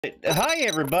Hi,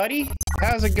 everybody.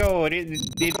 How's it going?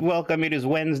 Welcome. It is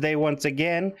Wednesday once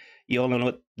again. You all know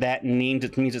what that means.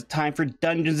 It means it's time for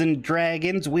Dungeons and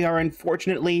Dragons. We are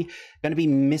unfortunately going to be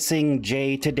missing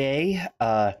Jaye today.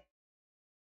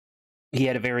 He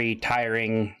had a very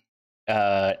tiring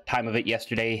time of it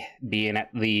yesterday, being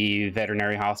at the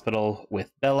veterinary hospital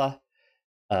with Bella.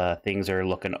 Things are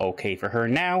looking okay for her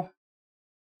now,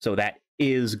 so that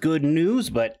is good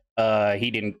news. But he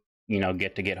didn't,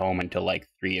 get home until like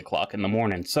 3 o'clock in the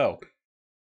morning. So,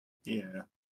 yeah,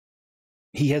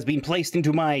 he has been placed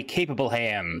into my capable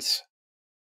hands.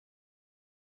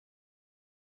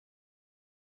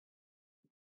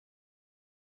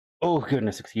 Oh,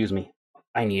 goodness, excuse me.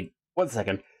 I need 1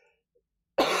 second.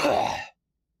 Oh,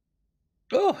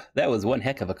 that was one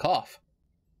heck of a cough.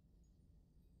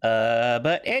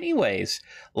 But anyways,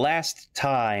 last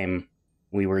time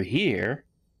we were here,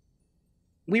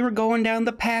 we were going down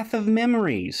the path of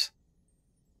memories.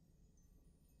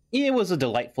 It was a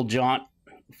delightful jaunt,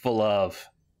 full of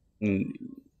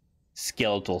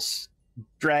skeletal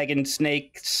dragon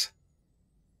snakes.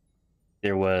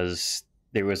 There was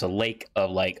a lake of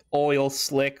like oil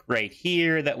slick right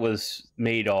here that was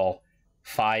made all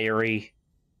fiery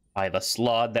by the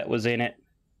slod that was in it.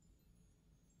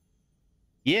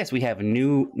 Yes, we have a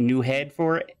new head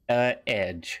for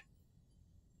Edge.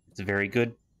 It's a very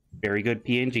good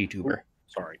PNG tuber.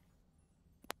 Sorry.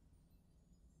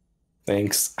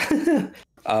 Thanks.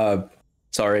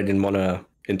 Sorry, I didn't want to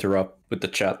interrupt with the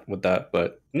chat with that,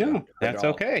 but no, that's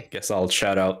okay. Guess I'll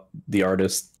shout out the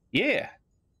artist. Yeah,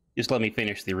 just let me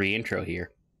finish the reintro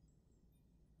here.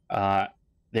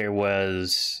 There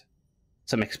was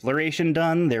some exploration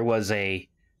done. There was a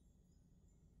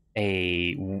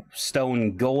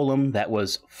stone golem that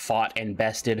was fought and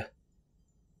bested.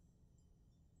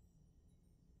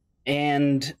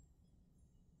 And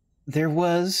there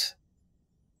was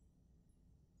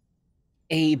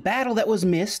a battle that was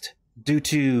missed due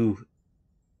to,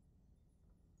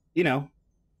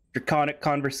 draconic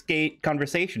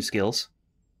conversation skills.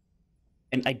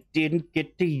 And I didn't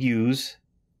get to use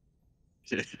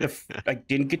the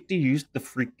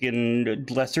freaking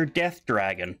Lesser Death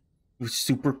Dragon. It was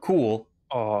super cool.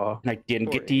 Aw. And I didn't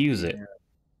get to use it.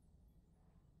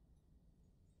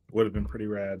 Would have been pretty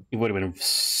rad. It would have been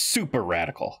super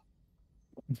radical.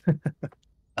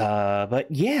 But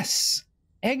yes,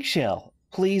 Eggshell,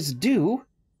 please do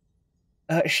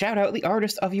shout out the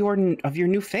artist of your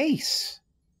new face.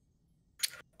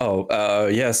 Oh,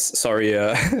 yes. Sorry.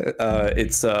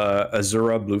 It's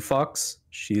Azura Blue Fox.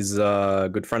 She's a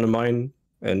good friend of mine,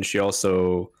 and she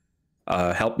also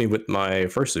helped me with my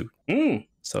fursuit.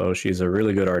 So she's a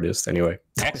really good artist. Anyway.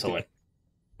 Excellent.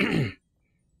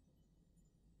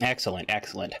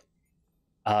 Excellent.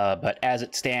 But as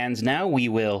it stands now, we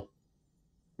will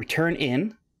return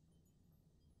in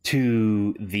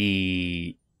to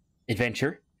the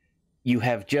adventure. You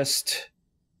have just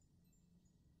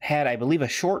had, I believe, a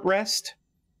short rest,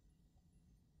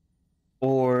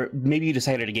 or maybe you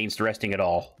decided against resting at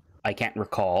all. I can't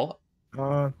recall.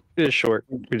 We did a short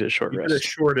rest. We did a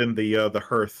short in the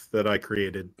hearth that I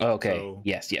created. Okay. So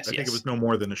yes. I think it was no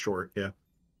more than a short. Yeah.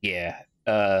 Yeah.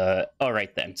 All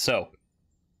right then. So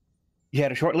you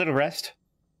had a short little rest,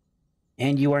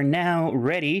 and you are now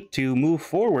ready to move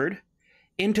forward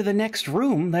into the next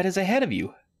room that is ahead of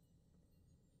you.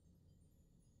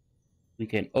 We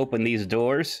can open these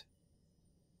doors.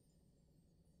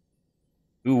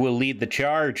 Who will lead the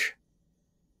charge?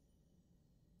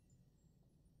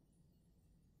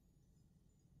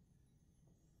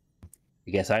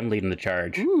 I guess I'm leading the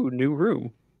charge. Ooh, new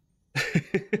room.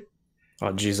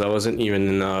 Oh, geez, I wasn't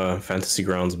even in Fantasy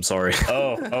Grounds. I'm sorry.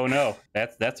 Oh no,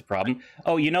 that's a problem.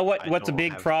 Oh, you know what? What's a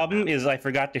big problem is I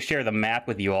forgot to share the map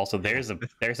with you all. So there's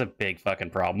a big fucking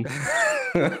problem.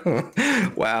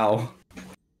 Wow.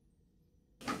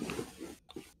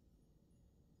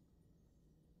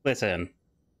 Listen,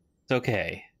 it's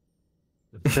okay.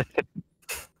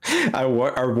 I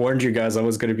warned you guys I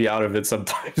was going to be out of it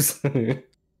sometimes.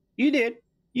 You did.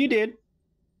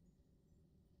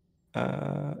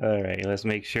 All right, let's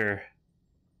make sure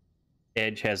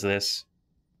Edge has this.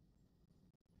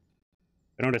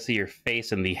 I don't want to see your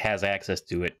face in the has access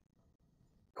to it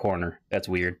corner. That's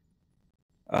weird.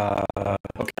 Okay,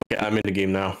 I'm in the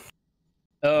game now.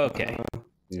 Okay,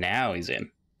 now he's in.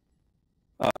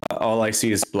 All I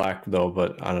see is black though,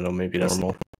 but I don't know, maybe that's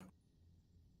normal.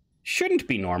 Shouldn't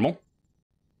be normal.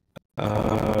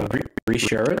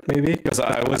 Reshare it maybe, because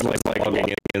I was like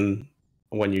logging in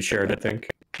when you shared. I think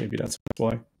maybe that's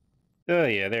why. Oh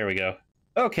yeah, there we go.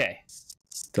 Okay.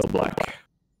 Still black.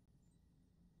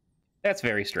 That's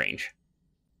very strange.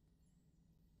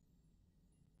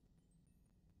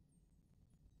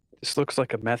 This looks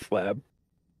like a meth lab.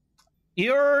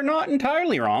 You're not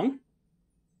entirely wrong.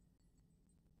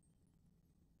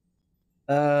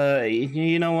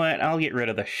 You know what? I'll get rid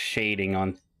of the shading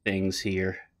on things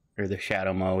here, or the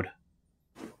shadow mode.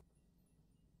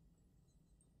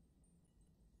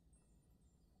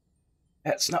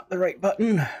 That's not the right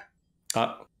button.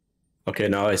 Okay,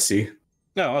 now I see.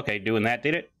 Oh, okay, doing that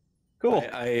did it? Cool.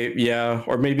 Yeah,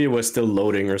 or maybe it was still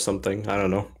loading or something. I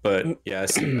don't know, but yeah,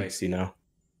 I see now.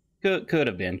 Could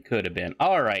have been.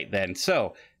 All right, then.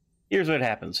 So, here's what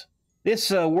happens. This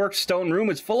workstone room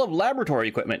is full of laboratory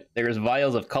equipment. There's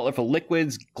vials of colorful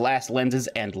liquids, glass lenses,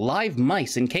 and live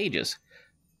mice in cages.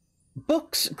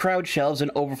 Books crowd shelves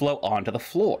and overflow onto the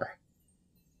floor.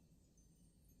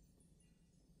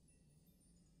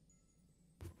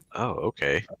 Oh,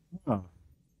 okay. Oh.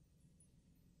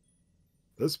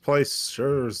 This place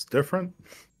sure is different.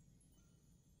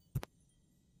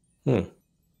 Yeah,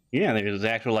 there's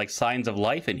actual like signs of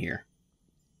life in here.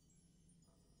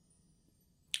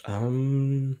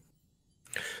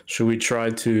 Should we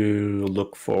try to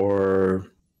look for,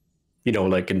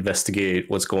 like investigate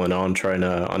what's going on, trying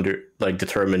to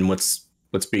determine what's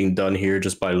being done here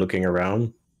just by looking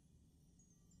around?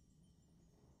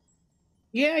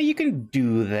 Yeah, you can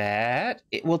do that.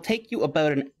 It will take you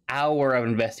about an hour of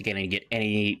investigating to get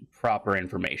any proper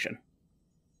information.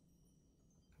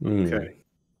 Okay.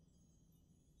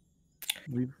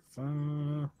 We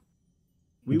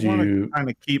want to kind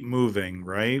of keep moving,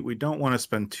 right? We don't want to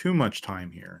spend too much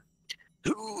time here.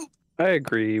 I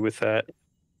agree with that.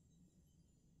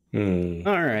 All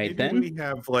right, Maybe then. we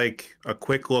have like a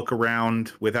quick look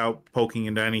around without poking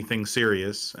into anything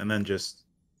serious, and then just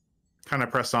kind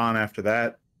of press on after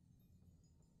that.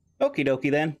 Okie dokie,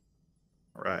 then.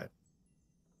 All right.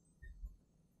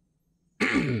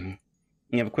 You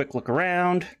have a quick look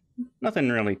around. Nothing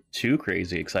really too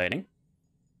crazy exciting.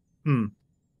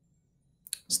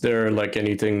 Is there like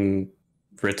anything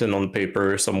written on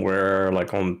paper somewhere,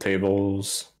 like on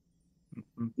tables?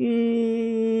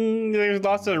 There's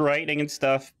lots of writing and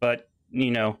stuff, but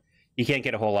you can't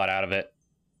get a whole lot out of it.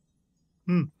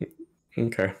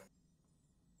 Okay.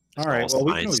 All right. All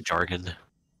Well, science jargon.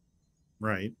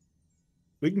 Right.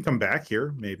 We can come back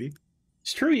here, maybe.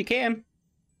 It's true, you can.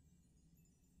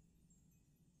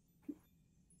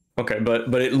 Okay,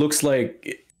 but it looks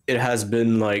like it has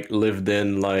been like lived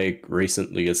in like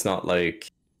recently. It's not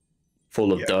like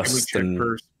full of Can we dust check and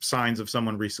for signs of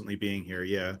someone recently being here?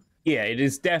 Yeah. Yeah, it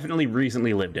is definitely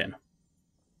recently lived in.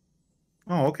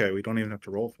 Oh, okay. We don't even have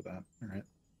to roll for that.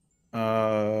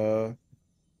 All right.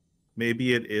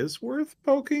 Maybe it is worth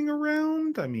poking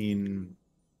around. I mean,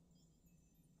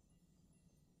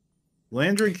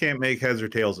 Landry can't make heads or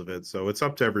tails of it, so it's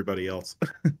up to everybody else.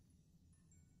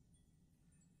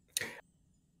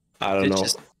 I don't know.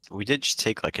 We did just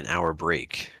take like an hour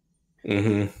break.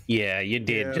 Mm-hmm. Yeah, you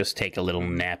did just take a little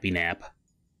nappy nap.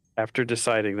 After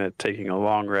deciding that taking a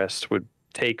long rest would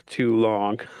take too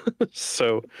long.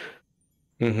 So,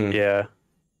 yeah.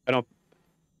 I don't...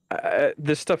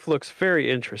 this stuff looks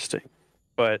very interesting,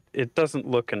 but it doesn't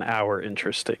look an hour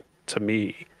interesting to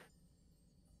me.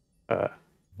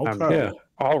 I'm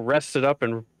all rested up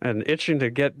and itching to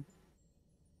get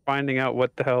finding out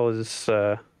what the hell is,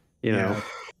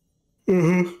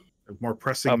 more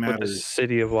pressing up with the matters.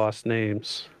 City of Lost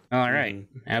Names. All right,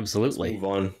 absolutely. Let's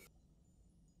move on.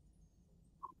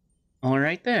 All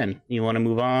right, then. You want to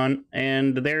move on,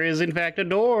 and there is, in fact, a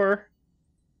door.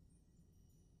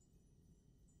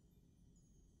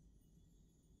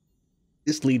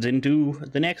 This leads into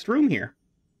the next room here.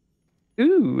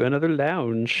 Ooh, another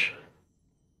lounge.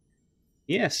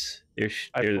 Yes.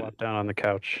 I flopped down on the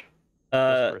couch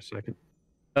just for a second.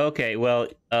 Okay, well,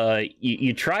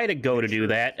 you try to go to do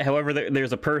that. However,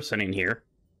 there's a person in here.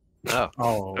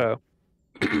 Oh.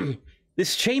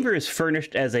 This chamber is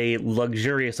furnished as a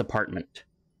luxurious apartment.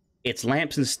 Its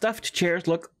lamps and stuffed chairs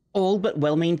look old but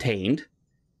well maintained.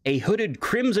 A hooded,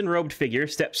 crimson-robed figure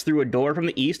steps through a door from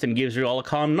the east and gives you all a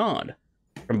calm nod.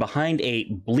 From behind a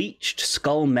bleached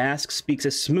skull mask speaks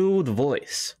a smooth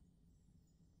voice.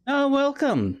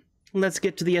 Welcome. Let's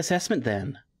get to the assessment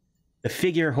then. The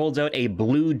figure holds out a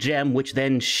blue gem which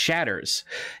then shatters.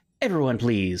 Everyone,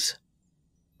 please.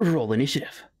 Roll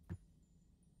initiative.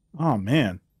 Oh,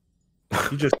 man.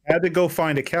 You just had to go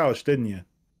find a couch, didn't you?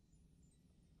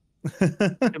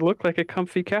 It looked like a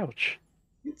comfy couch.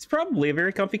 It's probably a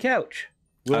very comfy couch.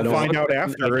 We'll find out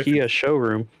after. IKEA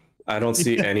showroom. I don't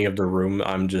see any of the room.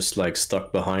 I'm just like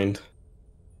stuck behind.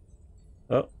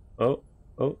 Oh.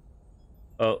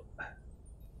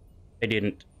 I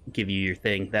didn't give you your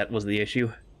thing. That was the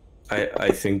issue.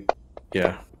 I think,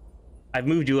 yeah. I've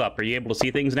moved you up. Are you able to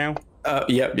see things now?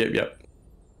 Yep.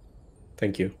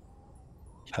 Thank you.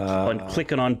 I'm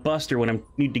clicking on Buster when I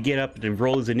need to get up and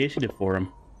roll his initiative for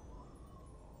him.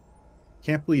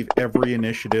 Can't believe every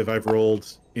initiative I've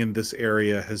rolled in this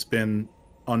area has been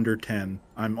under 10.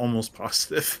 I'm almost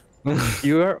positive.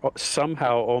 You are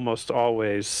somehow almost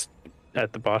always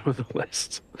at the bottom of the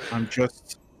list. I'm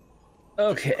just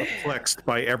perplexed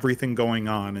by everything going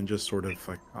on and just sort of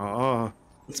like,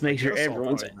 let's make sure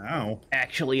everyone's now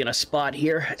actually in a spot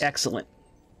here. Excellent.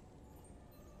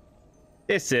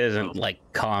 This isn't like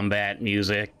combat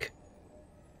music.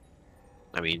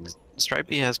 I mean,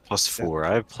 Stripey has +4,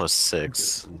 I have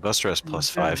 +6, and Buster has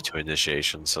 +5 to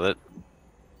initiation, so that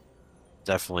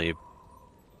definitely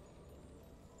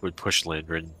would push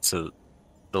Landrin to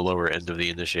the lower end of the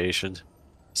initiation.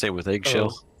 Same with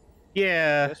Eggshell.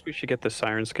 Yeah. I guess we should get the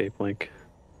Sirenscape link.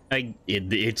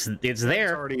 It's there. It's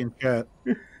already in chat.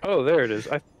 Oh, there it is.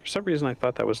 For some reason I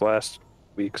thought that was last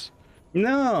week's.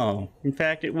 No, in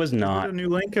fact, it was not. A new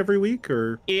link every week,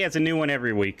 or He has a new one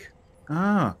every week.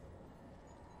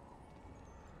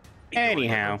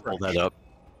 Anyhow, Pull that up.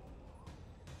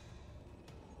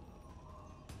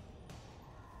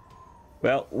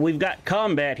 well, we've got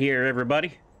combat here,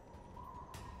 everybody.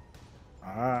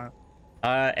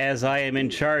 As I am in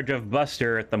charge of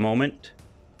Buster at the moment,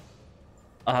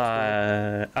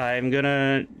 I'm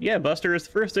gonna... Yeah, Buster is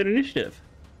first in initiative.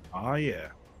 Yeah.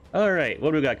 All right,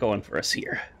 what do we got going for us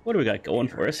here?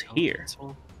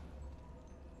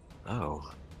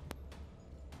 Oh.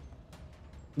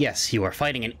 Yes, you are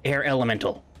fighting an air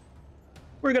elemental.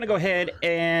 We're gonna go ahead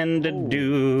and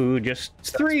do just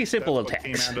 3 simple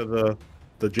attacks. Came out of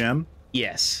the gem.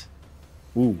 Yes.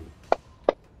 Ooh.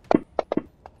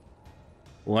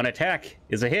 1 attack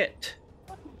is a hit.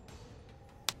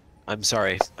 I'm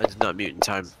sorry, I did not mute in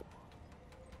time.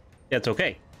 That's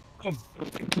okay.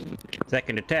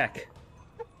 2nd attack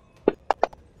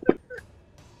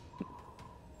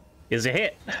is a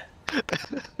hit.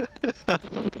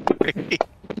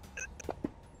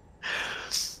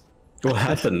 What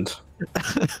happened?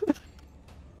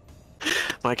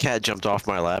 My cat jumped off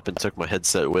my lap and took my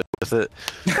headset with it.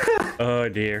 Oh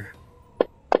dear.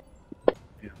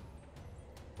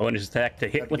 Bonus attack to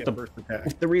hit with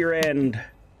the rear end.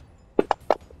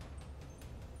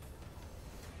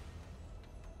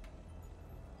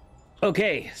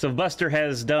 Okay, so Buster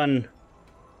has done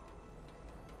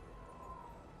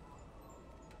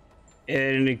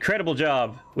an incredible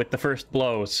job with the first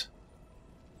blows.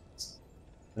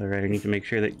 Alright, I need to make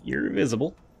sure that you're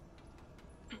visible.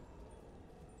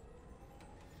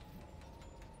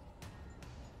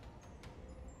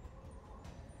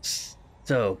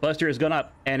 So, Buster has gone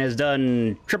up and has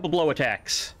done triple blow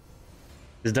attacks.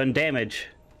 Has done damage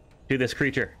to this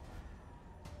creature.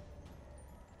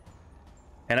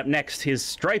 And up next is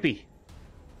Stripey.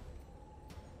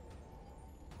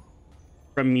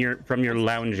 From your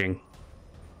lounging.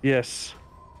 Yes.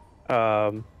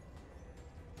 I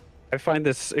find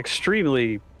this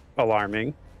extremely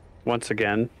alarming, once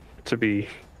again,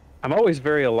 I'm always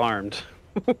very alarmed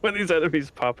when these enemies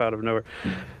pop out of nowhere.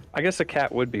 I guess a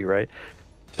cat would be, right?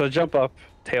 So jump up,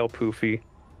 tail poofy,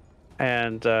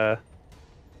 and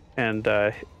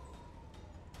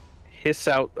hiss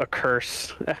out a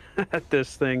curse at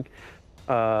this thing.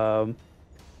 The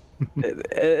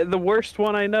worst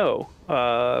one I know,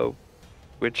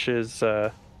 which is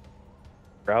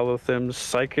Rowlga's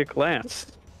Psychic Lance.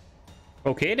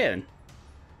 Okay then.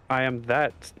 I am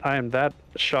that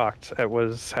shocked at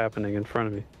what's happening in front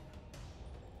of me.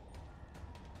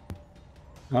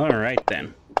 All right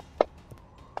then.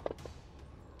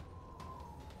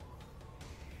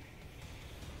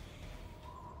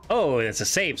 Oh, it's a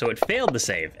save, so it failed the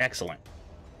save. Excellent.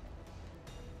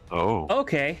 Oh.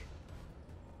 Okay.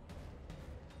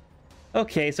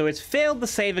 Okay, so it's failed the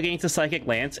save against the Psychic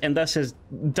Lance, and thus has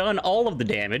done all of the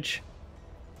damage.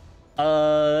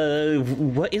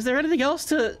 What is there anything else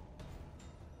to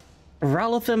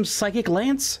Rowlga's Psychic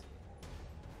Lance?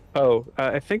 Oh,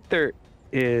 I think there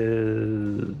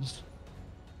is.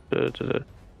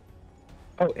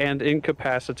 Oh, and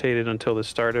incapacitated until the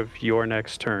start of your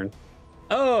next turn.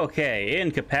 Okay,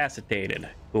 incapacitated.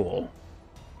 Cool.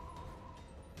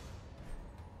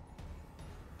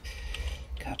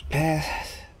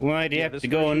 Why do you have to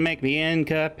go and make me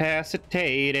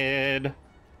incapacitated?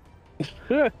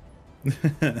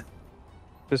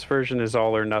 This version is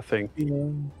all or nothing.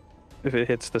 If it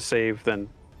hits the save, then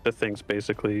the thing's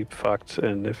basically fucked,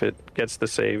 and if it gets the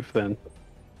save, then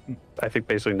I think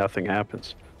basically nothing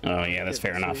happens. Oh yeah, that's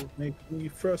fair enough. Make me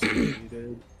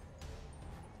frustrated.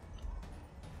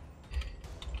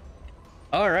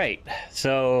 All right,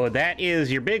 so that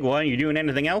is your big one. You doing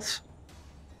anything else?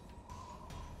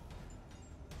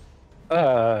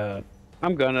 I'm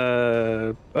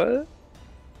gonna. And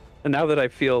now that I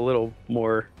feel a little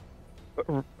more,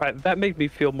 that made me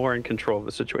feel more in control of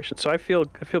the situation. So I feel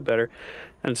better,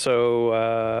 and so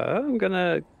I'm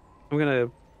gonna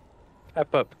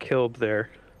tap up Kilb there,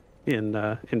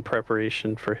 in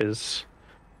preparation for his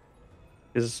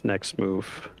next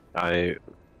move. I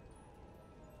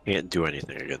can't do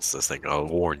anything against this thing. I'll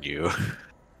warn you.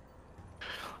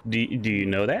 Do you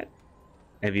know that?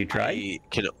 Have you tried?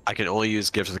 I can only use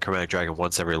Gift of the Chromatic Dragon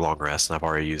once every long rest, and I've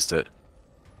already used it.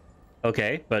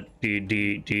 Okay, but do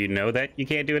you know that you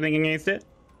can't do anything against it?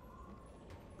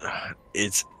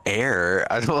 It's air.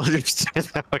 I don't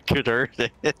understand how I could hurt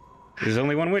it. There's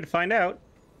only one way to find out.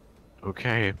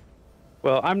 Okay.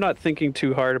 Well, I'm not thinking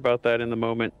too hard about that in the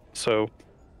moment. So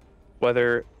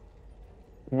whether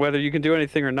you can do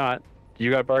anything or not, you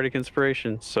got Bardic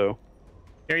Inspiration. So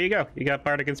there you go. You got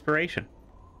Bardic Inspiration.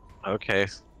 Okay.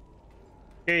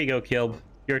 Here you go, Kilb.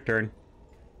 Your turn.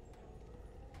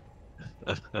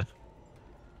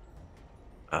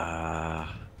 I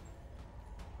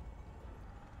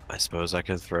suppose I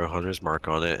could throw Hunter's Mark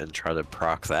on it and try to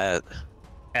proc that.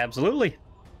 Absolutely.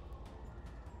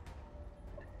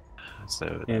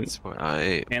 So that's what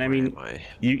I. And I mean,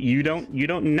 you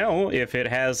don't know if it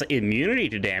has immunity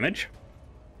to damage.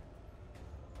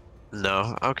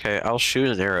 No. Okay, I'll shoot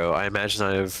an arrow. I imagine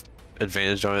I have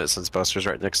advantage on it since Buster's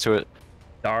right next to it.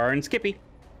 Darn Skippy.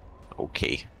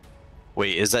 Okay.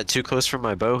 Wait, is that too close for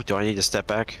my bow? Do I need to step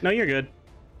back? No, you're good.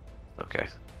 Okay.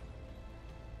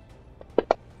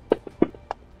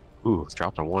 Ooh,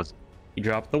 dropped a 1. You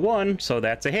dropped the 1, so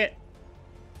that's a hit.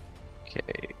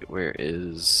 Okay, where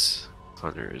is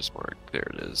Hunter's Mark?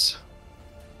 There it is.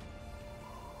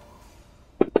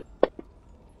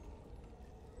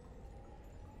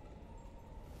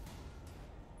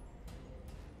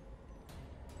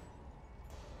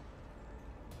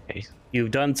 Okay.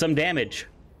 You've done some damage.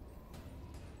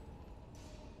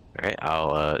 Alright,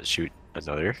 I'll shoot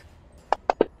another.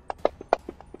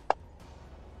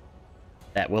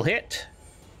 That will hit.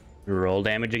 Roll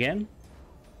damage again.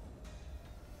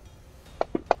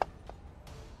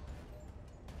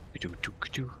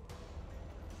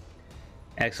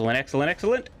 Excellent, excellent,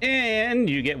 excellent. And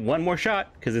you get one more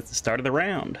shot because it's the start of the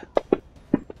round.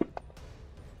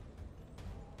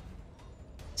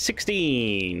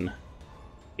 16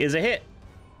 is a hit.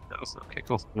 Okay,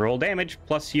 cool. Roll damage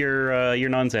plus your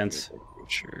nonsense.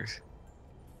 Sure.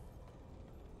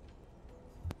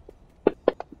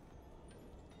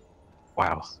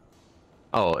 Wow.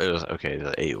 Oh, it was okay.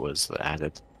 The 8 was the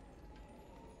added.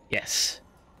 Yes.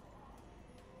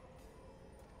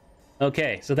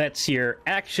 Okay, so that's your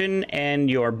action and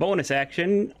your bonus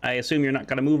action. I assume you're not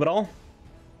going to move at all?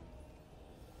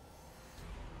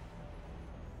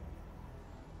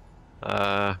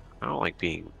 I don't like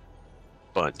being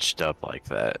bunched up like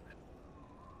that.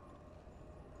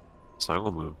 So I'm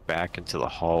gonna move back into the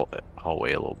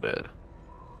hallway a little bit.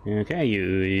 Okay,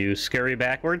 you scurry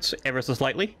backwards ever so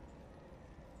slightly.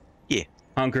 Yeah.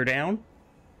 Hunker down.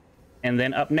 And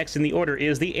then up next in the order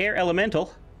is the Air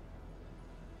Elemental,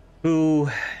 who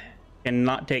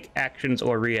cannot take actions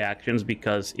or reactions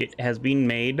because it has been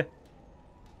made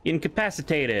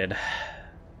incapacitated.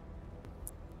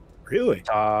 Really?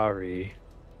 Sorry.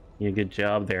 Yeah, good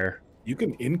job there. You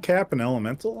can incap an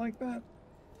elemental like that?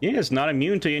 Yeah, it's not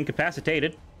immune to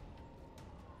incapacitated.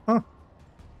 Huh.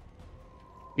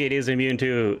 It is immune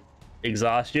to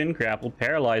exhaustion, grappled,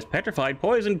 paralyzed, petrified,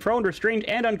 poisoned, prone, restrained,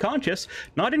 and unconscious.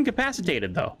 Not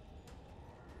incapacitated, though.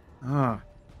 Ah.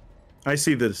 I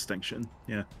see the distinction.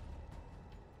 Yeah.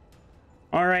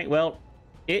 All right, well,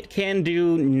 it can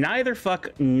do neither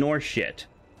fuck nor shit.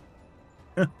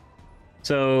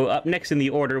 So up next in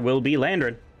the order will be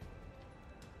Landrin.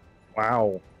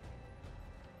 Wow.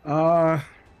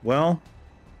 Well,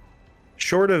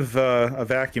 short of a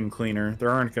vacuum cleaner, there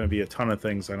aren't going to be a ton of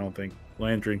things I don't think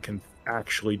Landrin can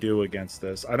actually do against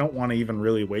this. I don't want to even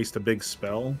really waste a big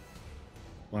spell.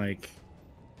 Like,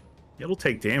 it'll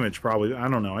take damage probably. I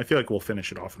don't know. I feel like we'll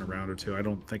finish it off in a round or two. I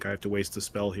don't think I have to waste a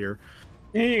spell here.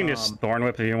 Yeah, you can just Thorn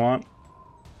Whip if you want.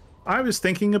 I was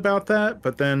thinking about that,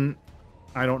 but then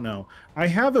I don't know. I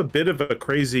have a bit of a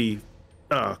crazy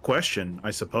question,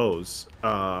 I suppose.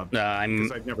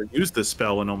 Because I've never used this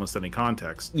spell in almost any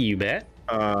context. You bet.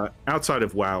 Outside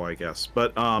of WoW, I guess.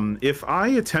 But if I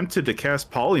attempted to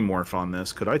cast Polymorph on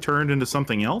this, could I turn it into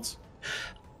something else?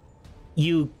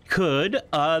 You could.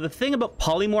 The thing about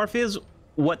Polymorph is,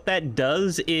 what that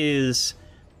does is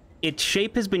its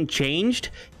shape has been changed.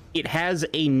 It has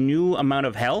a new amount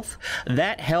of health.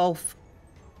 That health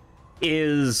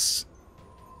is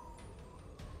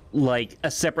like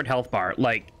a separate health bar.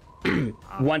 Like,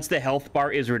 once the health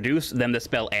bar is reduced, then the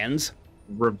spell ends.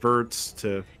 Reverts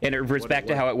to... And it reverts back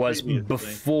to how it was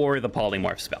before the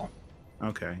polymorph spell.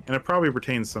 Okay. And it probably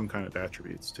retains some kind of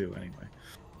attributes, too, anyway.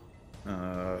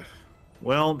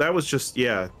 Well, that was just,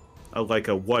 like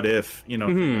a what if, you know,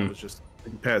 that was just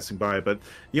passing by. But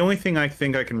the only thing I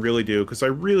think I can really do, because I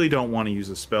really don't want to use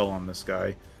a spell on this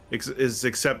guy, is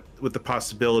except with the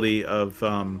possibility of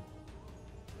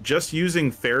just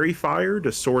using fairy fire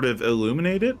to sort of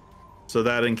illuminate it, so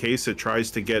that in case it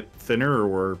tries to get thinner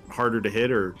or harder to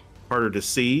hit or harder to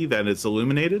see, that it's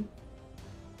illuminated.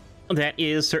 That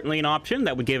is certainly an option.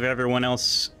 That would give everyone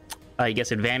else, I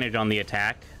guess, advantage on the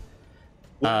attack.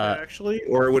 Actually,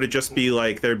 or would it just be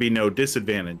like there'd be no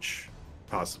disadvantage,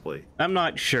 possibly? I'm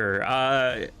not sure.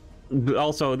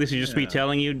 Also, this is just me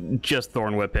telling you, just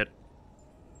Thorn Whip it.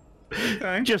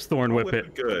 Okay. Just Thorn Whip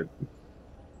it. Good.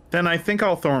 Then I think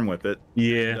I'll Thorn Whip it.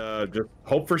 Yeah. And, just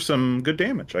hope for some good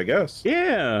damage, I guess.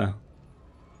 Yeah.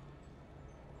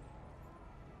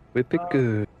 Whip it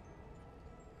good.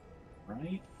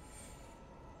 Right.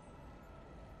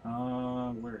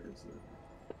 Where is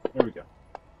it? There we go.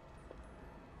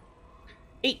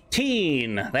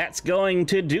 18. That's going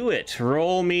to do it.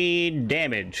 Roll me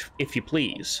damage, if you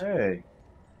please. Hey.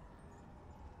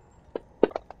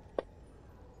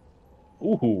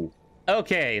 Ooh.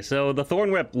 Okay, so the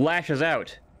Thorn Whip lashes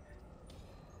out.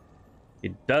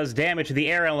 It does damage to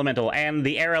the air elemental, and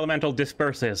the air elemental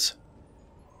disperses.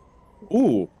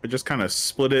 Ooh. It just kind of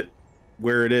split it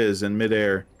where it is in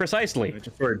midair. Precisely. It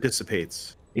just sort of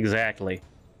dissipates. Exactly.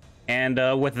 And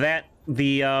with that,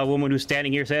 the woman who's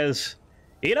standing here says,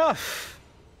 "Enough!"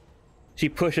 She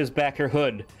pushes back her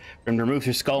hood and removes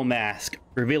her skull mask,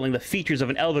 revealing the features of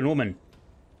an elven woman.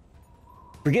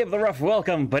 "Forgive the rough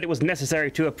welcome, but it was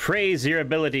necessary to appraise your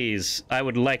abilities. I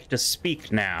would like to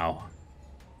speak now."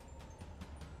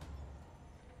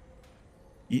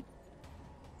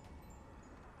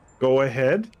 Go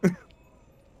ahead.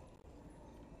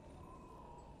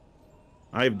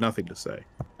 I have nothing to say.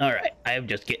 All right, I'm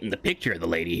just getting the picture of the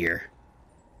lady here.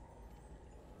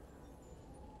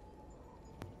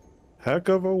 Heck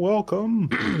of a welcome.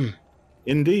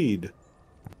 Indeed.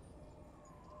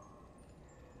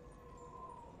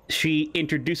 She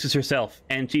introduces herself,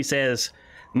 and she says,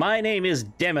 "My name is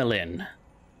Demelin.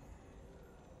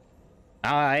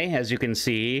 I, as you can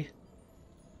see,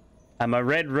 am a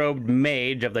red-robed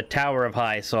mage of the Tower of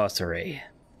High Sorcery.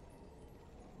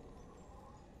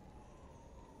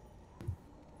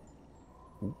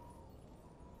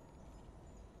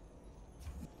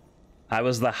 I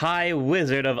was the High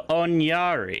Wizard of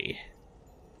Onyari,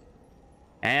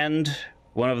 and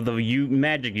one of the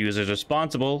magic users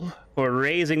responsible for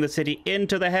raising the city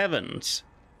into the heavens.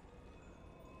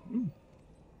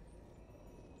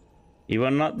 You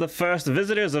are not the first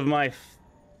visitors of my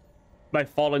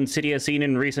fallen city has seen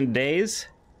in recent days.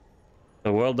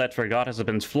 The world that forgot has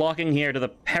been flocking here to the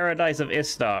paradise of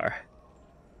Istar.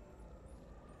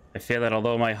 I fear that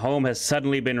although my home has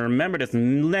suddenly been remembered, its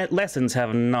lessons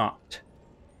have not.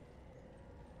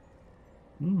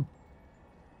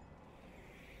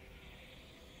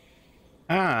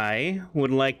 I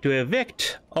would like to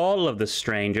evict all of the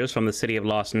strangers from the City of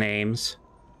Lost Names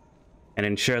and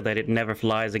ensure that it never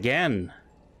flies again.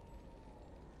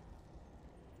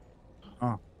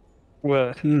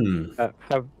 Well,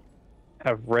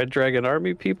 have Red Dragon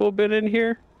Army people been in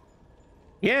here?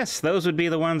 Yes, those would be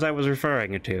the ones I was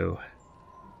referring to.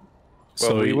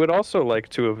 Well, we would also like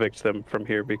to evict them from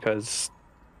here because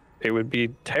it would be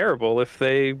terrible if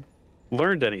they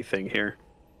learned anything here.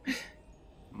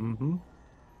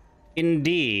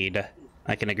 Indeed.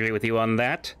 I can agree with you on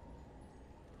that.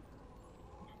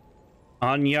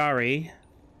 Onyari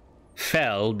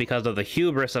fell because of the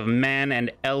hubris of man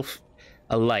and elf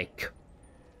alike.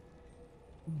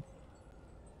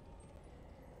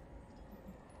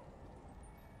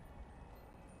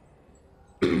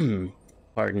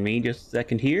 Pardon me just a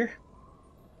second here.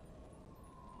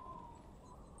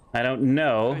 I don't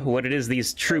know what it is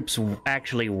these troops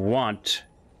actually want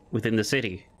within the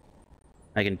city.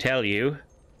 I can tell you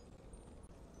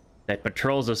that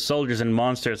patrols of soldiers and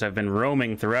monsters have been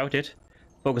roaming throughout it,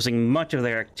 focusing much of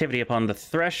their activity upon the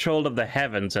threshold of the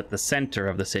heavens at the center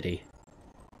of the city.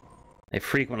 They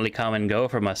frequently come and go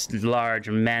from a large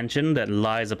mansion that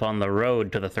lies upon the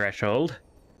road to the threshold.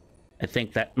 I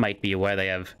think that might be where they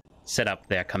have set up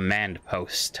their command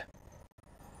post.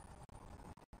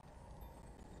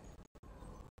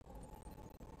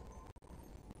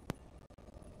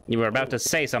 You were about to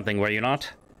say something, were you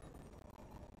not?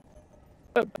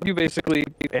 You basically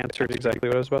answered exactly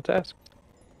what I was about to ask.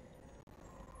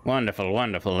 Wonderful,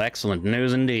 wonderful. Excellent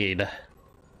news indeed.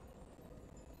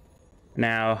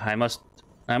 Now, I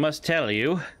must tell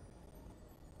you,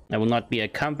 I will not be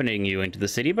accompanying you into the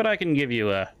city, but I can give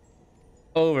you a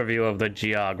overview of the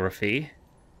geography.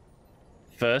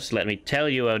 First, let me tell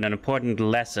you an important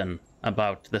lesson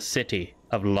about the city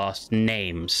of lost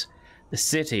names, the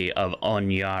city of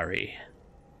Onyari.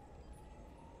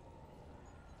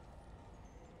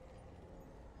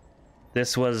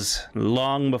 This was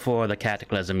long before the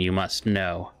Cataclysm, you must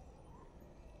know.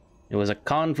 It was a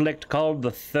conflict called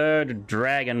the Third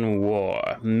Dragon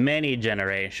War, many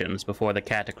generations before the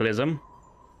Cataclysm.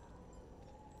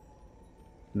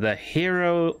 The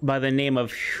hero by the name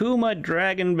of Huma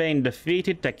Dragonbane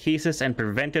defeated Takesis and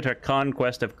prevented her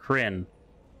conquest of Krynn.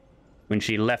 When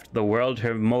she left the world,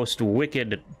 her most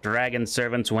wicked dragon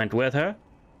servants went with her.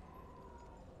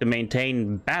 To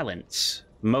maintain balance,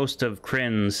 most of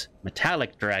Krynn's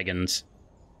metallic dragons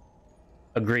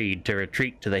agreed to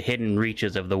retreat to the hidden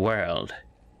reaches of the world.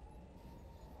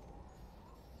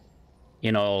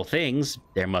 In all things,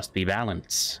 there must be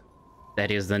balance. That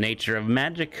is the nature of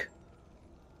magic.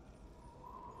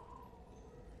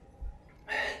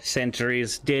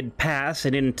 Centuries did pass,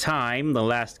 and in time, the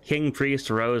last king priest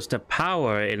rose to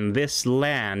power in this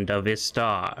land of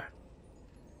Istar.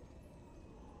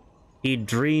 He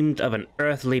dreamed of an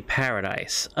earthly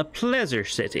paradise, a pleasure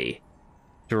city,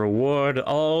 to reward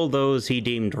all those he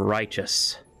deemed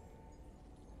righteous.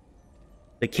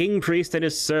 The king priest and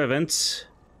his servants,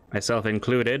 myself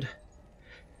included,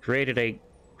 created a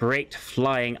great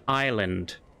flying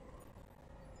island.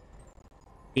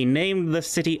 He named the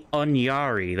city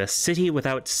Onyari, the city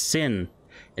without sin,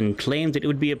 and claimed that it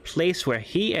would be a place where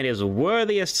he and his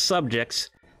worthiest subjects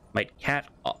might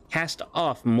cast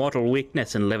off mortal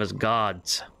weakness and live as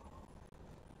gods.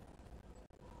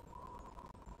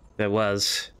 There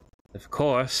was, of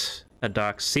course, a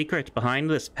dark secret behind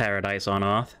this paradise on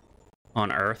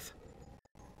Earth.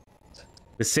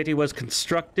 The city was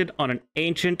constructed on an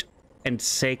ancient and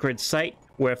sacred site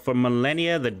where for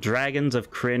millennia the dragons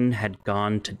of Krynn had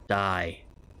gone to die.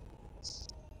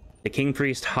 The king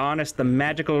priest harnessed the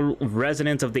magical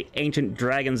resonance of the ancient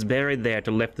dragons buried there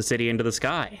to lift the city into the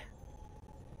sky.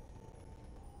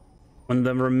 When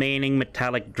the remaining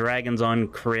metallic dragons on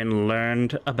Krynn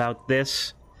learned about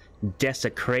this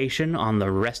desecration on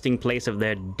the resting place of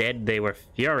their dead, they were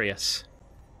furious.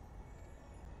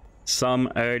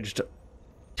 Some urged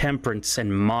temperance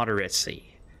and moderacy.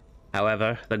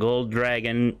 However, the gold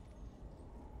dragon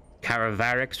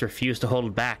Caravarix refused to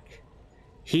hold back.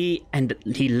 He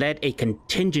led a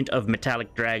contingent of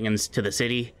metallic dragons to the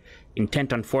city,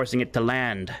 intent on forcing it to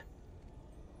land.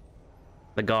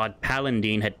 The god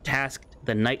Palandine had tasked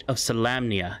the Knight of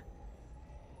Salamnia,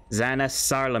 Xanas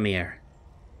Sarlamir,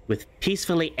 with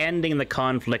peacefully ending the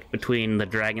conflict between the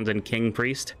dragons and king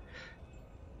priest.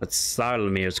 But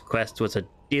Sarlamir's quest was a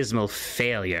dismal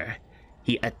failure.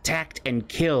 He attacked and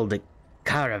killed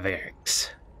Caravarix.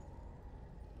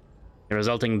 The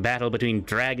resulting battle between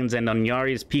dragons and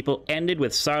Onyari's people ended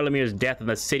with Sarlamir's death and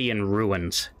the city in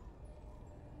ruins.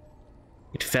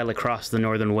 It fell across the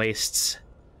northern wastes,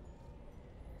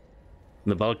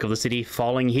 the bulk of the city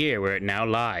falling here where it now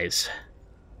lies.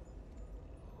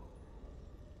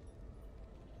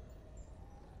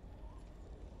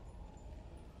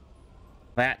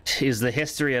 That is the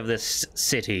history of this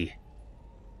city.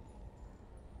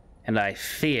 And I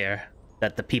fear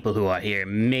that the people who are here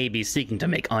may be seeking to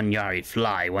make Onyari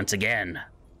fly once again.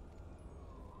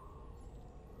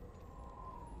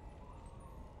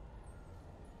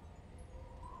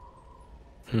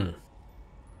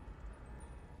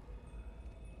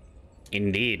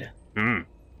 Indeed.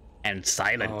 And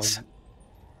silence.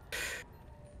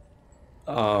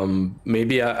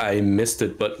 Maybe I missed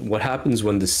it, but what happens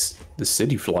when the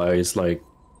city flies? Like,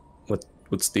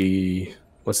 what's the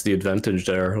advantage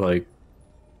there? Like,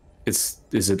 is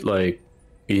it like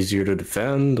easier to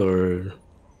defend, or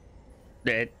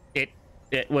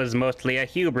it was mostly a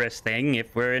hubris thing,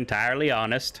 if we're entirely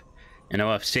honest. You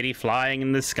know, a city flying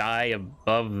in the sky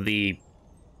above the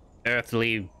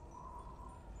earthly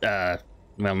well,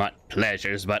 not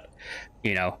pleasures, but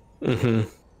you know,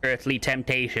 earthly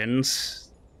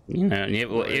temptations. You know,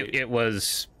 it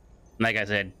was, like I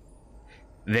said,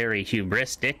 very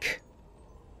hubristic.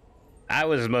 I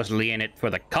was mostly in it for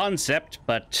the concept,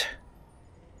 but,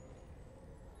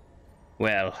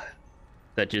 well,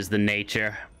 such is the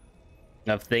nature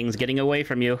of things getting away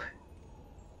from you.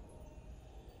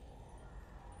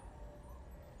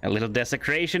 A little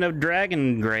desecration of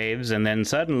dragon graves, and then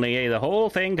suddenly the whole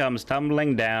thing comes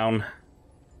tumbling down.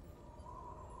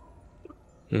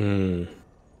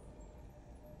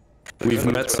 we've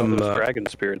met some dragon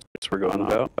spirits we're going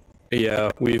about. Yeah,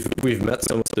 we've met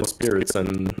some of the spirits,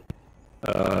 and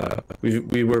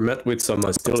we were met with some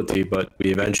hostility, but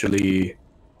we eventually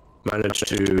managed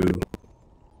to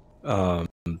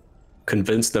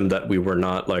convince them that we were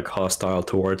not like hostile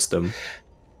towards them.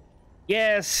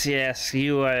 Yes,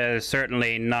 you are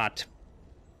certainly not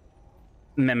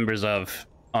members of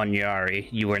Onyari.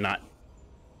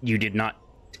 You did not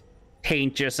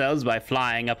taint yourselves by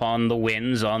flying upon the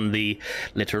winds on the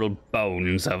literal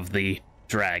bones of the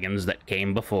dragons that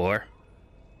came before.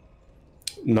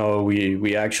 No,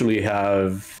 we actually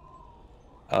have,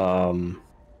 I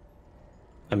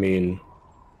mean,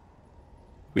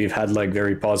 we've had like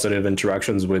very positive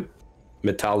interactions with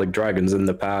metallic dragons in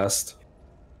the past.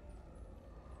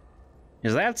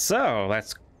 Is that so?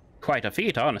 That's quite a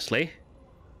feat, honestly.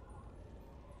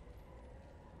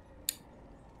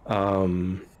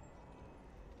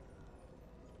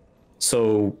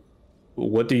 So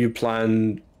what do you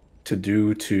plan to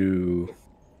do to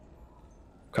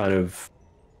kind of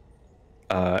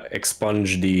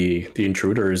expunge the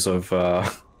intruders of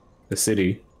the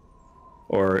city?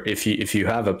 Or if you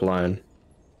have a plan?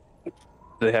 Do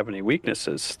they have any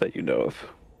weaknesses that you know of?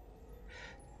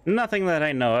 Nothing that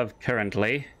I know of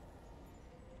currently.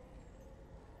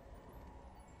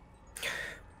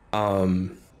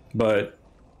 But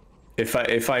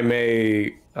if I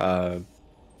may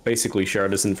basically share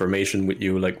this information with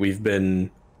you, like we've been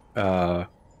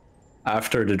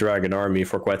after the Dragon Army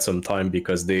for quite some time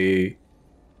because they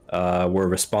were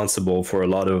responsible for a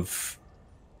lot of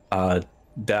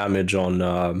damage on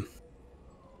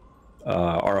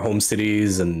our home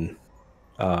cities and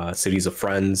cities of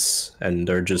friends, and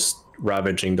they're just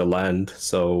ravaging the land.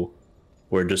 So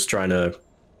we're just trying to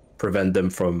prevent them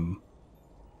from,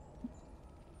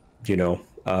 you know,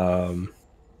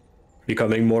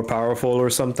 becoming more powerful or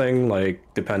something, like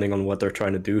depending on what they're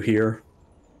trying to do here.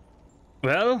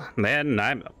 Well, then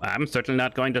I'm certainly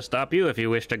not going to stop you if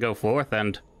you wish to go forth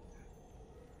and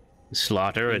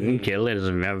slaughter and kill as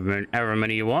ever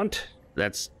many you want.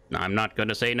 I'm not going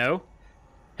to say no.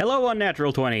 Hello,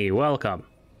 Unnatural 20. Welcome.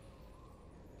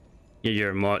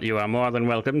 You are more than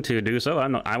welcome to do so.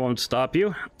 I won't stop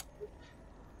you.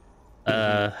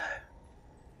 Yeah,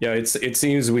 it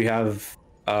seems we have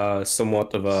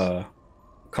somewhat of a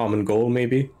common goal,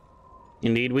 maybe.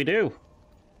 Indeed, we do.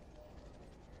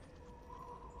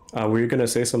 Were you gonna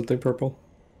say something, Purple?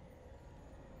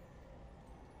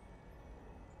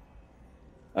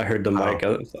 I heard the mic.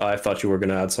 I thought you were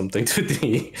gonna add something to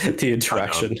the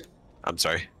interaction. Oh, no. I'm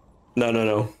sorry.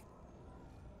 No.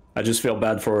 I just feel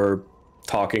bad for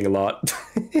talking a lot.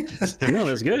 No,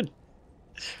 that's good.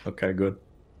 Okay, good.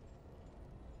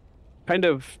 Kind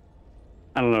of,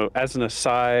 I don't know, as an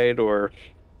aside, or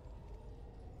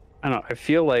I don't know, I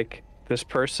feel like this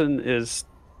person is,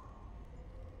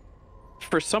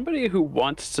 for somebody who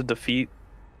wants to keep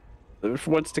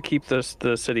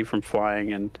the city from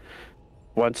flying and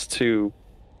wants to,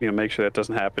 make sure that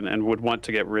doesn't happen, and would want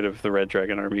to get rid of the Red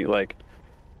Dragon Army, like,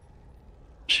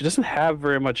 she doesn't have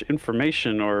very much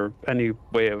information or any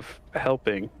way of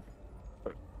helping.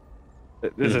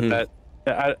 Is it that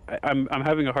I'm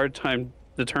having a hard time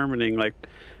determining, like,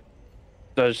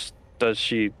 does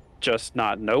she just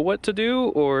not know what to do,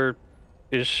 or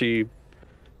is she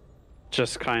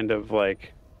just kind of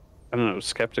like, I don't know,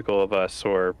 skeptical of us,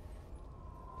 or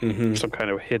some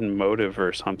kind of hidden motive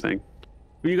or something?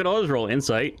 You could always roll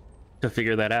insight to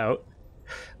figure that out.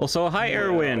 Also, hi,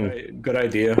 Erwin. Good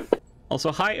idea.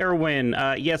 Also, hi, Erwin.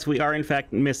 Yes, we are in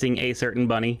fact missing a certain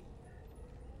bunny.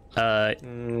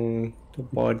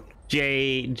 What?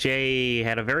 Jaye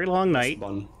had a very long night.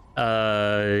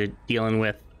 Dealing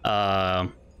with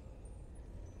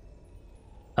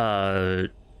the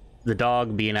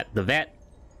dog being at the vet,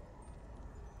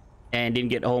 and didn't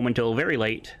get home until very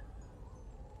late.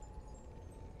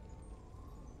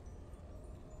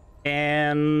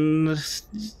 And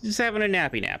just having a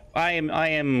nappy nap. I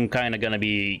am kind of gonna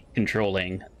be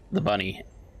controlling the bunny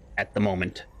at the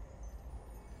moment.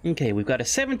 Okay, we've got a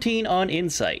 17 on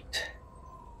insight.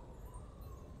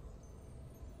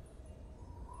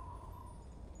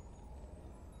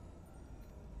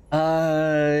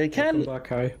 Welcome back,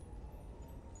 Kai.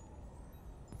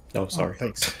 Oh, sorry.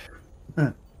 Thanks.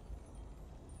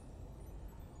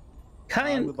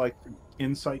 I would like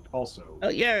insight also.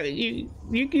 Yeah, you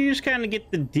just kind of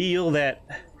get the deal that,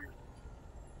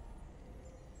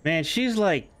 man, she's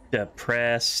like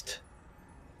depressed.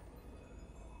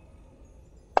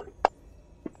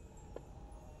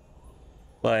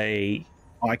 Like,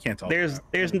 I can't tell.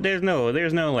 There's no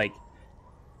like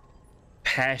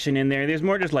passion in there. There's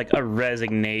more just like a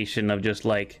resignation of just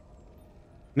like,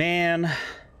 Man.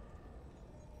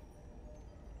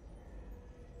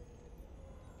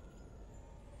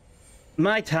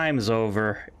 My time is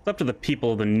over. It's up to the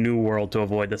people of the New World to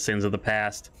avoid the sins of the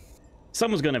past.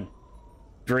 Someone's gonna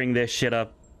bring this shit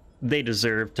up. They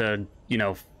deserve to, you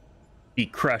know, be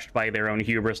crushed by their own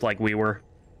hubris like we were.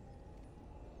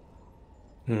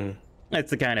 That's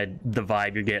the kind of the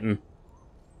vibe you're getting.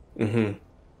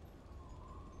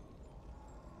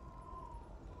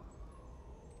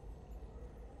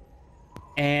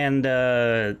 And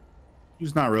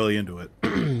She's not really into it.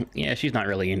 yeah, she's not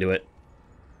really into it.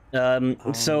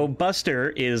 So Buster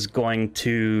is going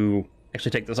to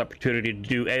actually take this opportunity to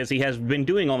do as he has been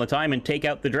doing all the time and take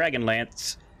out the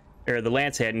Dragonlance, or the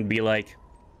Lance head, and be like,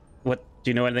 "What? Do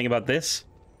you know anything about this?"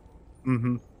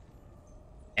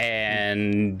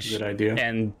 And good idea.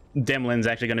 And Demlin's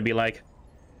actually going to be like,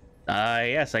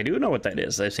 yes, I do know what that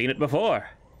is. I've seen it before.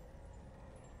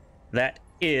 That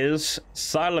is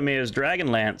Solomir's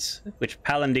Dragonlance, which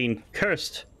Paladin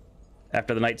cursed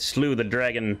after the knight slew the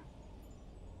dragon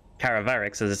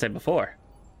Caravarix, as I said before.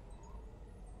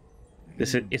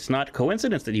 It's not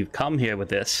coincidence that you've come here with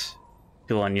this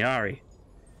to Anyari.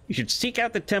 You should seek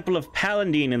out the Temple of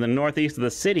Paladin in the northeast of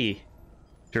the city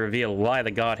to reveal why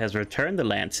the god has returned the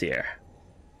lance here.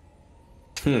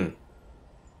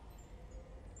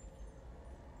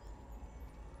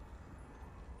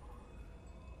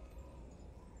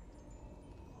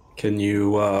 Can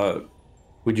you,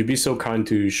 would you be so kind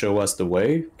to show us the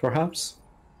way, perhaps?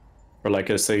 Or like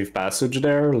a safe passage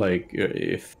there, like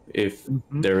if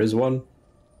there is one?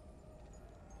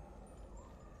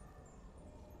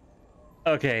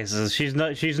 Okay, so she's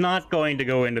not going to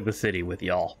go into the city with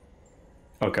y'all.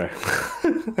 Okay.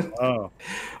 Oh.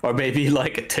 Or maybe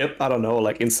like a tip, I don't know,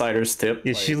 like insider's tip.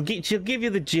 Yeah, Like... she'll give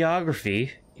you the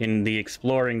geography in the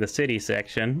exploring the city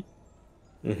section.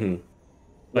 But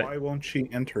why won't she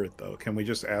enter it though? Can we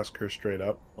just ask her straight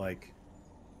up, like,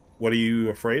 what are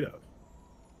you afraid of?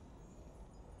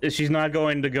 she's not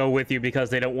going to go with you because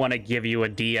they don't want to give you a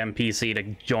DMPC to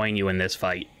join you in this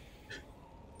fight.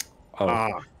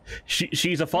 Oh.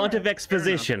 She's a font of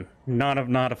exposition, not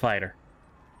a fighter.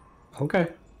 Okay.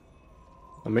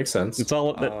 That makes sense. That's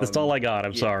all I got.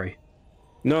 I'm sorry.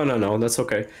 No, that's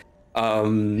okay.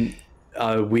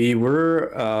 We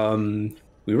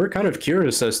were kind of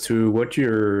curious as to what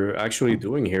you're actually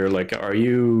doing here. Like, are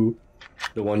you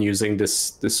the one using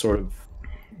this sort of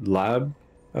lab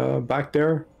back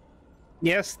there?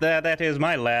 Yes, that is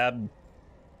my lab.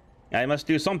 I must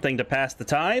do something to pass the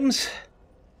times.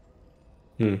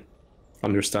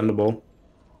 Understandable.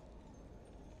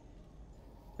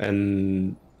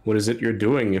 And what is it you're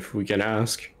doing, if we can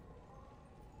ask?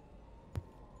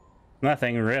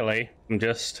 Nothing really. I'm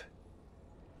just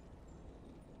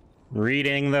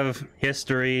reading the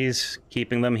histories,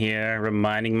 keeping them here,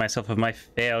 reminding myself of my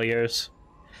failures.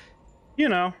 You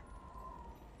know.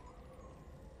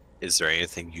 Is there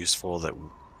anything useful that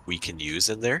we can use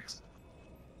in there?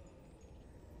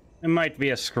 There might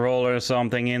be a scroll or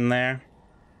something in there.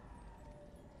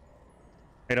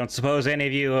 I don't suppose any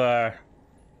of you are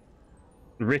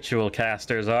ritual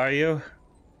casters, are you?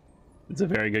 It's a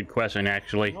very good question,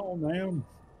 actually. Oh, man.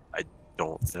 I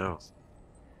don't know.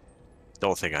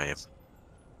 Don't think I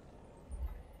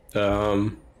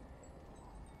am.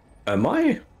 Am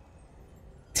I?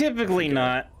 Typically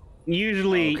not.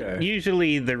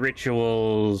 Usually the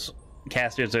rituals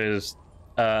casters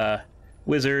are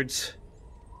wizards.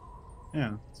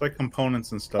 Yeah, it's like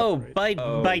components and stuff. Oh, right?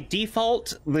 by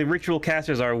default, the ritual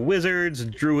casters are wizards,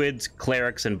 druids,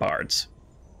 clerics, and bards.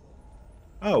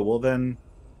 Oh, well then.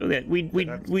 We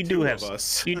do have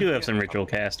you do have some ritual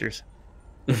casters.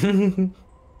 Yeah,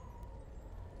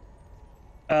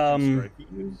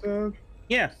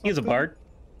 he's a bard.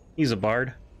 He's a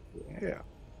bard. Yeah.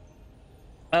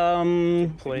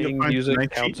 Playing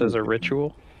music counts as a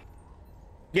ritual?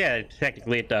 Yeah,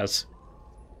 technically it does.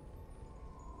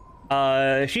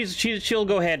 She'll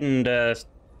go ahead and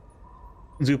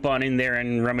zoop on in there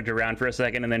and rummage around for a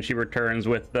second, and then she returns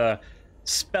with the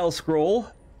spell scroll.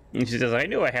 And she says, I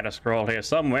knew I had a scroll here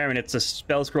somewhere, and it's a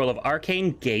spell scroll of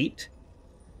Arcane Gate,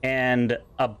 and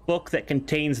a book that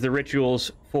contains the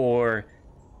rituals for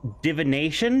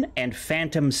Divination and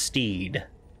Phantom Steed.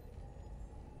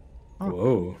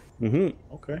 Whoa.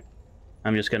 Okay.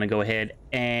 I'm just gonna go ahead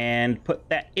and put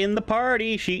that in the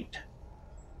party sheet.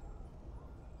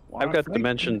 I've got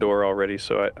Dimension Door already,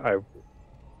 so I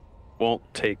won't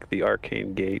take the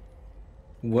Arcane Gate.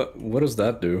 What does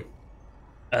that do?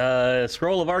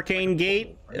 Scroll of Arcane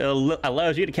Gate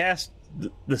allows you to cast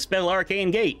the spell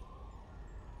Arcane Gate.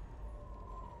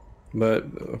 But,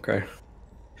 okay.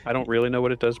 I don't really know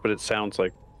what it does, but it sounds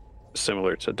like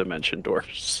similar to Dimension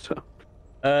Doors.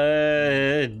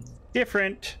 So.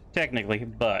 Different technically,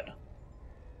 but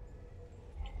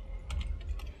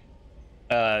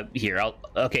here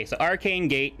okay. So Arcane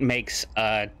Gate makes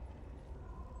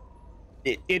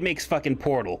it makes fucking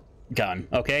portal gun.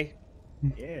 Okay.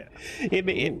 Yeah.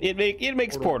 It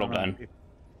makes portal gun.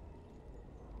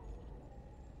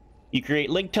 You create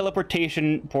link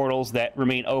teleportation portals that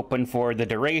remain open for the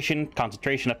duration,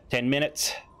 concentration up to 10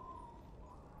 minutes.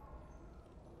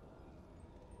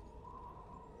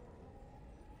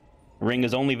 Ring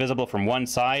is only visible from one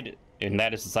side, and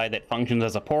that is the side that functions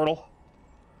as a portal.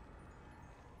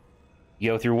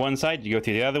 You go through one side, you go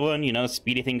through the other one, you know,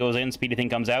 speedy thing goes in, speedy thing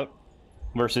comes out.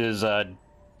 Versus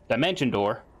Dimension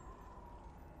Door,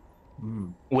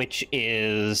 which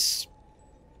is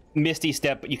Misty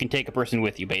Step, but you can take a person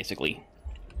with you, basically.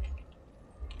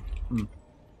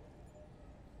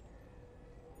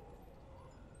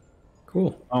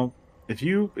 Cool. Well, if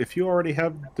you already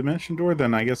have Dimension Door,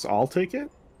 then I guess I'll take it.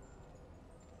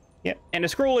 Yeah, and a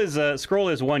scroll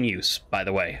is one use, by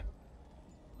the way.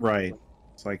 Right.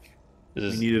 It's like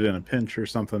we need it in a pinch or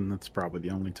something. That's probably the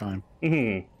only time.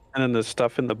 Mm-hmm. And then the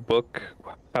stuff in the book,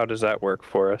 how does that work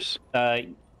for us?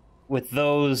 With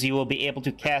those, you will be able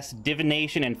to cast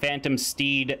Divination and Phantom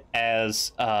Steed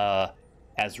as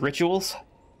rituals.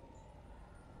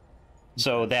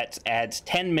 So that adds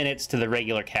 10 minutes to the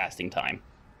regular casting time.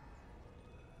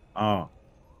 Oh.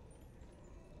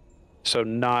 So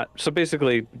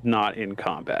basically not in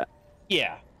combat.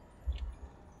 Yeah.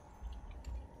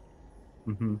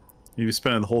 Mm-hmm. You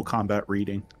spend the whole combat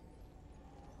reading.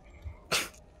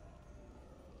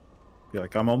 Be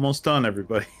like, I'm almost done,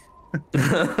 everybody.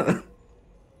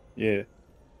 Yeah.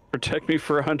 Protect me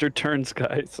for 100 turns,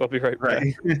 guys. I'll be right back.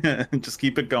 Just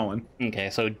keep it going. Okay,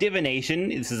 so Divination,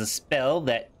 this is a spell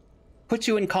that puts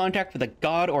you in contact with a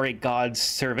god or a god's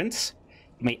servants.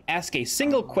 You may ask a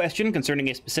single question concerning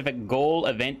a specific goal,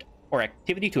 event, or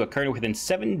activity to occur within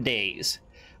 7 days.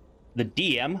 The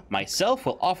DM, myself,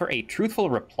 will offer a truthful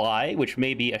reply, which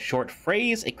may be a short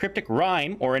phrase, a cryptic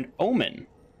rhyme, or an omen.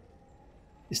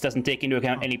 This doesn't take into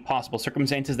account any possible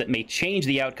circumstances that may change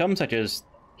the outcome, such as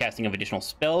casting of additional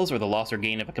spells or the loss or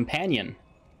gain of a companion.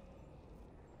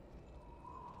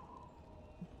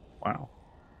 Wow.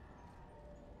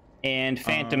 And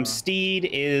Phantom Steed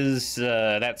is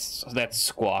that's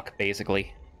Squawk,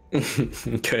 basically.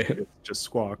 Okay. It's just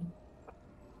Squawk.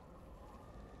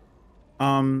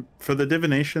 For the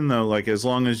divination though, like as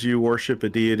long as you worship a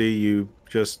deity, you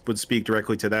just would speak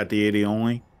directly to that deity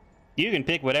only. You can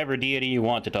pick whatever deity you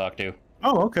want to talk to.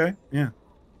 Oh, okay. Yeah.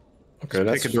 Okay,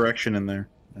 Pick a direction in there.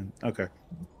 Okay.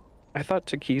 I thought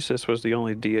Takesis was the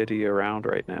only deity around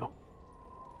right now.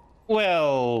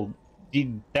 Well,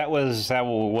 that was how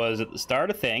it was at the start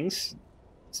of things.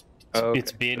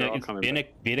 It's been a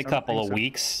couple of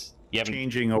weeks. You haven't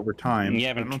changing over time.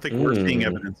 I don't think we're seeing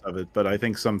evidence of it, but I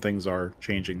think some things are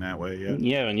changing that way.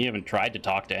 Yeah. You haven't tried to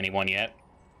talk to anyone yet.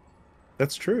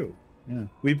 That's true. Yeah.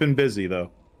 We've been busy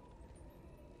though.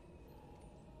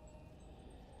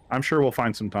 I'm sure we'll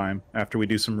find some time after we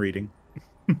do some reading.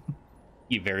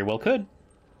 You very well could.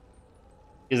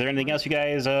 Is there anything else you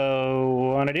guys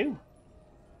want to do?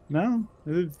 No.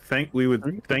 We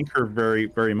would thank her very,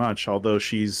 very much. Although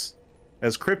she's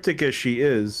as cryptic as she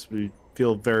is, we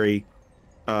feel very,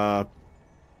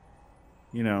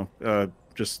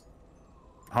 just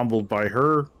humbled by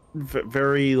her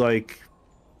very like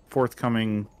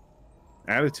forthcoming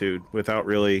attitude without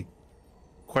really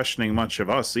questioning much of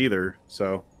us either.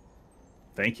 So,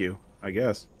 thank you, I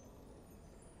guess.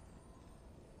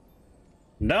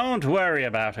 Don't worry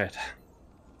about it.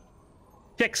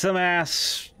 Kick some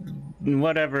ass,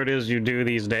 whatever it is you do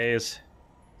these days.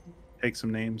 Take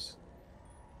some names.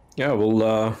 Yeah,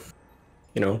 we'll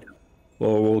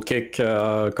kick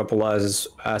a couple asses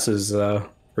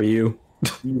for you.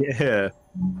 Yeah,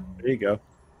 there you go.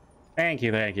 Thank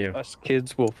you. Us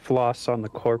kids will floss on the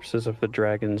corpses of the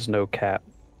dragons, no cap.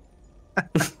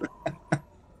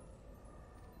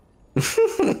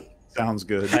 Sounds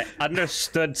good. I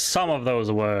understood some of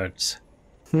those words.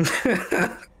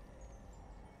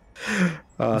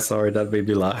 Sorry, that made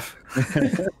me laugh.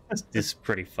 It's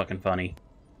pretty fucking funny.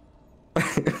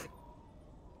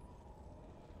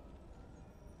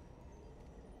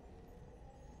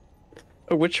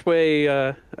 Which way,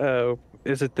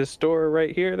 is it this door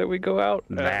right here that we go out?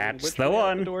 That's the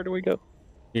one. Which door do we go?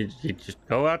 You just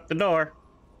go out the door.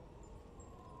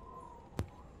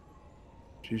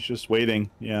 She's just waiting.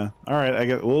 Yeah. All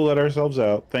right. We'll let ourselves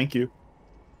out. Thank you.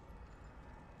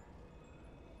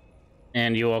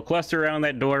 And you will cluster around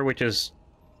that door, which is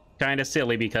kind of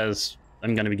silly because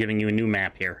I'm going to be giving you a new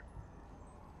map here.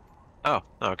 Oh,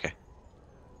 okay.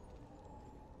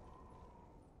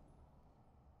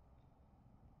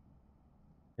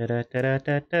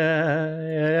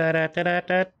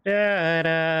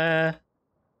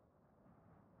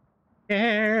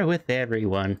 Share with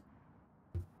everyone.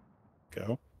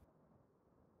 Go.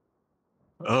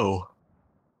 Oh.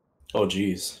 Oh,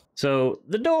 geez. So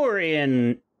the door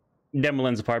in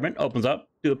Demolin's apartment opens up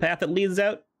to a path that leads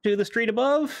out to the street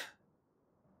above.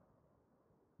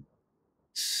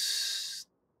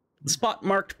 Spot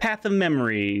marked Path of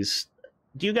Memories.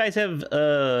 Do you guys have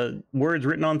words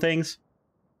written on things?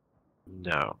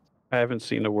 No. I haven't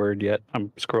seen a word yet. I'm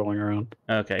scrolling around.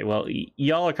 Okay, well,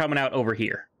 y'all are coming out over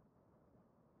here.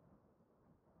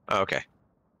 Oh, okay.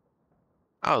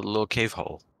 Oh, the little cave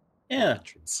hole. Yeah,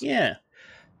 Entrance. yeah.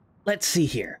 Let's see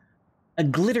here. A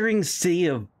glittering sea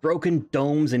of broken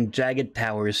domes and jagged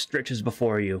towers stretches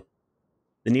before you.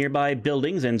 The nearby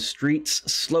buildings and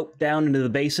streets slope down into the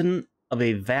basin of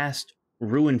a vast,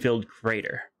 ruin-filled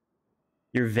crater.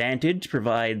 Your vantage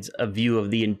provides a view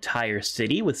of the entire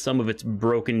city, with some of its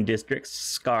broken districts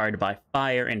scarred by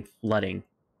fire and flooding.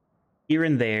 Here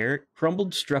and there,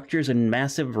 crumbled structures and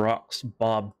massive rocks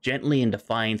bob gently in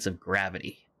defiance of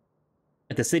gravity.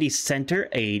 At the city's center,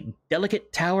 a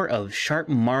delicate tower of sharp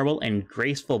marble and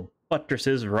graceful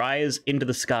buttresses rise into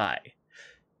the sky.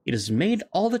 It is made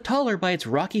all the taller by its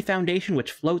rocky foundation,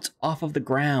 which floats off of the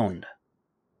ground.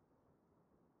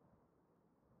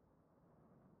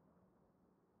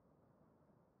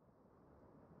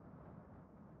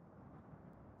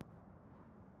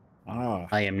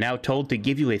 I am now told to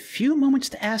give you a few moments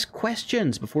to ask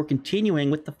questions before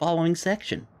continuing with the following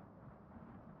section.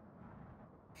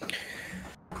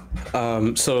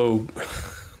 So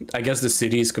I guess the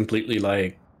city is completely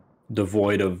like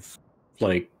devoid of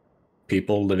like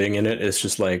people living in it. It's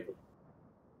just like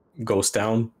ghost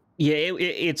town. Yeah,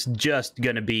 it's just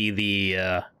gonna be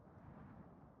the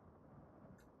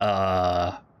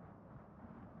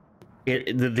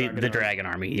dragon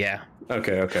army. Yeah.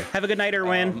 Okay. Have a good night,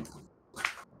 Erwin.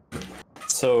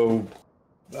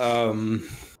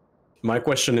 My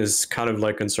question is kind of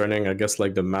like concerning, I guess,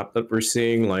 like the map that we're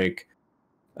seeing. Like,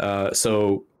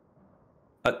 so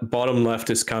at bottom left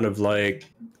is kind of like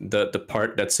the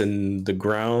part that's in the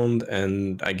ground,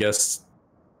 and I guess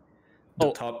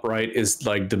the top right is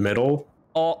like the middle.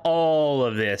 All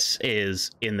of this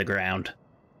is in the ground.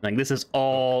 Like, this is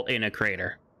all in a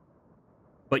crater.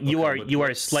 But you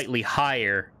are slightly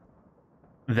higher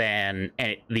than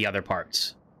the other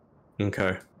parts.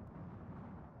 Okay.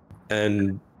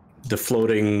 And the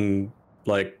floating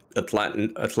like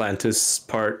Atlantis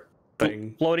part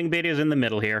thing. Floating bit is in the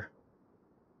middle here.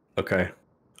 Okay.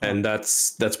 And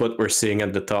that's what we're seeing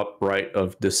at the top right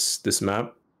of this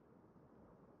map.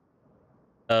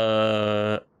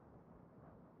 Like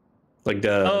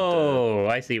the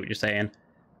I see what you're saying.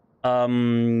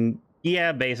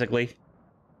 Yeah, basically.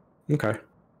 Okay.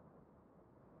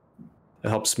 It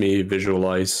helps me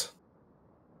visualize.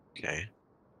 Okay.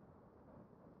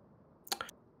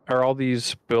 Are all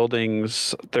these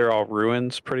buildings, they're all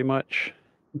ruins pretty much?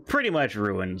 Pretty much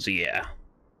ruins, yeah.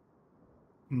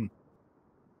 Hmm.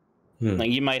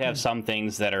 Like, you might have some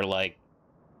things that are like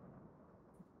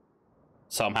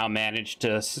somehow managed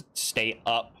to stay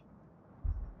up,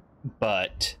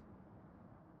 but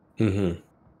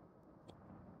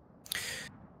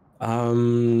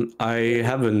I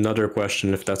have another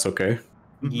question, if that's okay.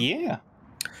 Yeah.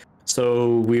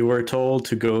 So we were told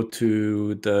to go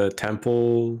to the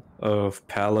Temple of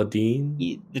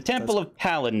Paladine. The Temple of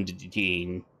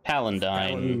Paladine,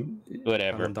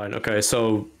 whatever. Paladine. Okay,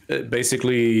 so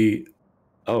basically,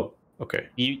 okay.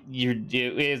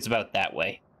 It's about that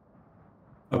way.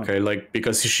 Okay, like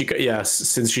because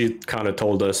since she kind of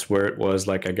told us where it was,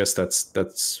 like I guess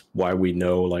that's why we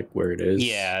know like where it is.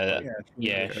 Yeah.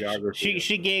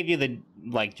 She gave you the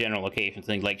like general location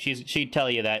thing. Like she'd tell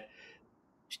you that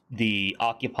the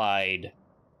occupied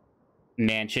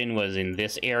mansion was in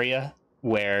this area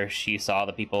where she saw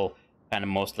the people kind of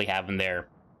mostly having their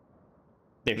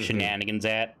shenanigans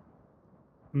at.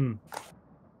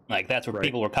 Like that's where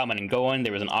people were coming and going.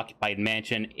 There was an occupied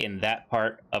mansion in that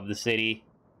part of the city.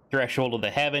 Threshold of the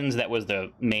Heavens, that was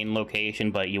the main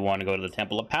location, but you want to go to the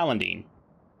Temple of Paladine.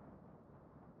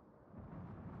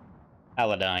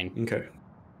 Paladine. Okay.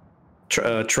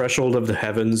 Threshold of the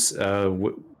Heavens,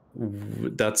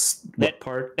 that's what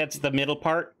part? That's the middle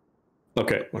part.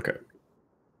 Okay.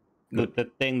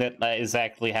 The thing that is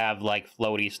actually have like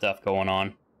floaty stuff going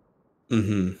on.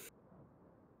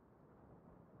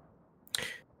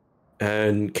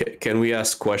 And can we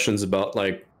ask questions about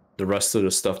like the rest of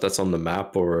the stuff that's on the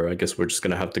map, or I guess we're just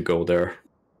gonna have to go there?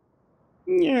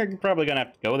 You're probably gonna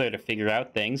have to go there to figure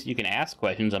out things. You can ask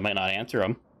questions, I might not answer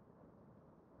them.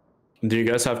 Do you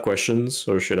guys have questions,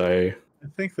 or should I? I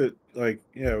think that, like,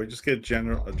 yeah, we just get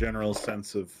a general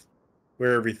sense of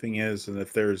where everything is, and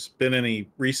if there's been any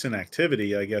recent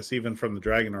activity, I guess, even from the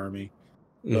Dragon Army.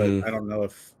 But I don't know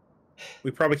if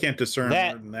we probably can't discern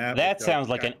more than that. That sounds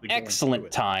like an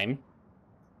excellent time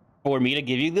for me to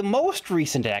give you the most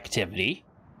recent activity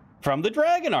from the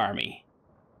Dragon Army.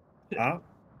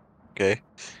 Okay.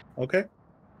 Okay.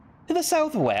 To the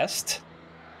southwest,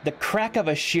 the crack of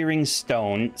a shearing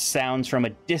stone sounds from a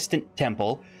distant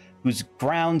temple whose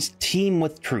grounds teem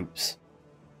with troops.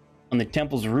 On the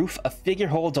temple's roof, a figure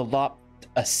holds aloft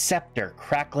a scepter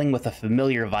crackling with a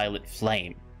familiar violet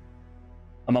flame.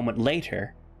 A moment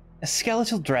later, a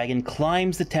skeletal dragon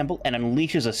climbs the temple and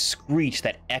unleashes a screech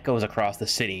that echoes across the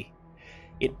city.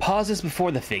 It pauses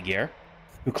before the figure,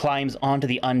 who climbs onto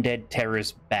the undead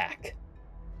terror's back.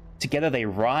 Together they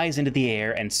rise into the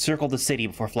air and circle the city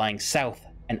before flying south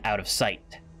and out of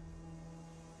sight.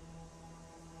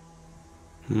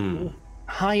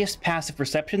 Highest passive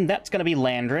perception, that's going to be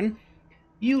Landrin.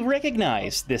 You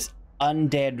recognize this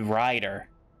undead rider.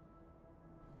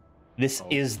 This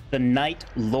is the Knight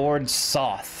Lord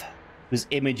Soth, whose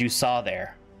image you saw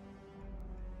there.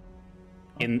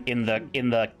 In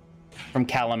the from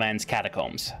Calaman's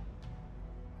catacombs.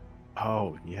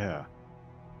 Oh, yeah.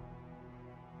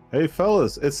 Hey,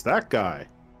 fellas, it's that guy.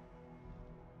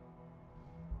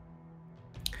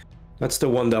 That's the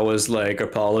one that was like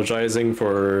apologizing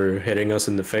for hitting us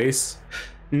in the face.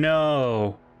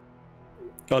 No.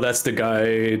 Oh, that's the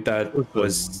guy that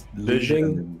was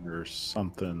Vision or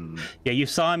something. Yeah, you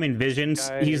saw him in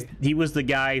visions. He was the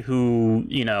guy who,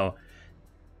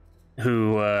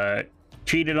 who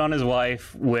cheated on his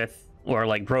wife with, or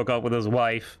like broke up with his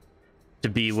wife to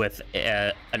be with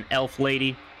an elf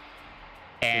lady,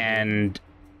 and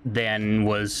then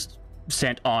was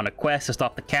sent on a quest to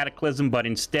stop the cataclysm, but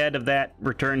instead of that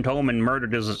returned home and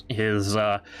murdered his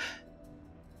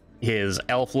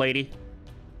elf lady.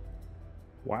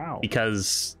 Wow.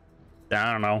 Because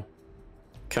I don't know.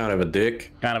 Kind of a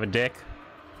dick.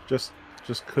 Just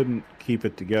couldn't keep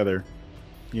it together.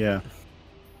 Yeah.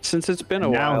 Since it's been a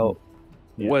while,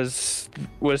 was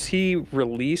he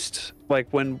released? Like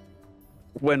when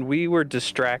we were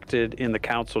distracted in the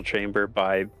council chamber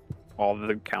by all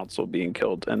the council being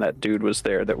killed, and that dude was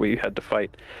there that we had to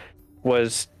fight.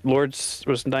 Was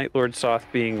Knight Lord Soth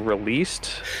being released?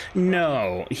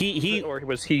 No, or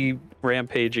was he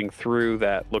rampaging through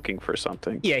that looking for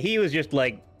something? Yeah, he was just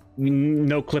like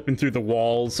no clipping through the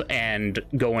walls and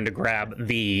going to grab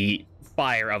the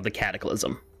fire of the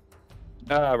cataclysm.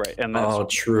 Right, and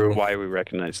that's true. Why we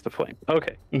recognize the flame.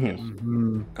 Okay.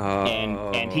 And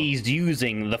he's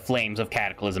using the flames of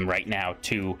cataclysm right now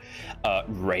to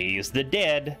raise the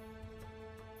dead.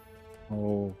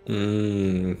 Oh.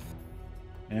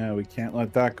 Yeah, we can't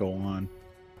let that go on.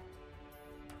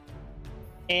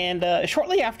 And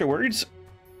shortly afterwards,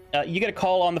 you get a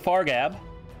call on the Fargab.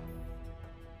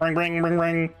 Ring, ring, ring,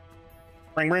 ring.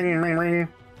 Ring, ring, ring, ring.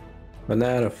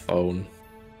 Banana phone.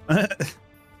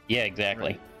 Yeah,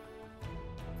 exactly.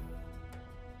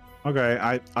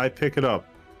 Okay, I pick it up.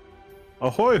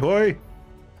 Ahoy, hoy!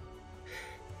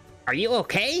 Are you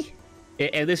okay?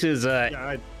 And this is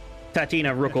Tatina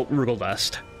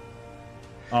Rugeldust.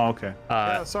 Oh, okay.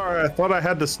 Yeah, sorry, I thought I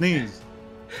had to sneeze.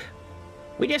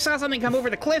 We just saw something come over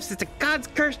the cliffs. It's a God's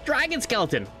cursed dragon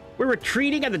skeleton. We're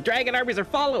retreating and the dragon armies are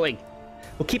following.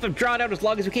 We'll keep them drawn out as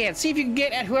long as we can. See if you can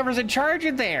get at whoever's in charge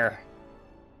in there.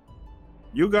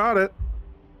 You got it.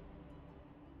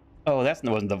 Oh, that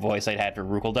wasn't the voice I'd had for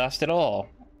Rugeldust at all.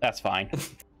 That's fine.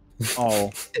 Oh.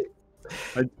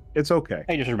 It's okay.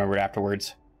 I just remembered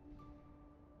afterwards.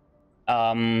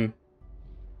 Yeah.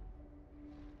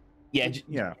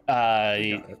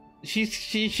 She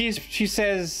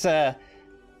says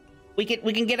we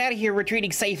can get out of here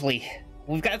retreating safely.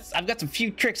 I've got some few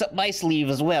tricks up my sleeve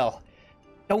as well.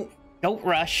 Don't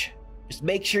rush. Just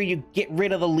make sure you get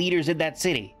rid of the leaders in that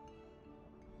city.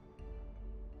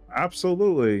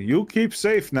 Absolutely. You keep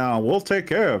safe now. We'll take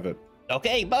care of it.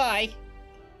 Okay, bye.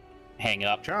 Hang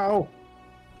up. Ciao.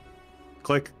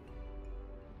 Click.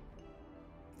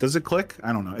 Does it click?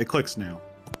 I don't know. It clicks now.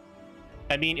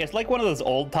 I mean, it's like one of those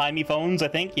old-timey phones, I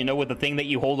think, with the thing that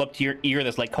you hold up to your ear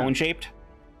that's like cone-shaped.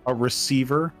 A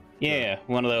receiver? Yeah,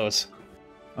 one of those.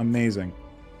 Amazing.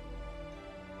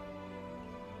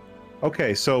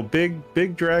 Okay, so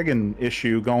big dragon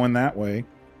issue going that way.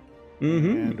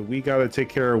 And we got to take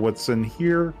care of what's in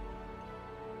here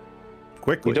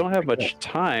quickly. We don't have much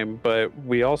time, but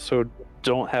we also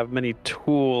don't have many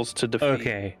tools to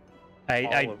defeat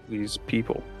all of these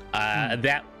people.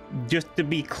 That, just to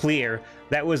be clear,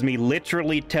 that was me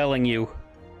literally telling you,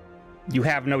 you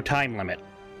have no time limit.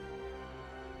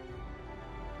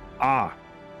 Ah,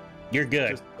 You're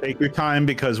good. just take your time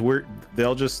because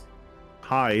they'll just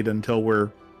hide until we're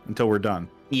done.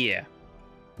 Yeah.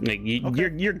 Like, Okay.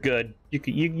 you're good.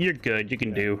 You're good. You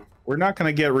can do. We're not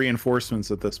going to get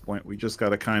reinforcements at this point. We just got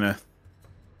to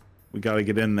we got to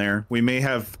get in there. We may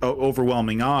have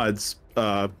overwhelming odds,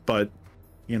 but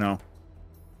you know,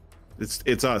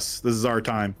 it's us. This is our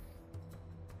time.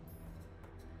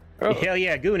 Oh, Hell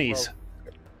yeah, Goonies.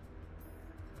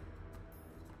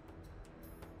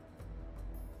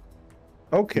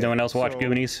 Okay. No one else watch so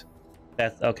Goonies?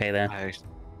 That's okay then. I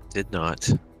did not.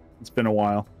 It's been a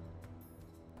while.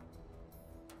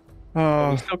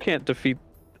 we still can't defeat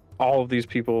all of these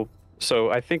people,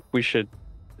 so I think we should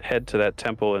head to that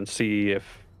temple and see if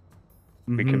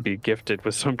we can be gifted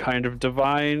with some kind of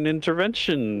divine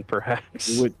intervention,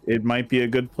 perhaps. It might be a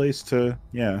good place to,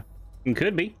 It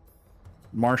could be.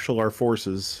 marshal our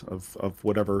forces of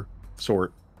whatever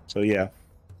sort. So yeah,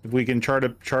 if we can chart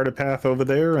a path over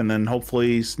there and then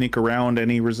hopefully sneak around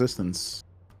any resistance.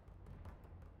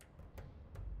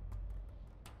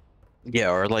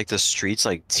 Yeah, or like the streets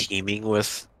like teeming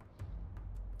with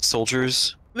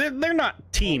soldiers. They're not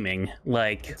teeming.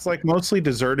 Like, It's like mostly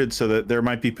deserted, so that there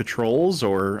might be patrols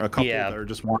or a couple Yeah. that are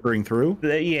just wandering through.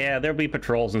 yeah, there'll be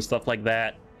patrols and stuff like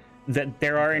that. That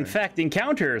there are in Okay. fact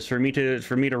encounters for me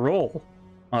to roll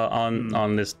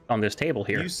on this table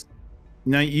here.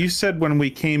 Now you said when we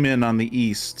came in on the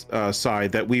east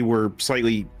side that we were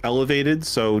slightly elevated.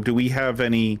 So do we have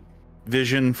any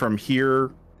vision from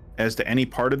here as to any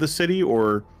part of the city,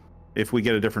 or if we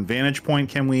get a different vantage point,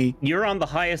 can we? You're on the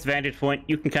highest vantage point.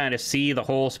 You can kind of see the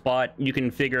whole spot. You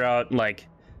can figure out, like,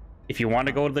 if you want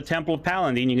to go to the Temple of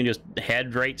Paladin, you can just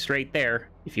head straight there.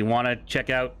 If you want to check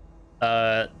out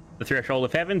the Threshold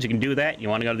of Heavens, you can do that. You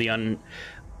want to go to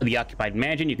the Occupied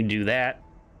Mansion, you can do that.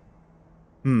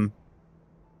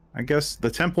 I guess the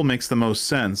temple makes the most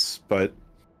sense, but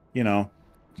you know,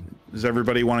 does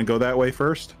everybody want to go that way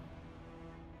first?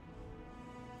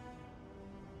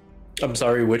 I'm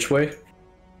sorry, which way?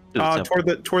 Toward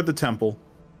the temple.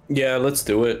 Yeah, let's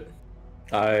do it.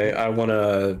 I want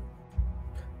to,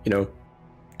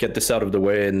 get this out of the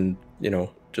way and,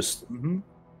 just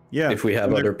Yeah, if we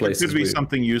have other places. There could be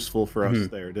something useful for us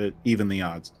there to even the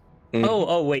odds.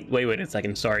 Oh, wait a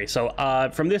second. Sorry. So,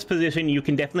 from this position, you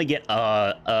can definitely get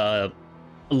a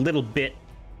little bit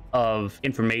of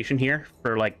information here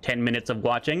for like 10 minutes of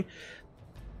watching.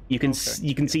 You can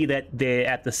see that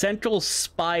at the central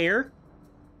spire,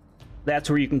 that's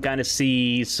where you can kind of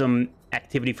see some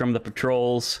activity from the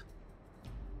patrols.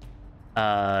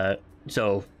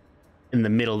 So in the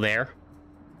middle there,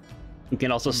 you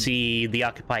can also see the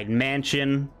occupied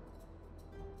mansion,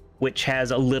 which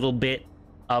has a little bit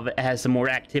has some more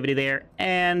activity there,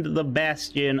 and the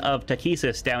bastion of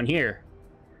Takesis down here.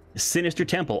 The Sinister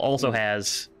Temple also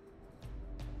has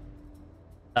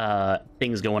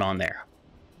things going on there.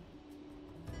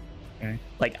 Okay.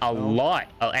 Like a lot.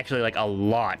 Actually, like a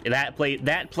lot. That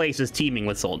place is teeming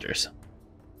with soldiers.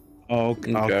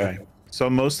 Okay. So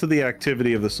most of the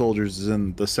activity of the soldiers is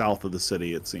in the south of the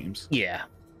city, it seems. Yeah.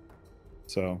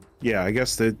 So yeah, I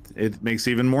guess that it makes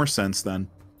even more sense then.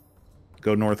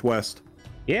 Go northwest.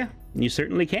 Yeah, you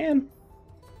certainly can.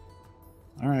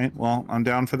 All right. Well, I'm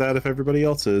down for that if everybody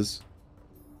else is.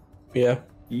 Yeah.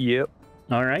 Yep.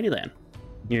 Alrighty then.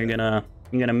 You're gonna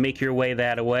make your way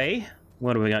that away.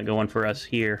 What do we got going for us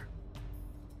here?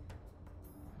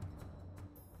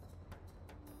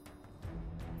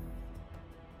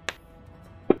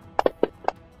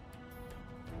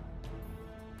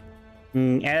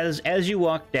 As you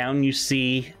walk down, you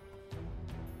see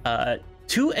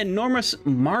two enormous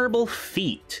marble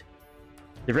feet.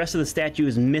 The rest of the statue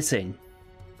is missing.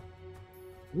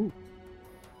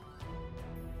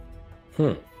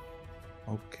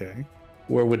 Okay.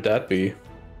 Where would that be?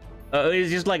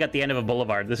 It's just like at the end of a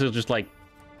boulevard. This is just like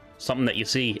something that you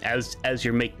see as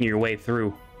you're making your way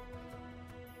through.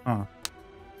 Huh.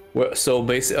 Well, so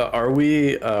basically, are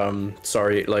we?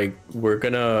 Sorry, like we're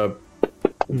gonna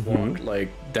walk like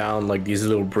down like these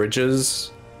little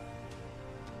bridges.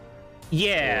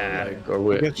 Yeah. Or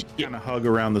we? I guess you kind of hug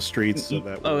around the streets so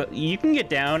that. You can get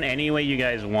down any way you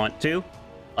guys want to.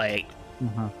 Like,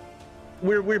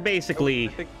 we're basically.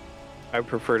 I think I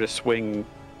prefer to swing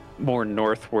more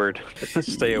northward.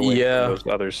 Stay away Yeah. from those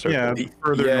other circles. Yeah,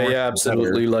 further north, Yeah, the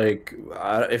absolutely. Like,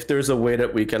 if there's a way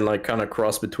that we can like kind of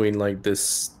cross between like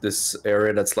this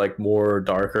area that's like more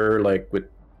darker, like with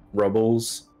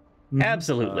rubbles.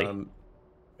 Absolutely.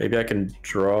 Maybe I can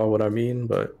draw what I mean,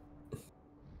 but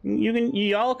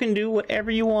Y'all can do whatever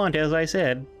you want, as I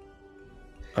said.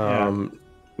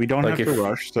 We don't Like have to if-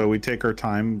 rush, so we take our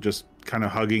time, just kind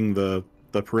of hugging the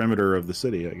perimeter of the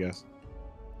city, I guess.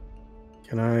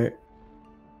 Can I?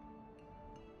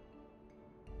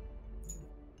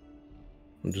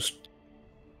 I'm just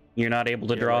You're not able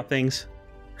to draw things.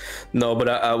 no, but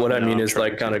what I No, mean I'm is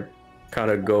like trying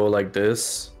kind of go like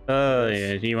this. Oh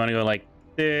yeah, you want to go like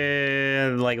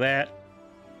that?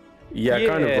 Yeah,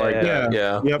 kind of like that.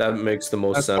 Yeah, Yep. that makes the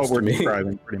most That's sense what we're to me.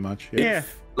 describing, pretty much. Yeah.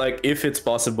 Like if it's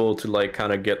possible to like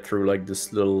kind of get through like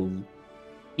this little.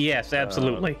 Yes,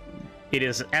 absolutely. It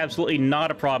is absolutely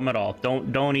not a problem at all.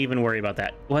 Don't even worry about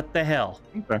that. What the hell?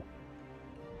 Okay.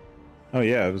 Oh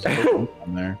yeah, it was on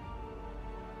there.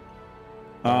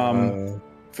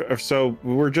 So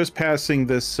we're just passing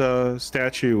this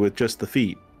statue with just the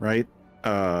feet, right?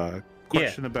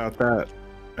 Question about that.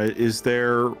 Is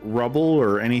there rubble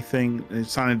or anything,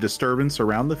 sign of disturbance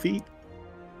around the feet?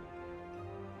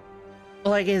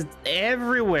 Like, it's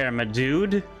everywhere, my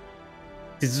dude.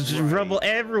 There's rubble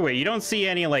everywhere. You don't see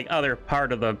any, like, other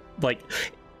part of the, like,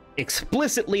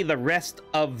 explicitly the rest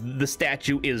of the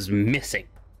statue is missing.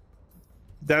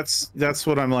 That's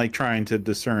what I'm, like, trying to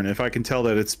discern. If I can tell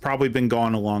that it's probably been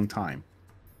gone a long time.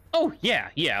 Oh, yeah,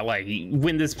 like,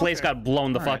 when this place got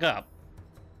blown the fuck up.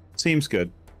 Seems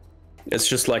good. It's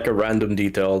just like a random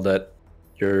detail that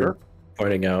you're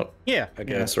pointing out. Yeah. I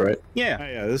guess, right? Yeah.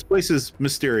 Yeah, this place is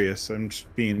mysterious. I'm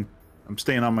staying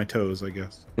on my toes, I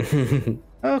guess.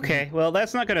 Okay, well,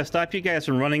 that's not gonna stop you guys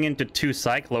from running into two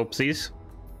Cyclopses.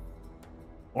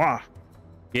 Wow.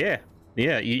 Yeah.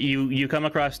 You come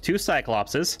across two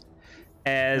Cyclopses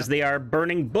as they are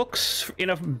burning books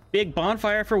in a big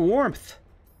bonfire for warmth.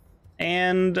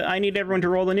 And I need everyone to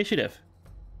roll initiative.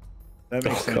 That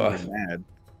makes me mad.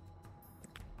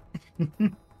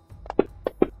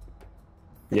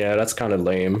 Yeah, that's kind of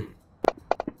lame.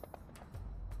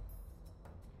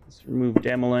 Let's remove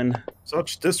Demelin.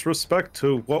 Such disrespect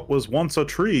to what was once a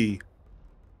tree.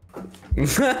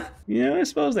 Yeah, I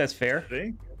suppose that's fair.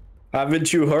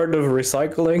 Haven't you heard of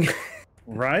recycling?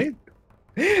 Right?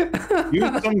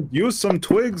 use some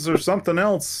twigs or something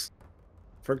else.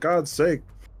 For God's sake.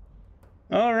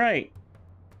 All right.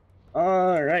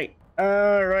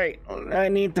 I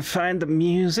need to find the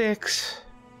musics.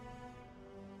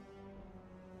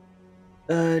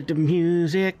 The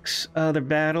musics. Other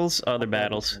battles.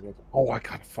 Oh, I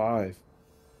got a 5.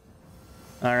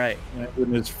 All right. That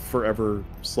one is forever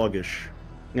sluggish.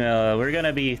 We're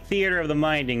gonna be theater of the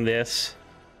minding this.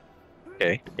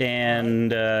 Okay.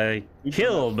 And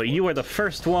kill, but you are the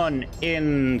first one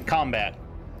in combat.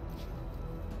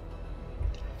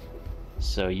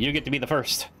 So you get to be the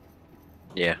first.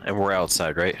 Yeah, and we're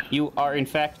outside, right? You are in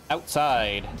fact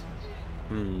outside.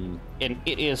 Hmm. And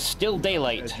it is still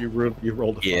daylight. You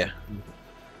rolled a 5. Yeah.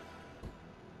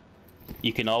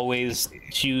 You can always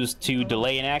choose to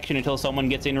delay an action until someone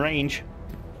gets in range.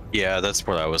 Yeah, that's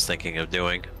what I was thinking of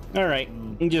doing. All right,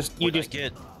 you just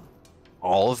get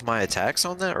all of my attacks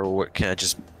on that, or what? Can I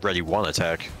just ready one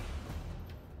attack?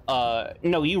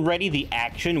 No, you ready the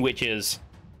action, which is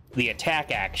the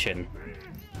attack action,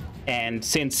 and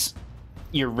since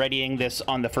you're readying this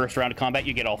on the first round of combat,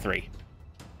 you get all 3.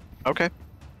 Okay.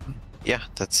 Yeah,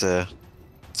 that's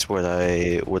what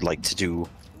I would like to do.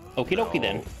 Okie dokie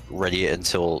then. Ready it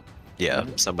until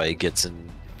somebody gets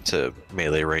into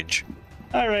melee range.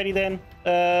 Alrighty then.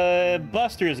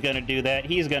 Buster is gonna do that.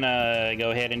 He's gonna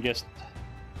go ahead and just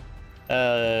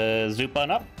zoop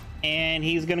on up, and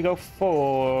he's gonna go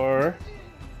for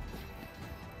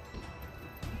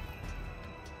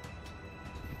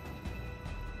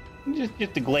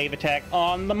just a glaive attack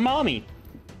on the mommy.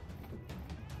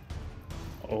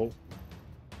 Oh.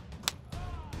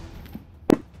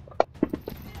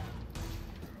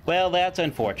 Well, that's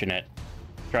unfortunate.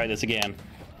 Try this again.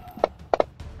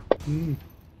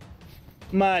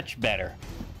 Much better.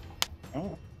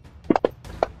 Oh.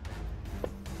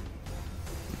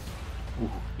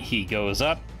 He goes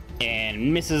up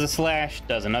and misses a slash,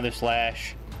 does another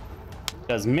slash,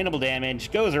 does minimal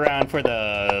damage, goes around for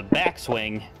the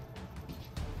backswing.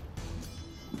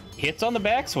 Hits on the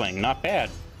backswing, not bad.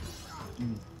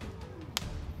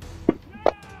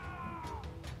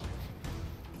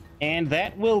 And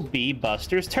that will be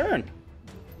Buster's turn.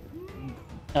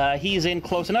 He's in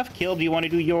close enough. Kill, do you want to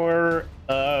do your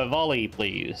volley,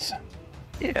 please?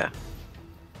 Yeah.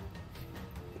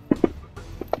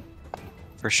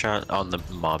 First shot on the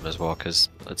mom as well, because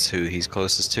that's who he's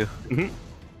closest to. Mm-hmm.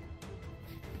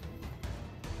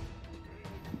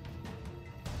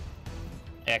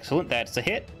 Excellent, that's a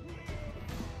hit.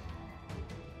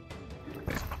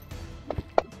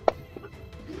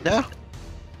 No.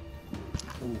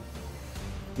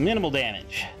 Minimal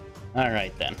damage. All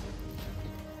right, then.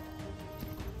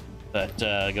 But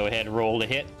go ahead and roll to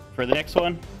hit for the next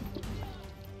one.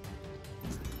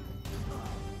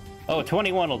 Oh,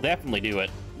 21 will definitely do it.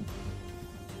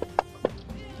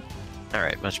 All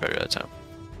right, much better that time.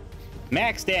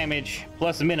 Max damage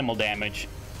plus minimal damage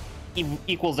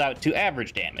equals out to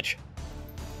average damage.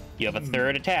 You have a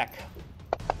third attack.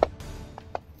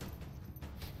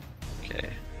 Okay.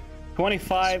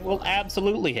 25 will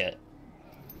absolutely hit.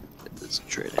 It's a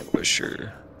Dread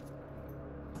Ambusher.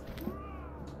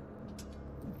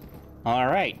 All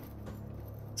right.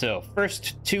 So,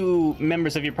 first two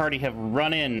members of your party have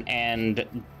run in, and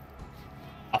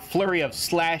a flurry of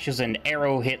slashes and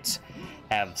arrow hits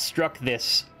have struck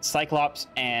this Cyclops,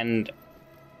 and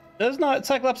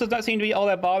Cyclops does not seem to be all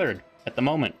that bothered at the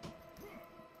moment.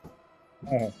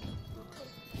 Oh.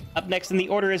 Up next in the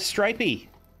order is Stripey.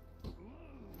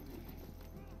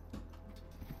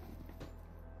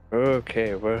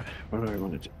 Okay, what do I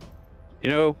want to do? You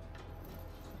know,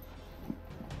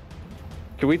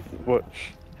 can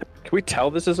we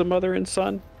tell this is a mother and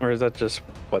son, or is that just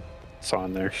what's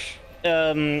on there?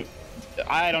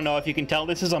 I don't know if you can tell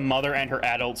this is a mother and her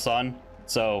adult son,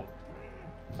 so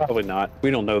Probably not.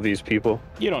 We don't know these people.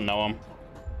 you don't know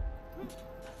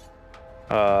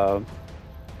them.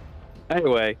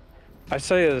 Anyway, I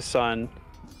say to the son,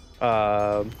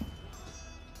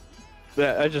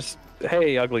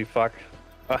 hey, ugly fuck,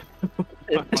 why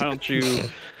don't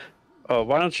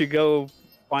you go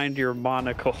find your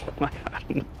monocle?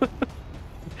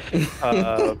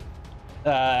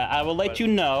 I will let you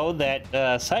know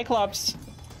that Cyclops,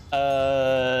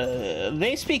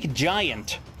 they speak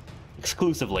giant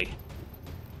exclusively.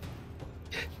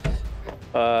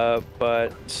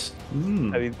 But I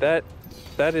mean that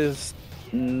is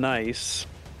nice,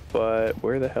 but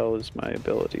where the hell is my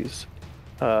abilities?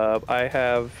 I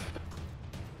have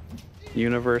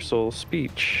universal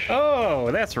speech. Oh,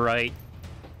 that's right.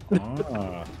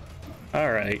 Ah.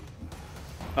 All right.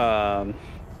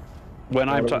 When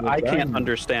I that can't mean?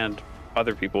 understand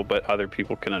other people, but other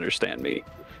people can understand me.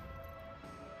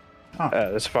 Huh.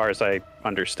 As far as I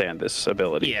understand this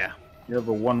ability. Yeah. You have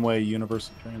a one-way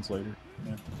universal translator.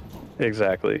 Yeah.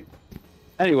 Exactly.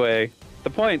 Anyway, the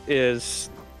point is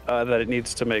that it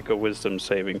needs to make a wisdom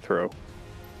saving throw.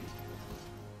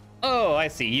 Oh, I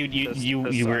see.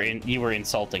 You were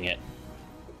insulting it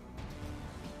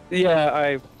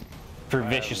Yeah, for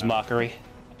vicious mockery.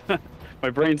 my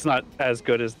brain's not as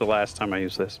good as the last time I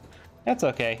used this. That's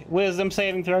okay. Wisdom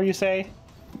saving throw, you say?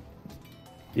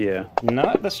 Yeah,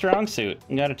 Not the strong suit,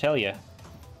 I gotta tell you.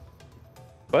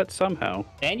 but somehow.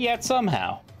 And yet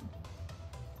somehow.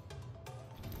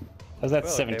 Cause that's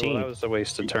Well, 17. Okay, well, that was a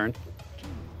wasted turn.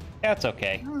 That's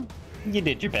okay. You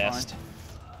did your best.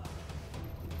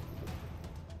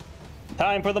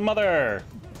 Time for the mother.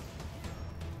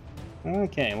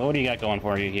 Okay, well, what do you got going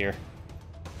for you here?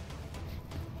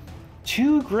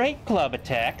 2 great club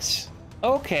attacks.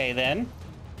 Okay, then.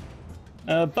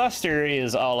 Buster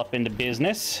is all up into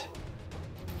business.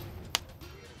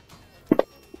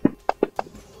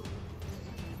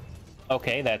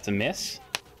 Okay, that's a miss.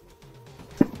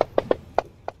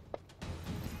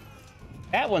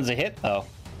 That one's a hit, though.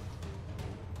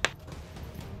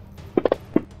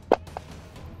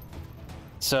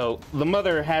 So the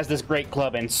mother has this great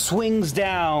club and swings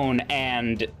down,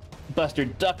 and Buster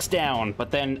ducks down,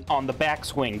 but then on the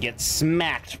backswing gets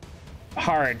smacked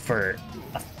hard for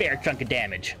a fair chunk of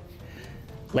damage.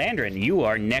 Landrin, you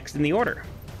are next in the order.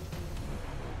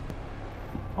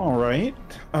 All right.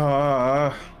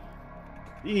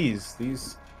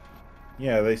 These,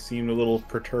 yeah, they seemed a little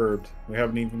perturbed. We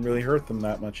haven't even really hurt them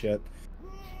that much yet.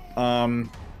 I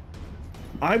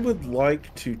would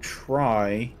like to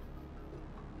try,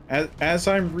 as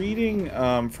I'm reading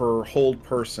for hold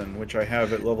person, which I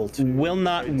have at level 2. Will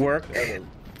not work.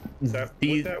 Would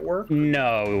that work?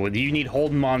 No, you need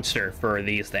hold monster for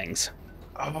these things.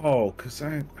 Oh, because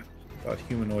I thought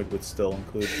humanoid would still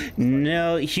include.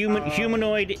 No,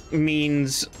 humanoid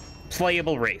means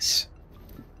playable race.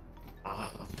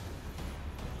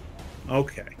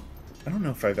 Okay. I don't know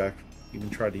if I've even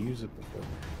tried to use it before.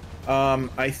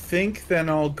 I think then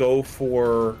I'll go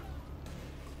for.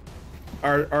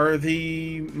 Are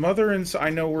the mother and son, I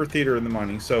know we're theater in the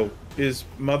money, so is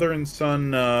mother and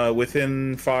son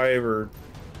within 5 or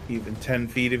even 10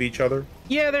 feet of each other?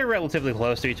 Yeah, they're relatively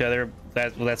close to each other.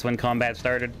 That's when combat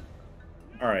started.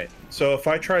 All right. So if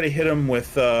I try to hit them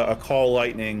with a call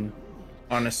lightning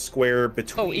on a square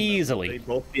between, Oh, easily. them,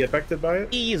 will they both be affected by it?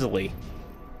 Easily.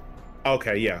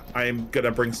 Okay, yeah. I'm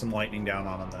gonna bring some lightning down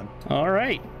on them then. All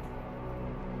right.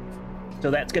 So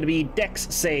that's going to be dex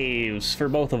saves for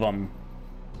both of them.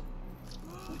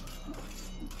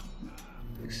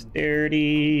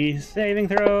 Dexterity saving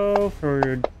throw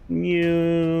for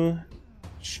you.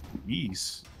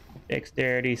 Jeez.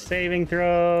 Dexterity saving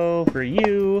throw for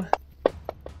you.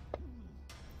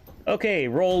 Okay,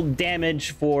 roll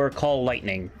damage for Call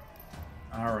Lightning.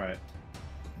 All right.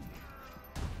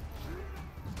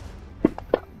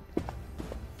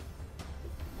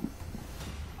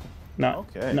 Not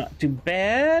too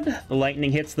bad. The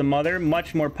lightning hits the mother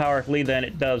much more powerfully than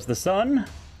it does the son.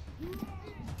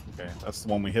 Okay, that's the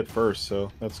one we hit first,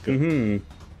 so that's good. Mm-hmm.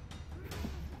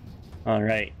 All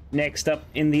right. Next up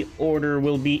in the order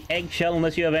will be Eggshell,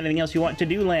 unless you have anything else you want to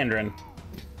do, Landron.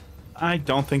 I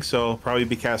don't think so. Probably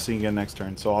be casting again next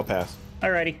turn, so I'll pass.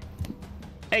 Alrighty.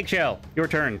 Eggshell, your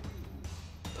turn.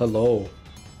 Hello.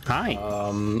 Hi.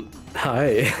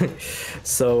 Hi.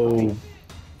 So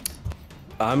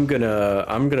I'm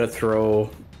gonna throw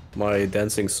my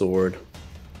dancing sword.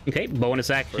 Okay, bonus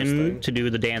action to do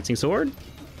the dancing sword.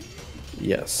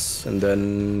 Yes, and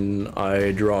then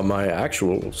I draw my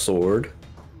actual sword,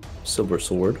 silver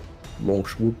sword, long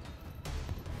swoop,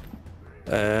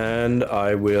 and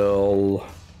I will.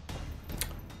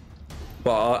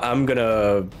 Well, I'm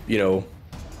gonna,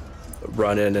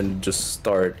 run in and just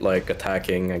start like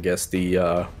attacking. I guess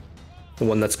the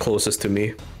one that's closest to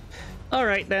me. All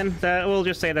right, then. We'll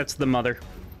just say that's the mother.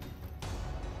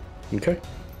 Okay.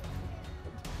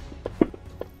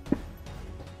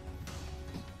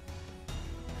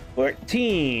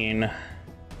 $14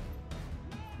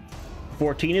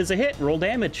 is a hit. Roll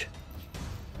damage.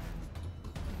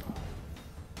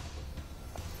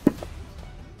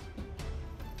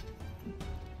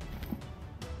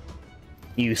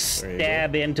 You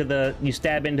stab into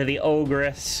the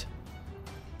ogress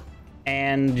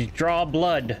and draw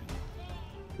blood.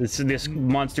 This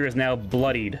monster is now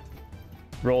bloodied.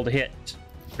 Roll to hit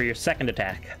for your second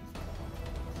attack.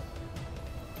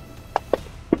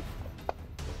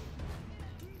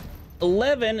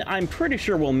 $11, I'm pretty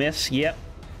sure we'll miss. Yep.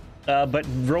 But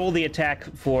roll the attack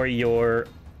for your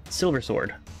silver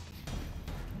sword.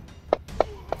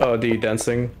 Oh, the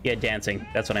dancing? Yeah, dancing.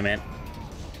 That's what I meant.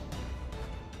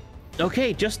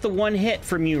 Okay, just the one hit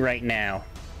from you right now.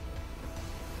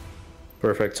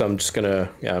 Perfect. So I'm just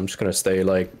gonna stay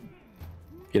like,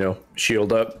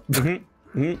 shield up.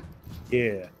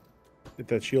 Yeah. Get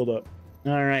that shield up.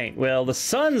 All right. Well, the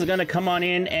sun's going to come on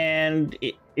in and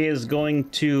it is going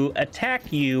to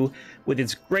attack you with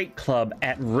its great club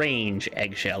at range,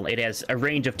 Eggshell. It has a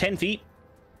range of 10 feet.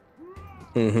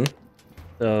 Mm-hmm.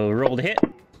 So roll to hit.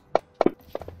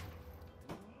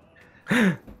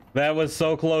 That was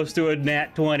so close to a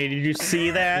nat 20. Did you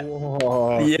see that?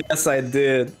 Oh. Yes, I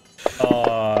did.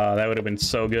 Oh, that would have been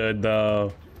so good,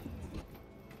 though.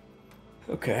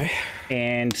 Okay.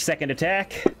 And second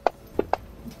attack.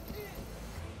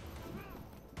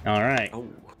 All right. Oh.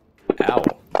 Ow.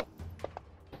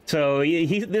 So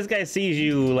this guy sees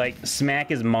you like smack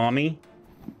his mommy,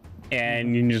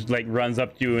 and he just like runs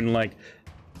up to you and like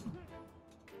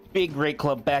big great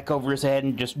club back over his head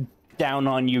and just down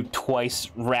on you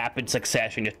twice, rapid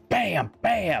succession. Just bam,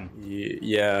 bam.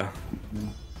 Yeah.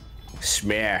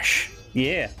 Smash.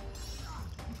 Yeah.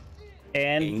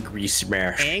 And Angry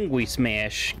smash. angry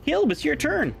smash. Kilb, it's your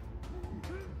turn.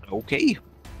 Okay.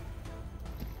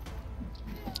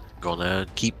 Gonna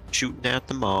keep shooting at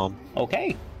the mom.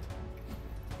 Okay.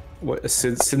 What?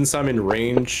 Since I'm in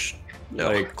range,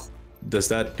 like, does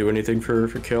that do anything for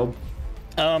Caleb?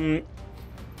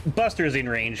 Buster's in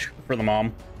range for the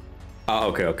mom. Ah,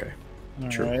 okay.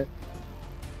 True. All right.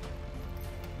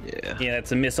 Yeah, Yeah,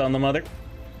 that's a miss on the mother.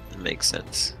 that makes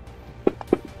sense.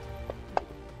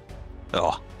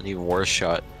 Oh, an even worse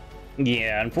shot.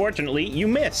 Yeah, unfortunately, you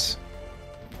miss.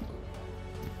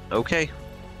 Okay.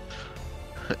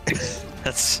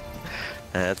 That's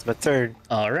my turn.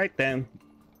 All right, then.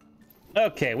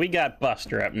 Okay, we got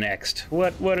Buster up next.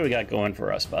 What do we got going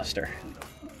for us, Buster?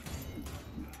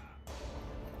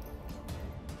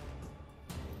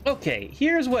 Okay,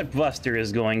 here's what Buster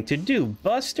is going to do.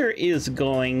 Buster is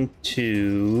going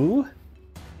to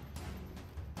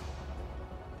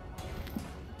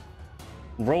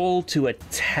roll to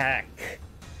attack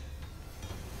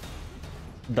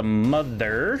the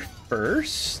mother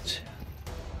first.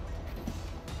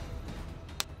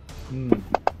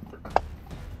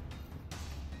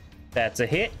 That's a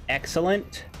hit.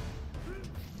 Excellent.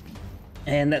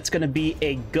 And that's going to be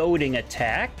a goading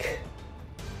attack.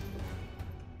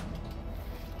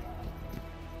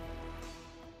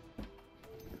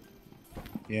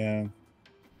 Yeah.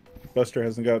 Buster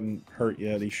hasn't gotten hurt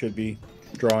yet. He should be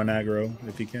drawing aggro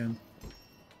if he can.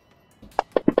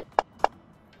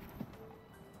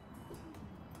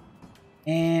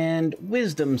 And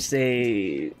wisdom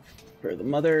save for the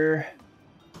mother.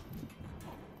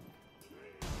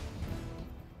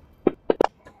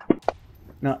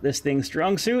 Not this thing's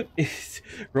strong suit.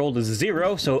 Rolled a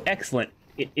 0, so excellent.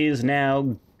 It is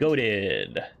now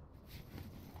goated.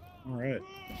 All right.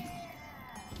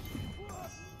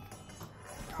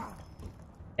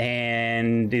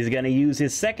 And he's going to use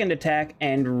his second attack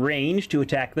and range to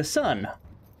attack the sun.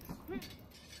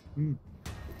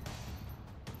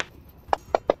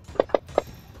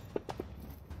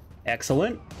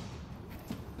 Excellent.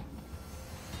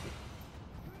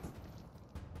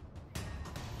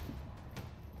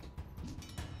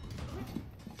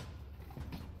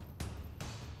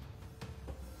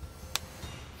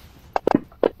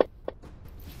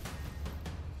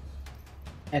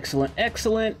 Excellent,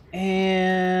 excellent.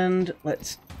 And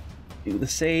let's do the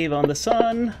save on the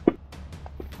sun.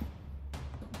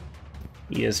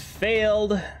 He has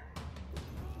failed.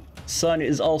 Sun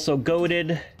is also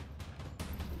goated.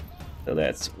 So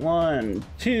that's 1,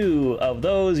 2 of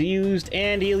those used,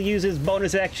 and he'll use his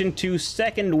bonus action to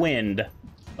second wind.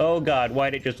 Oh god,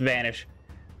 why'd it just vanish?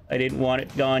 I didn't want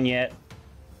it gone yet.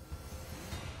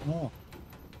 Oh.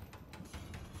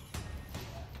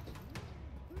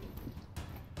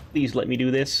 Please let me do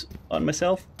this on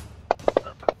myself.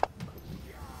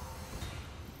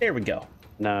 There we go.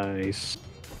 Nice.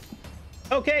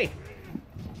 Okay.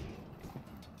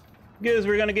 Good as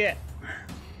we're gonna get.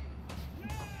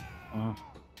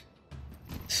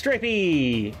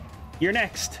 Stripey, you're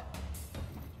next.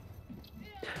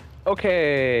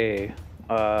 Okay.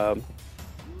 What am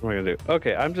I gonna do?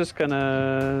 Okay, I'm just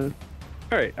gonna.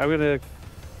 All right, I'm gonna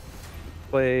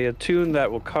play a tune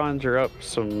that will conjure up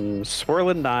some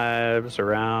swirling knives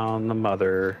around the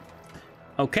mother.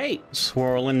 Okay,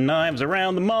 swirling knives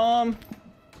around the mom.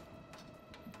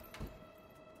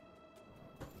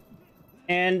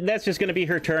 And that's just gonna be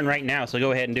her turn right now, so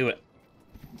go ahead and do it.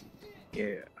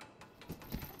 Yeah.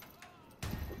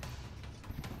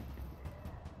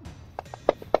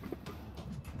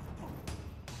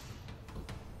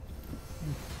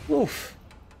 Oof.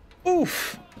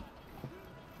 Oof.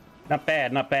 Not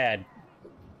bad, not bad.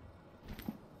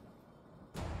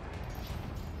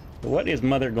 What is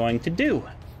Mother going to do?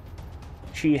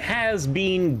 She has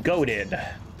been goaded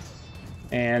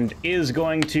and is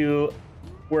going to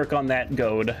work on that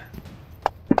goad.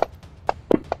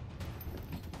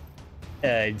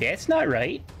 That's not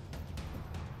right.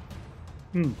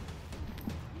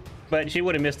 But she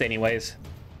would have missed anyways.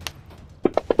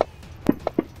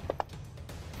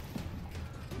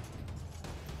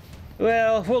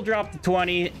 Well, we'll drop the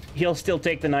 20. He'll still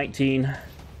take the 19.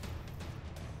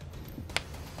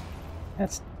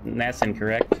 That's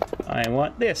incorrect. I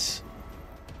want this.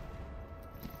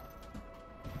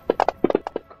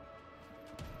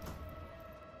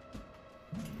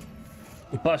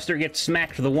 Buster gets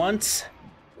smacked for the once,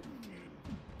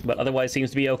 but otherwise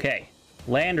seems to be okay.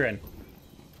 Landrin,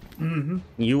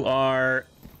 you are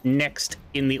next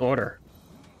in the order.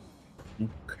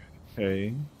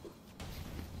 Okay.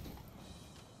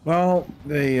 Well,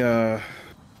 the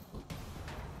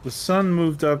sun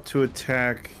moved up to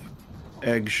attack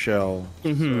Eggshell.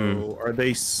 So are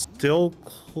they still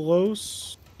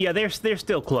close? Yeah, they're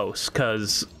still close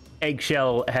because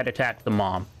Eggshell had attacked the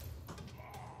mom.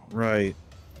 Right.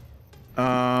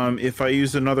 If I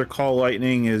use another Call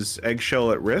Lightning, is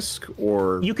Eggshell at risk,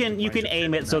 or You can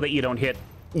aim it so that you don't hit,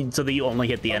 so that you only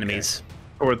hit the enemies.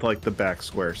 or with like the back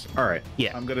squares? All right.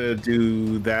 Yeah. I'm gonna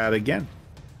do that again.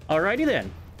 Alrighty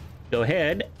then. Go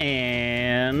ahead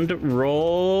and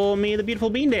roll me the beautiful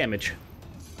bean damage.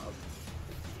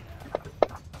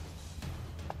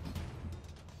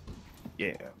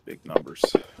 Yeah, big numbers.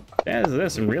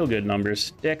 That's some real good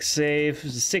numbers. Dex save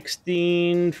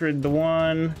 16 for the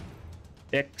one.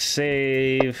 Dex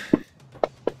save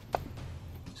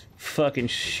fucking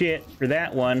shit for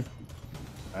that one.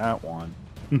 That one.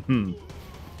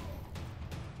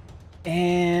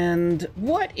 And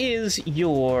what is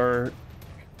your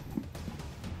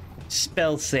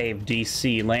spell save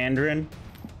DC, Landrin?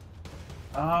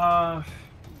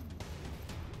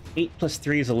 8 plus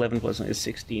 3 is 11 plus 1 is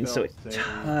 16, so it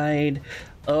tied.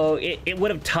 Oh, it would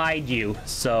have tied you,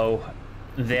 so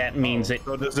that means it...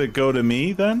 So does it go to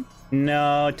me then?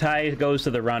 No, tie goes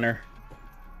to the runner.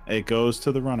 It goes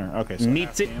to the runner. Okay. So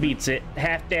Meets it, beats it.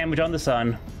 Half damage on the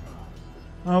sun.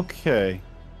 Okay.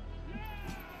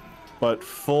 But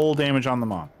full damage on the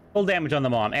mom. Full damage on the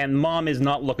mom, and mom is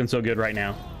not looking so good right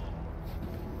now.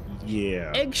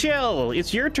 Yeah. Eggshell,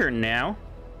 it's your turn now.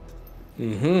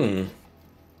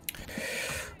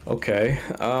 Okay.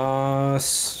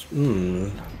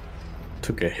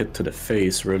 Took a hit to the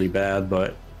face really bad,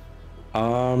 but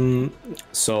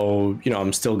So you know,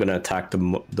 I'm still gonna attack the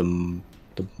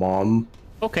mom.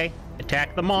 Okay,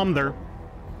 attack the mom there.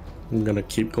 I'm gonna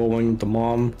keep going with the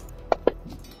mom.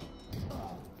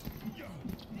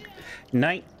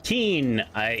 19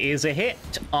 is a hit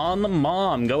on the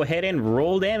mom. Go ahead and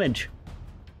roll damage.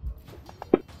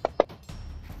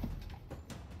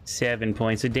 7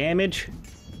 points of damage.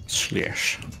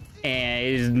 Yes. And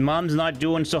his mom's not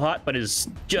doing so hot, but is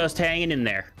just hanging in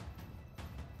there.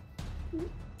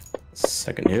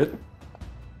 Second hit.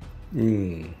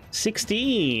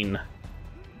 16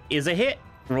 is a hit.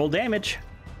 Roll damage.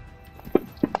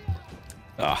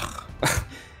 Ugh.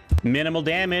 Minimal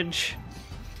damage.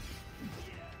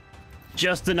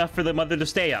 Just enough for the mother to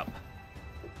stay up.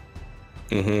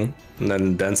 And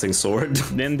then dancing sword.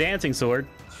 Then dancing sword.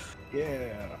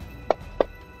 Yeah.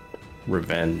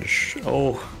 Revenge.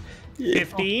 Oh.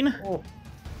 15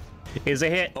 is a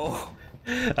hit. Oh.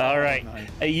 All right,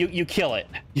 you kill it.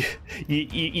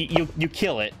 You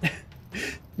kill it.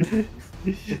 It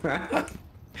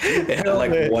had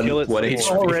like one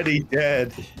HP. Already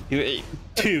dead.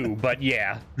 2, but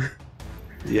yeah.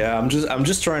 Yeah, I'm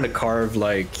just trying to carve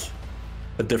like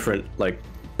a different like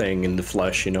thing in the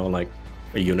flesh, you know, like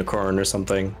a unicorn or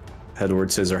something. Edward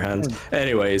Scissorhands.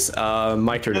 Anyways,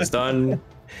 my turn is done.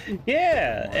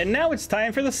 Yeah, and now it's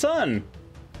time for the sun.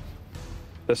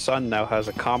 The son now has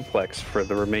a complex for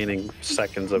the remaining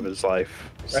seconds of his life,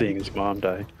 seeing his mom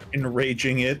die.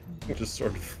 Enraging it, just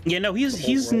sort of. Yeah, no, he's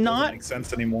doesn't not. make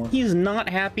sense anymore. He's not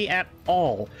happy at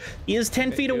all. He is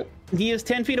 10 feet. He is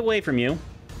 10 feet away from you,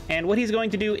 and what he's going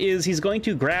to do is he's going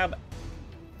to grab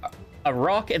a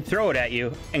rock and throw it at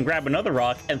you, and grab another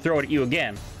rock and throw it at you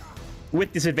again,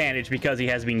 with disadvantage because he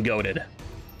has been goaded.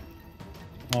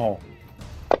 Oh.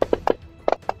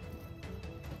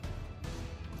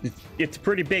 It's a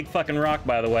pretty big fucking rock,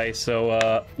 by the way,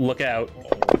 so look out.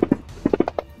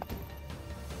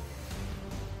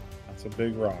 That's a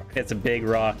big rock. It's a big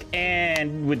rock.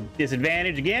 And with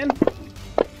disadvantage again.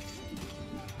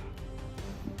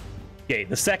 Okay,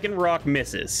 the second rock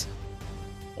misses.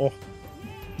 Oh.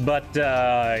 But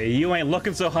you ain't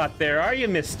looking so hot there, are you,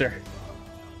 mister?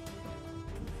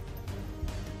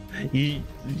 You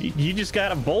just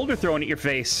got a boulder thrown at your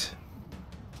face.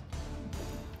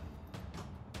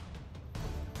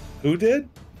 Who did?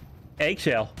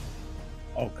 Eggshell.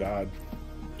 Oh God.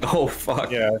 Oh fuck.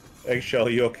 Yeah. Eggshell,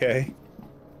 you okay?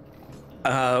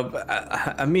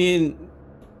 I mean,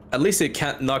 at least it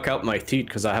can't knock out my teeth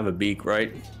because I have a beak,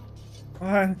 right?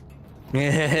 What?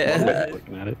 Yeah.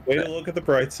 Looking at it. Way to look at the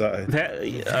bright side.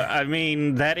 That, I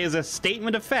mean, that is a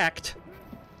statement of fact.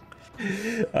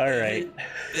 All right.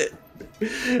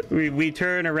 We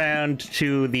turn around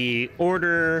to the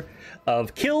order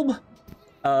of Kilb.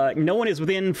 No one is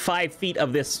within 5 feet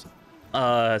of this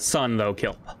sun, though,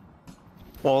 Kilb.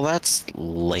 Well, that's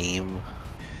lame.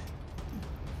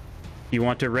 You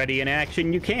want to ready an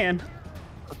action, you can.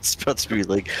 It's about to be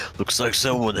like, looks like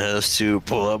someone has to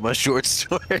pull out my short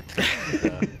sword.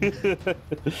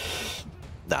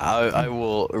 Nah, I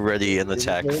will ready an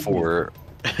attack for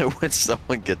when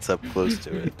someone gets up close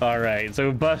to it. All right,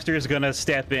 so Buster's gonna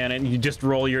step in, and you just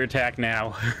roll your attack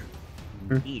now.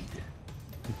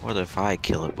 What if I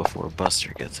kill it before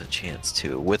Buster gets a chance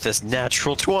to with this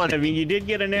natural 20? I mean, you did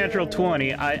get a natural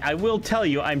 20. I will tell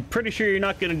you, I'm pretty sure you're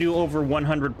not going to do over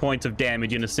 100 points of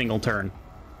damage in a single turn.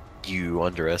 You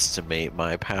underestimate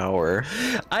my power.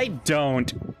 I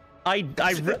don't.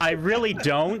 I really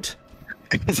don't.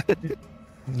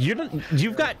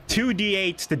 You've got 2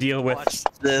 d8s to deal with. Watch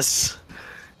this.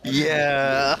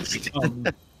 Yeah.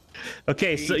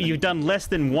 Okay, so you've done less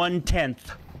than 1/10.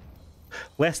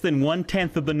 Less than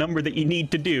 1/10 of the number that you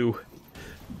need to do.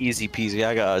 Easy peasy.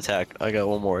 I got attack. I got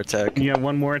one more attack. You have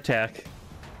one more attack.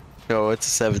 Oh, it's a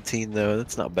 17 though.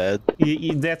 That's not bad.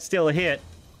 That's still a hit.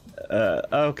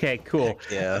 Okay, cool.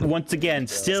 Heck yeah. Once again,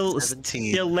 still less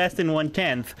than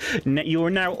 1/10. You are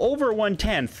now over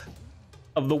 1/10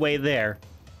 of the way there,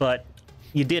 but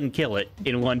you didn't kill it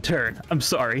in one turn. I'm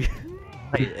sorry.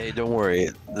 Hey, don't worry.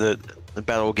 The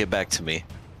battle will get back to me.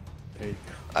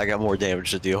 I got more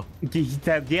damage to deal.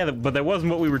 Yeah, but that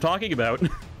wasn't what we were talking about.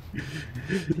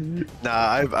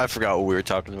 Nah, I forgot what we were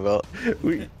talking about.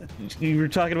 We were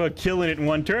talking about killing it in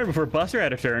one turn before Buster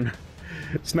had a turn.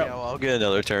 It's not. Yeah, well, I'll get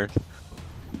another turn.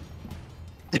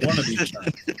 One of each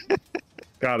turn.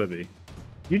 Gotta be.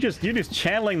 You're just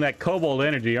channeling that kobold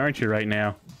energy, aren't you, right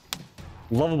now?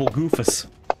 Lovable goofus.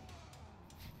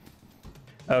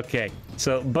 Okay,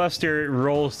 so Buster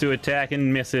rolls to attack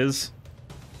and misses.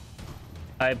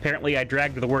 Apparently I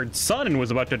dragged the word sun and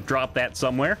was about to drop that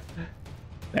somewhere.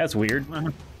 That's weird.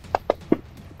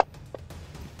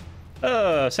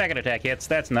 Oh, second attack hits.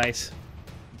 That's nice.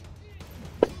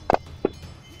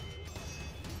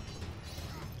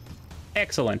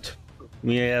 Excellent.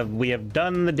 We have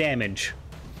done the damage.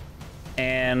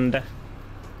 And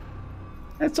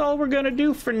that's all we're gonna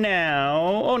do for now.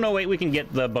 Oh no, wait, we can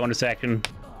get the bonus action.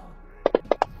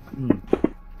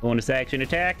 Bonus action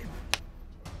attack.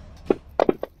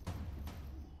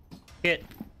 Hit.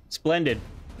 Splendid.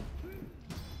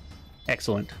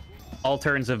 Excellent. All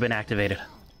turns have been activated.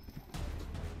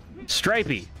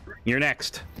 Stripey, you're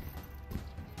next.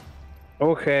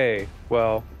 Okay,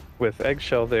 well, with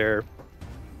Eggshell there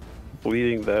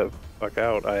bleeding the fuck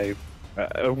out, I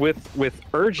with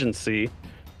urgency,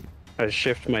 I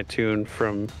shift my tune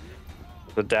from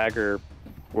the dagger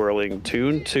whirling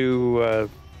tune to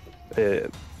the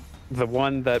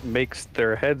one that makes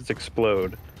their heads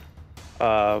explode.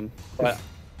 But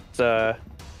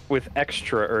with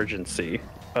extra urgency,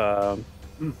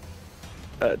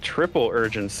 triple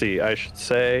urgency, I should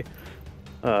say.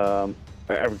 I'm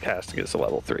casting it as a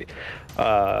level 3,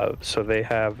 so they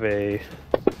have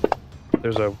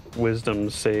there's a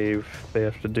wisdom save they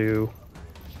have to do.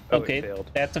 Okay,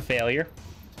 that's a failure.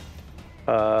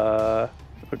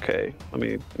 Okay, let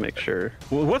me make sure.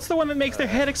 What's the one that makes their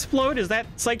head explode? Is that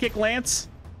Psychic Lance?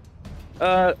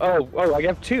 Oh, I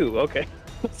have 2. Okay,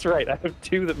 that's right. I have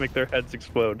 2 that make their heads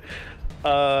explode.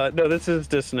 No, this is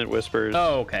Dissonant Whispers.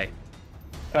 Oh, okay.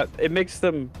 It makes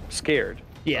them scared.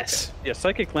 Yes. Okay. Yeah,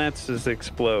 Psychic Lance is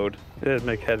explode. It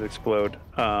make head explode.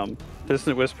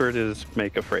 Dissonant Whispered is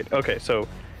make afraid. Okay, so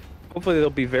hopefully they'll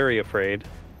be very afraid.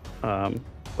 Well,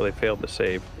 they failed to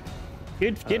save.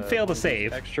 Did fail to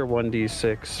save. Extra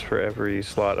 1d6 for every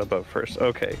slot above first.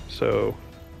 Okay, so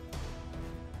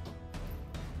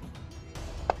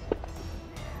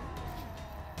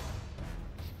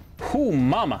Ooh,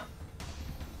 mama.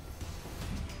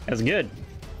 That's good.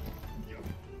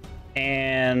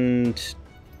 And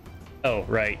oh,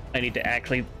 right. I need to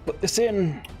actually put this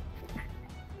in.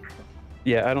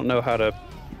 yeah, I don't know how to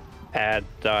add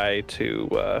die to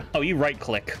Oh, you right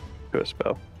click. a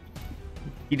spell.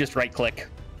 You just right click.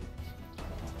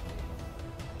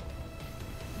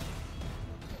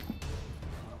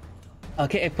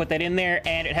 Okay, I put that in there,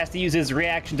 and it has to use his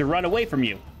reaction to run away from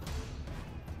you.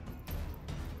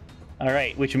 All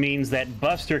right, which means that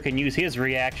Buster can use his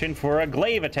reaction for a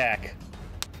glaive attack.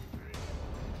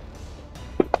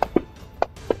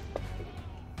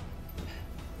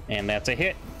 And that's a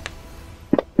hit.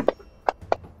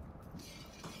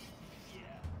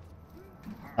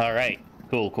 All right,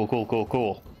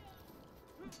 cool.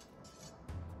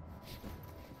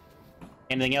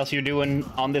 Anything else you're doing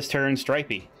on this turn,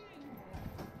 Stripey?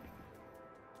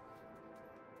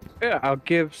 Yeah, I'll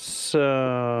give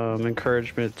some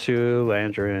encouragement to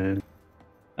Landrin.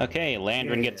 Okay,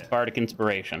 Landrin gets Bardic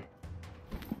Inspiration.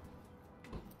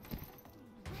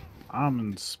 I'm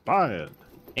inspired.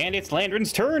 And it's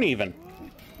Landrin's turn, even.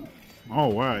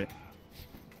 All right.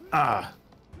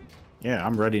 Yeah,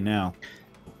 I'm ready now.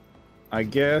 I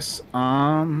guess,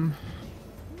 I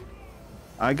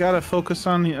gotta focus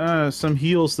on some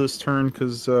heals this turn,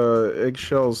 because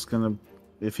Eggshell's gonna...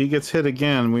 If he gets hit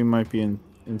again, we might be in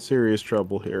serious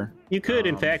trouble here. You could,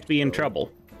 in fact, be in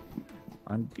trouble.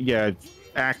 Yeah,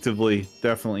 actively,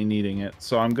 definitely needing it.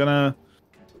 So I'm gonna...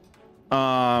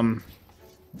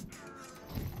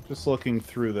 just looking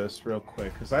through this real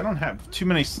quick, because I don't have too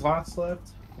many slots left.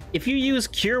 If you use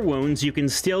Cure Wounds, you can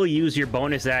still use your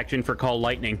bonus action for Call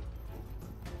Lightning.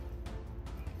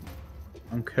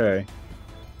 Okay.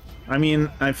 I mean,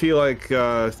 I feel like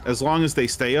as long as they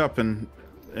stay up and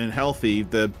healthy,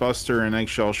 the Buster and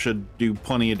Eggshell should do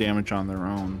plenty of damage on their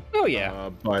own. Oh, yeah.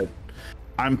 But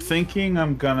I'm thinking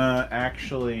I'm gonna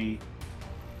actually...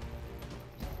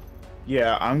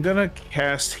 Yeah, I'm gonna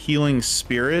cast Healing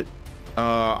Spirit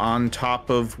on top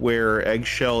of where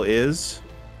Eggshell is.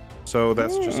 So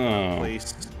that's just gonna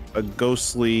place a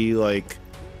ghostly, like,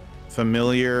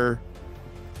 familiar,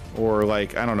 or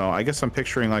like, I don't know, I guess I'm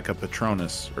picturing like a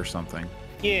Patronus or something.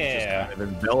 Yeah. Just kind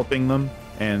of enveloping them,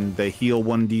 and they heal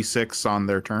 1d6 on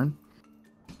their turn.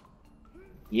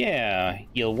 Yeah,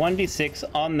 heal 1d6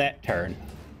 on that turn.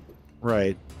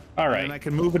 Right. All right. And I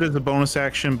can move it as a bonus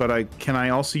action, but can I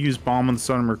also use Balm of the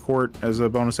Summer Court as a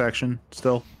bonus action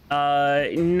still?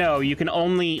 No, you can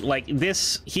only, like,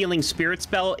 this Healing Spirit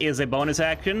spell is a bonus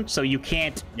action, so you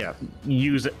can't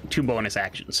use 2 bonus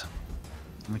actions.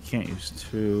 I can't use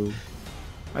 2.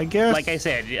 I guess... Like I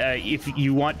said, if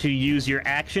you want to use your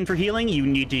action for healing, you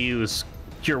need to use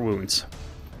Cure Wounds.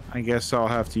 I guess I'll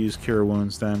have to use Cure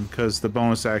Wounds then, because the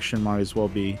bonus action might as well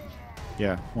be,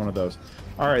 one of those.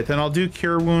 All right, then I'll do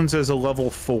Cure Wounds as a level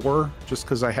 4, just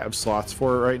because I have slots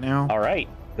for it right now. All right.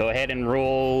 Go ahead and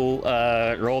roll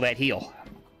that heal.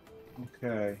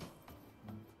 Okay.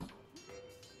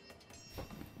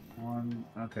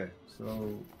 Okay,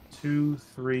 so 2,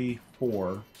 3,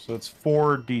 4. So it's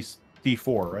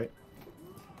 4d4, right?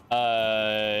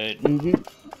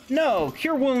 No,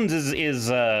 Cure Wounds is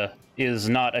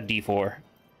not a D4.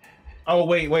 Oh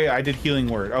wait, I did healing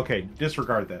word. Okay,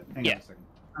 disregard that. Hang on a second.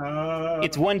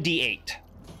 It's 1d8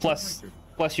 plus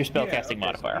your spellcasting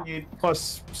modifier. So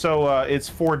plus, so it's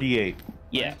 4d8.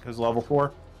 Yeah, because level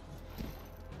 4.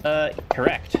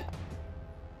 Correct.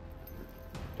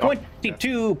 Oh,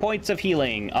 22 points of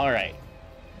healing. All right.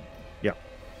 Yeah.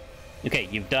 Okay,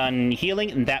 you've done healing,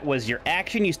 and that was your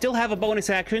action. You still have a bonus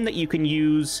action that you can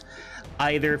use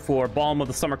either for Balm of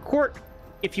the Summer Court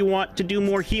if you want to do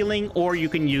more healing, or you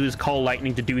can use Call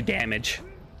Lightning to do damage.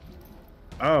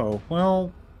 Oh,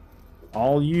 well,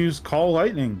 I'll use Call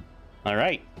Lightning. All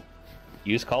right.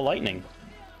 Use Call Lightning.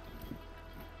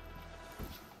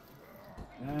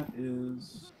 That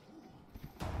is...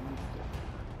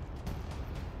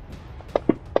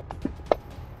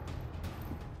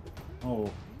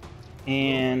 Oh.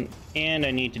 And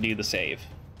I need to do the save.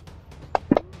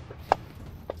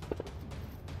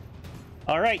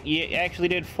 All right, you actually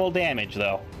did full damage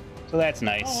though, so that's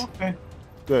nice. Oh, okay.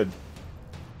 Good.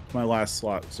 It's my last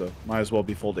slot, so might as well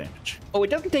be full damage. Oh, it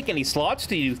doesn't take any slots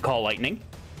to use Call Lightning.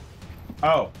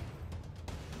 Oh.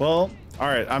 Well, all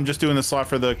right. I'm just doing the slot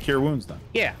for the Cure Wounds then.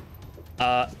 Yeah.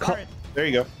 Right. There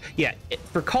you go. Yeah,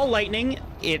 for Call Lightning,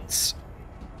 it's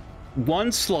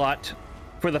one slot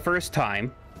for the first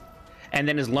time, and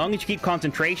then as long as you keep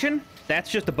concentration,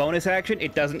 that's just a bonus action.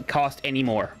 It doesn't cost any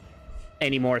more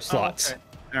slots. Oh,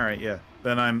 okay. All right, yeah.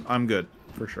 Then I'm good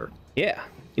for sure. Yeah,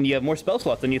 and you have more spell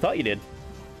slots than you thought you did.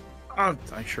 I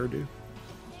sure do.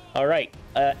 All right,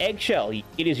 Eggshell,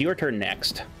 it is your turn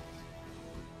next.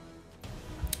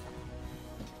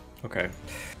 Okay.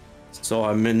 So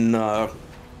I'm in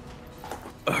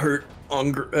hurt,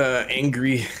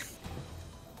 angry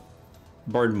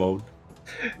bird mode.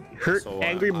 Hurt,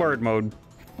 angry bird mode.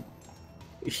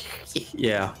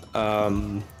 Yeah.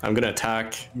 I'm gonna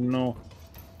attack. No.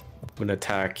 I'm gonna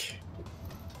attack.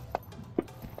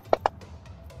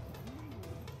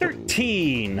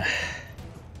 13.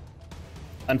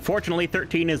 Unfortunately,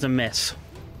 13 is a miss.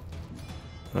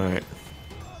 All right.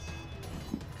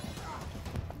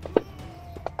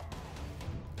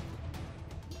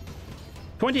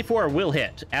 $24 will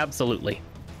hit, absolutely.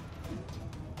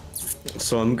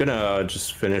 So I'm gonna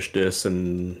just finish this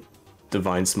and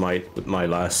Divine Smite with my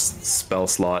last spell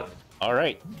slot. All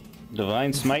right,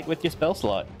 Divine Smite with your spell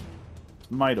slot.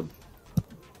 Smite him.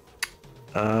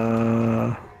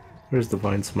 Where's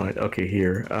Divine Smite? Okay,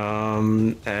 here.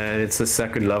 And it's the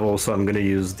second level, so I'm gonna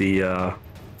use the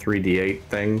 3d8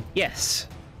 thing. Yes.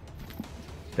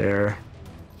 There.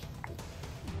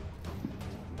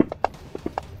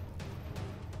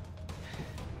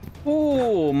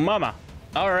 Ooh, mama.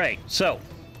 All right, so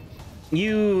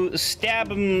you stab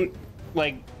him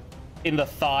like in the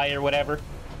thigh or whatever,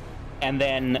 and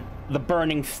then the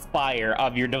burning fire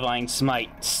of your Divine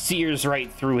Smite sears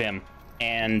right through him,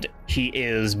 and he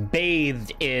is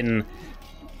bathed in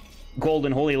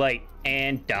golden holy light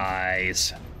and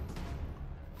dies.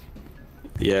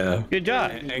 Yeah. Good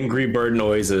job. Angry bird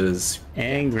noises.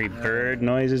 Angry bird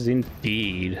noises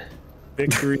indeed.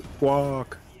 Victory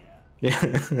walk. Yeah.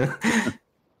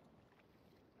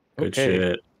 Good Okay.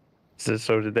 shit.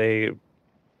 So did they?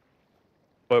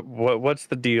 What's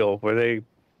the deal? Were they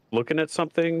looking at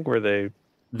something? Were they?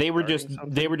 They were just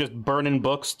burning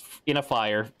books in a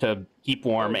fire to keep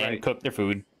warm and cook their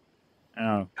food.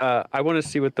 Oh. I want to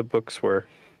see what the books were.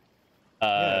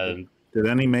 Did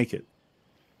any make it?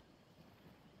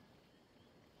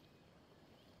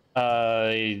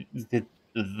 The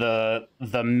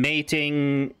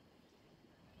mating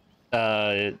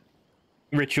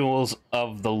rituals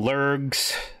of the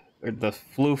lurgs or the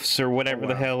floofs or whatever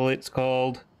the hell it's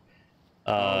called.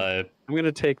 I'm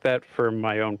gonna take that for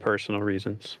my own personal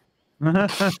reasons.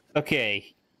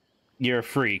 Okay, you're a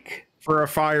freak. For a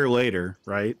fire later,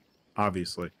 right?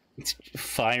 Obviously. It's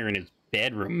fire in his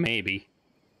bedroom, maybe.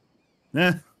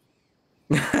 Eh.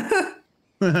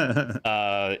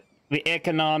 The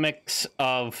economics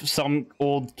of some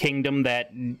old kingdom that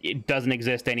it doesn't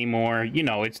exist anymore. You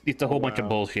know, it's a whole bunch of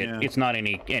bullshit. Yeah. It's not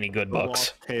any good books.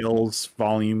 Lost Tales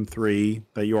Volume 3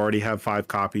 that you already have 5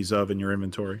 copies of in your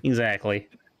inventory. Exactly.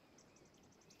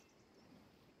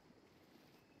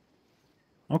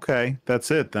 Okay,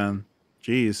 that's it then.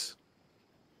 Jeez.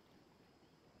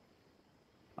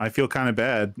 I feel kind of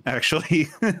bad, actually.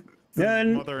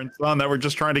 Mother and son that were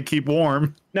just trying to keep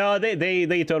warm. No,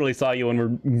 they totally saw you and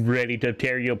were ready to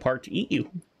tear you apart to eat you.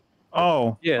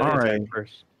 Oh, Yeah, all right.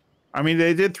 First. I mean,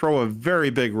 they did throw a very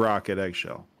big rock at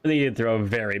Eggshell. They did throw a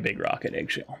very big rock at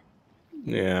Eggshell.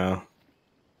 Yeah.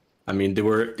 I mean, they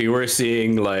were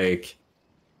seeing, like,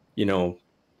 you know,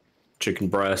 chicken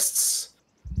breasts,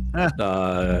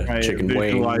 Right, chicken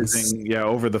wings. Yeah,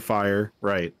 over the fire.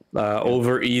 Right.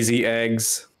 Over easy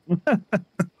eggs.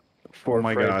 4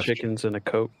 my fried gosh. chickens and a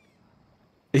Coke.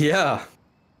 Yeah.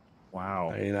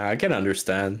 Wow. I mean, I can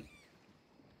understand.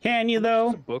 Can you,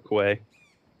 though? Book way.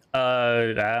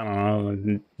 I don't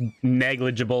know.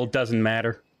 Negligible, doesn't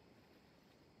matter.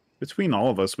 Between all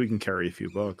of us, we can carry a few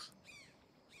bucks.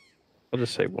 I'll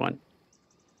just say 1.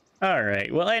 All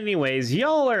right. Well, anyways,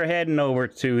 y'all are heading over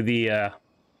to the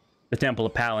Temple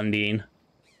of Paladine.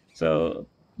 So,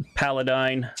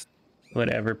 Paladine,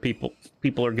 whatever. People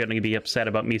are going to be upset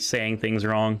about me saying things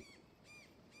wrong.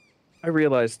 I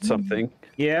realized something.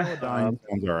 Yeah. Sounds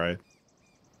all right.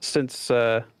 Since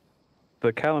the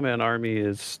Calaman army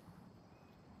is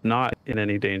not in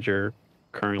any danger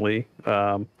currently,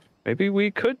 maybe we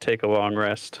could take a long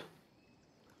rest.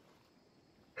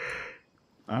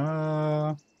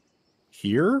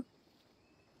 Here?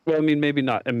 Well, I mean, maybe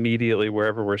not immediately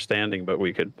wherever we're standing, but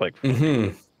we could like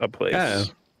find a place. Yeah.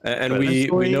 And But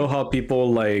we know how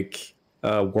people like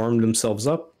warm themselves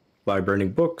up by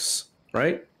burning books,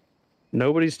 right?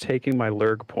 Nobody's taking my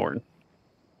lurg porn.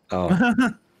 Oh.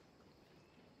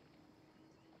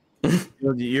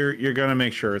 You're gonna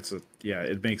make sure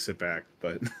it makes it back,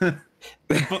 but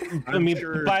I mean,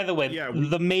 sure, by the way, yeah,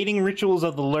 the mating rituals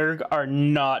of the Lurg are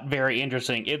not very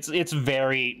interesting. It's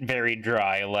very, very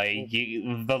dry. Like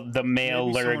the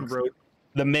male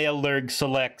Lurg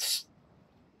selects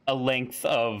a length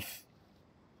of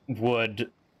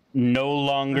wood no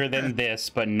longer than this,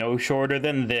 but no shorter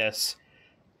than this,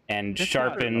 and It's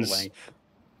sharpens. not in the length.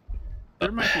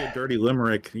 there might be a dirty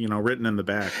limerick, written in the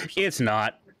back. Or something. It's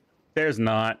not. There's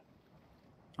not.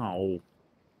 Oh.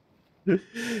 All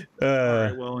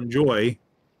right, well, enjoy.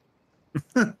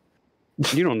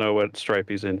 You don't know what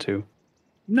Stripey's into.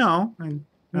 No,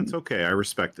 that's okay. I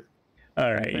respect it.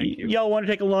 All right. Thank you. Y'all want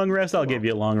to take a long rest? I'll give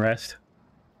you a long rest.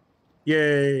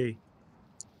 Yay.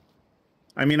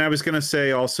 I mean, I was going to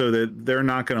say also that they're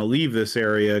not going to leave this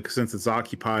area since it's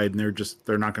occupied, and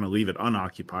they're not going to leave it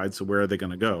unoccupied. So where are they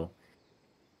going to go?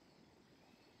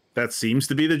 That seems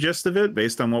to be the gist of it,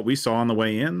 based on what we saw on the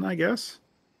way in, I guess.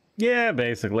 Yeah,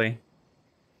 basically.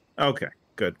 Okay,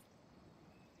 good.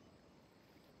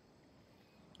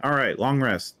 All right, long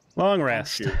rest. Long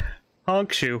rest.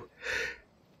 Honk shoe.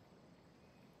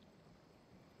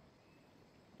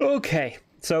 Okay,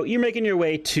 so you're making your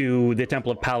way to the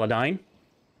Temple of Paladine,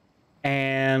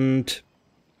 and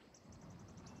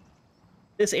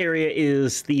this area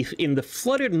is in the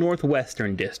flooded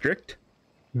northwestern district.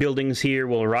 Buildings here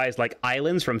will rise like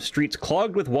islands from streets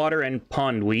clogged with water and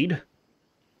pondweed.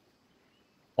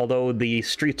 Although the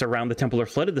streets around the temple are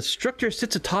flooded, the structure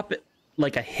sits atop it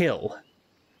like a hill.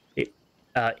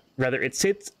 It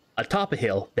sits atop a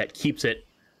hill that keeps it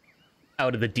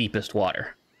out of the deepest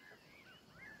water.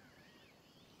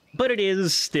 But it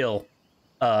is still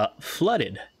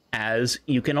flooded, as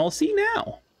you can all see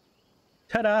now.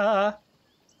 Ta-da!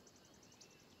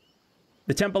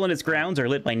 The temple and its grounds are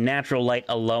lit by natural light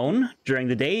alone. During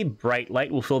the day, bright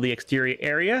light will fill the exterior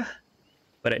area,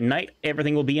 but at night,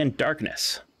 everything will be in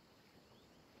darkness.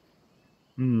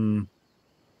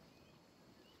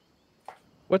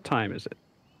 What time is it?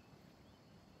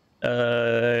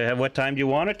 What time do you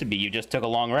want it to be? You just took a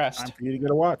long rest. Time for you to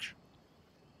get a watch.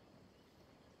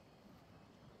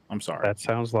 I'm sorry. That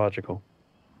sounds logical.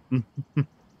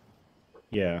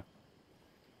 Yeah.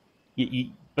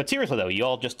 But seriously, though, you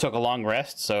all just took a long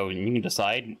rest, so you can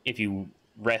decide if you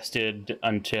rested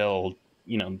until,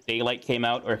 daylight came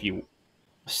out, or if you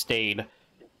stayed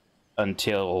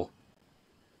until,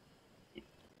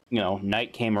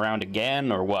 night came around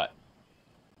again, or what.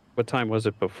 What time was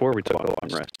it before we took a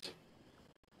long rest?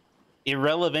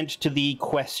 Irrelevant to the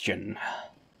question.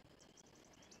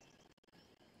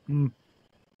 Well,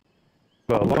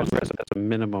 a long rest has a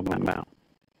minimum amount.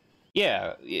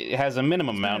 Yeah, it has a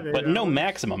minimum amount, but no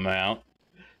maximum amount.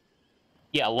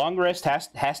 Yeah, a long rest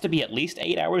has to be at least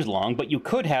 8 hours long, but you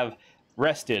could have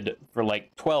rested for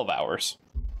like 12 hours.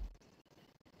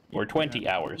 Or 20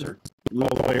 hours. Or All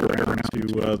the way around to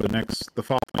the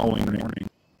following morning.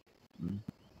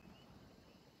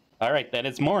 all right, then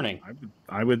it's morning.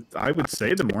 I would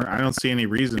say the morning. I don't see any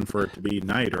reason for it to be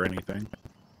night or anything.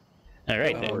 All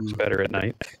right, It then. works better at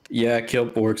night. Yeah,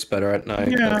 Kilp works better at night.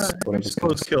 Yeah, That's what I I was suppose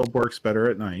gonna say. kill works better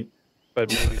at night. but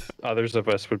maybe others of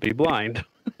us would be blind.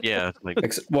 Yeah, like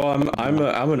Well, I'm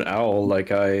an owl.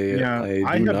 Like I do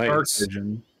have dark nights.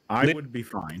 vision. I would be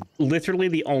fine. Literally,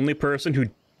 the only person who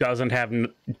doesn't have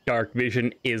dark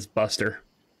vision is Buster.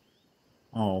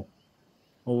 Oh,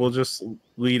 well, we'll just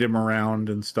lead him around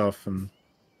and stuff, and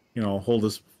hold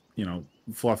his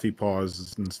fluffy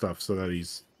paws and stuff so that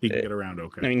he can get around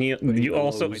okay. I mean, you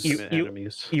also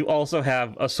enemies. you also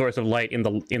have a source of light in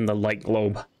the light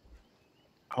globe.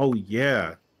 Oh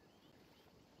yeah.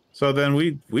 So then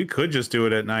we could just do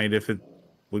it at night if it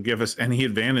would give us any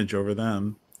advantage over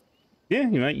them. Yeah,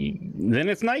 then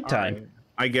it's nighttime. Right.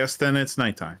 I guess then it's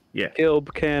nighttime. Yeah. Kill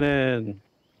Buchanan.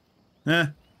 Yeah.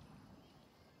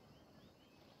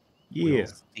 we'll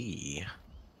see.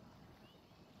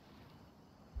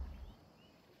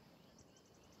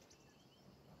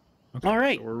 Okay, All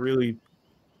right. so we're really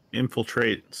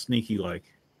sneaky like.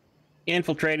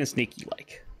 Infiltrate and sneaky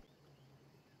like.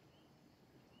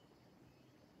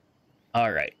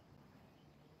 All right.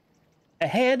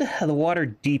 Ahead, the water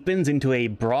deepens into a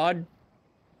broad...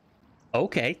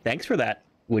 Okay, thanks for that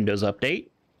Windows update.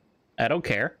 I don't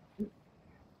care.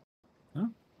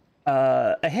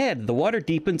 Huh? Ahead, the water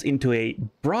deepens into a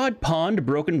broad pond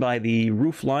broken by the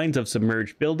roof lines of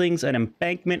submerged buildings. An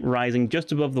embankment rising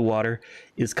just above the water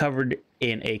is covered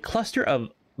in a cluster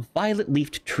of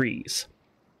violet-leafed trees.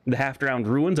 The half-drowned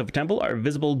ruins of a temple are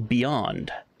visible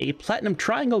beyond. A platinum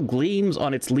triangle gleams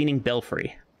on its leaning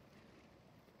belfry.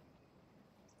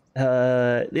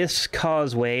 This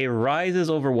causeway rises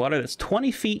over water that's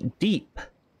 20 feet deep.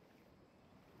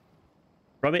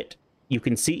 From it, you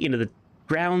can see into the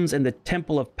grounds and the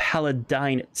Temple of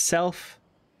Paladine itself.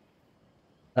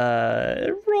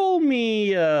 Roll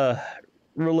me a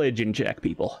religion check,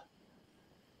 people.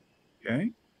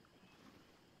 Okay.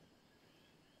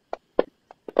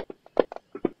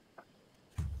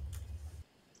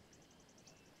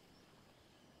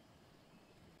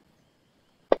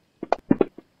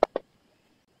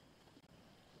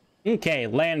 Okay,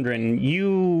 Landrin,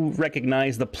 you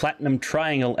recognize the platinum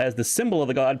triangle as the symbol of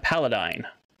the god Paladine.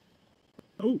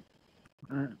 Oh.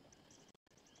 All right.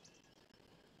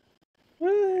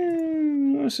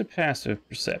 What's a passive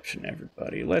perception,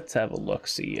 everybody? Let's have a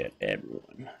look-see at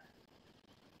everyone.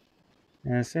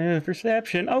 Passive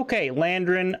perception. Okay,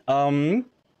 Landrin,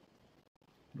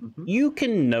 you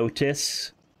can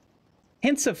notice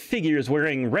hints of figures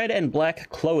wearing red and black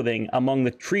clothing among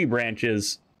the tree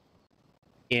branches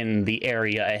in the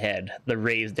area ahead, the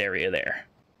raised area there.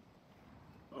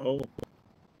 Oh.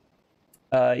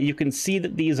 You can see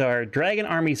that these are Dragon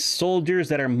Army soldiers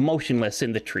that are motionless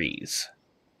in the trees.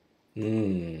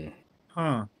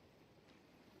 Huh.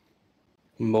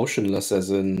 Motionless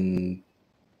as in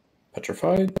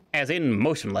petrified? As in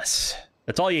motionless.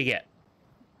 That's all you get.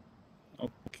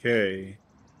 Okay.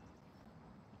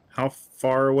 How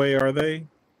far away are they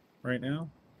right now?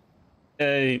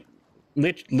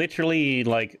 Literally,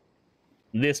 like,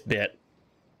 this bit.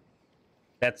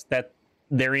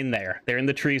 They're in there. They're in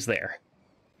the trees there.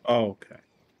 Oh, okay.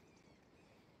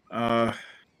 I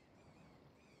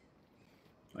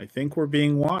think we're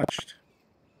being watched.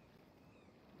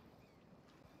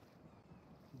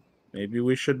 Maybe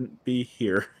we shouldn't be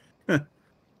here.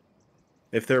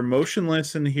 If they're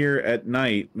motionless in here at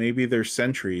night, maybe they're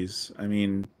sentries. I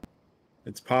mean,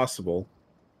 it's possible.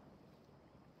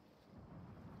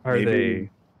 Are Maybe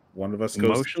they one of us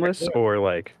goes motionless or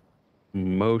like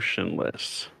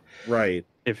motionless? Right.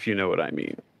 If you know what I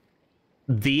mean.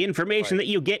 The information that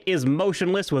you get is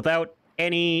motionless without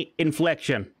any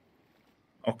inflection.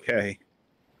 Okay.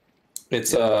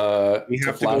 It's We it's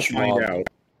have a to go flash mob.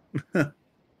 find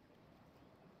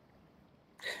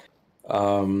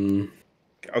out.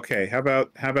 Okay, how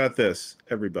about this,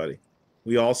 everybody?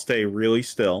 We all stay really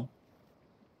still.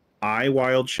 I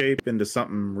wild shape into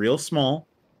something real small.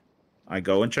 I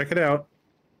go and check it out,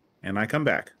 and I come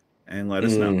back and let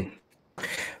us know.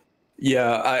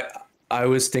 Yeah, I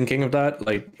was thinking of that.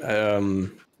 Like,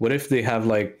 what if they have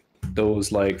like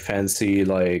those like fancy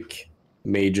like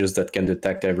mages that can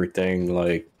detect everything,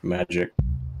 like magic?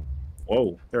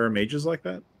 Whoa, there are mages like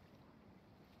that?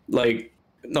 Like,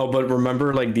 no, but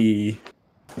remember like the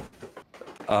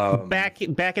Back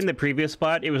in the previous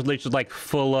spot, it was literally like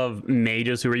full of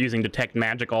mages who were using detect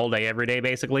magic all day, every day,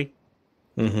 basically.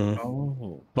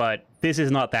 Oh. But this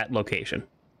is not that location.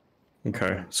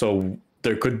 Okay, so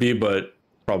there could be, but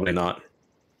probably not.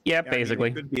 Yeah, Yeah,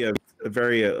 basically. I mean, it could be a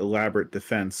very elaborate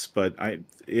defense, but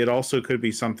it also could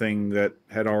be something that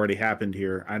had already happened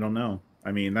here. I don't know.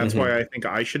 I mean, that's why I think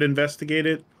I should investigate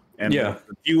it, and the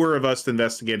fewer of us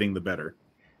investigating, the better.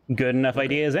 Good enough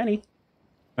idea as any.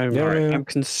 I'm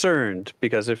concerned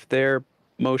because if they're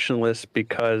motionless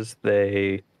because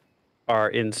they are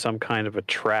in some kind of a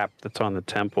trap that's on the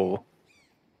temple.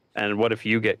 And what if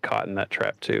you get caught in that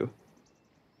trap too?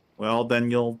 Well, then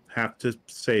you'll have to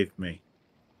save me.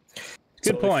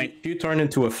 Good point. If you turn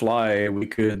into a fly, we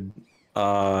could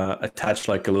attach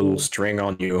like a little string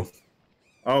on you.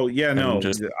 Oh, yeah, no.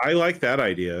 just- I like that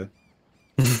idea.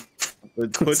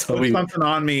 Put something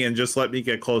on me and just let me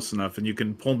get close enough, and you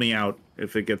can pull me out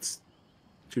if it gets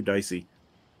too dicey.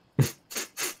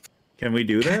 Can we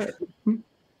do that?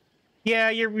 Yeah,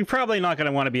 you're probably not going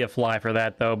to want to be a fly for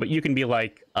that, though, but you can be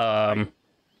like a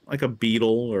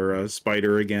beetle or a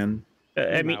spider again.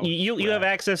 I mean, you have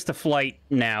access to flight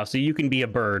now, so you can be a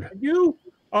bird. You?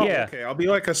 Oh, Yeah. okay. I'll be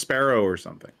like a sparrow or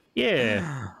something.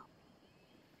 Yeah.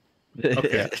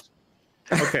 Okay.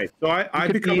 Okay, so I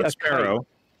become a sparrow,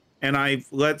 and I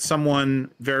let someone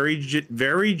very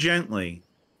gently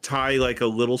tie like a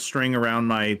little string around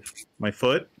my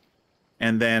foot,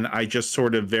 and then I just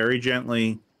sort of very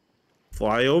gently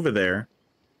fly over there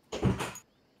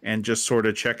and just sort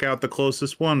of check out the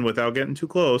closest one without getting too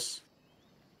close.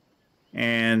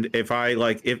 And if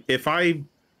I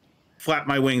flap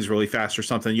my wings really fast or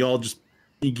something, y'all just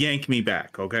yank me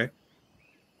back, okay?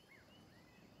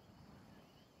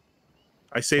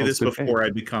 I say this before I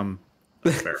become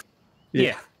a sparrow.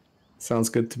 Yeah. Sounds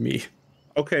good to me.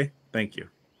 Okay, thank you.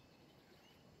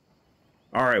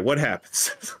 All right, what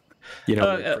happens? You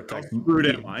know, How rude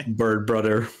am I? bird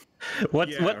brother. What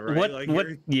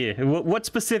Yeah, what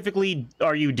specifically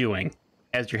are you doing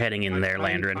as you're heading in there,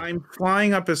 Landrin? I'm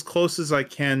flying up as close as I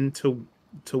can to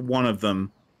one of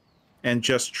them, and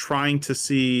just trying to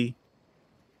see.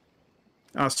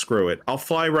 Oh, screw it! I'll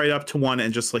fly right up to one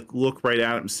and just like look right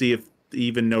at it and see if it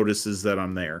even notices that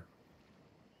I'm there.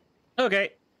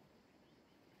 Okay.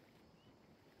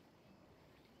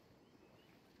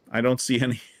 I don't see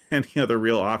any other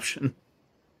real option.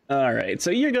 All right.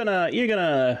 So you're gonna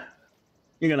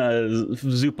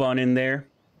zoop on in there,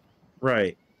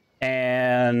 Right.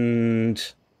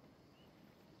 and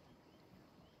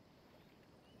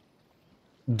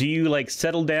do you like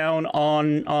settle down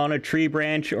on a tree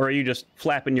branch, or are you just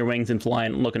flapping your wings and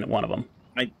flying and looking at one of them?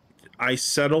 I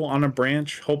settle on a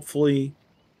branch, hopefully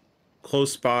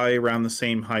close by, around the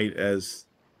same height as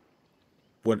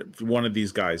one of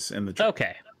these guys in the tree.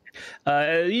 Okay.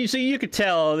 So you could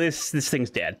tell this thing's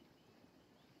dead.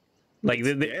 Like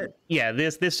Dead? Yeah,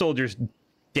 this soldier's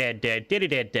dead. Dead, Tree,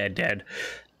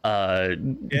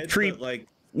 but, like,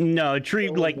 no, tree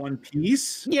all like in one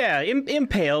piece. yeah,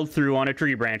 impaled through on a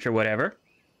tree branch or whatever.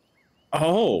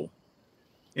 Oh,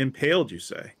 impaled, you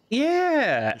say?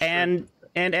 Yeah, Sure.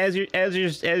 and as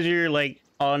you're like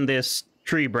on this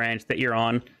tree branch that you're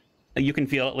on, you can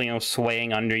feel it,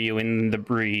 swaying under you in the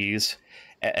breeze,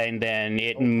 and then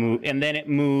it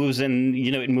moves, and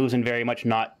it moves in very much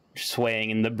not swaying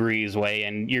in the breeze way,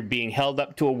 and you're being held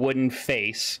up to a wooden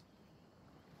face,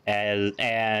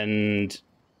 and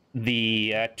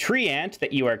the tree ant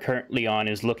that you are currently on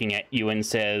is looking at you and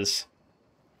says,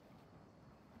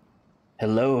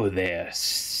 "Hello there,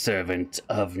 servant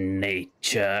of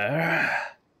nature.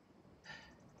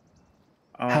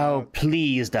 How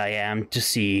pleased I am to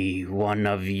see one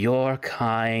of your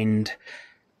kind,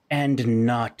 and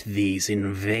not these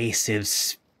invasive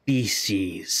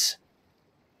species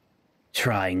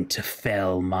trying to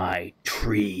fell my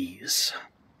trees.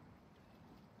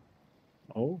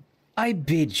 Oh. I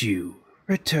bid you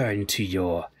return to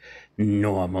your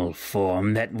normal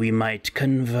form that we might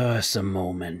converse a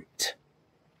moment."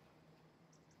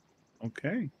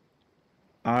 Okay.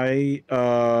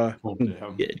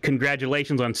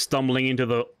 Congratulations on stumbling into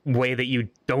the way that you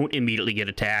don't immediately get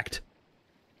attacked.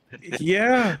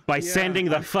 Yeah. By sending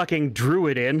the fucking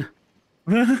druid in.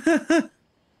 I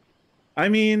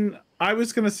mean, I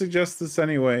was going to suggest this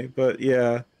anyway, but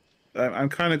yeah, I'm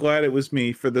kind of glad it was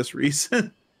me for this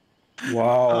reason.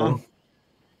 Wow.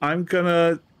 I'm going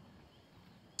to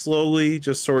slowly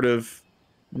just sort of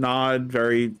nod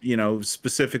very,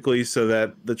 specifically so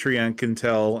that the tree ant can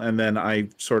tell, and then I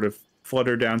sort of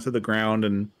flutter down to the ground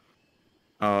and,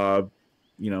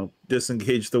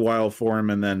 disengage the wild form,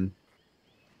 and then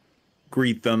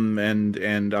greet them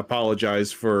and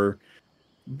apologize for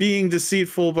being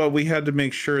deceitful, but we had to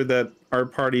make sure that our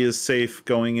party is safe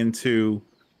going into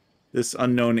this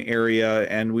unknown area,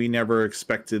 and we never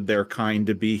expected their kind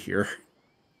to be here.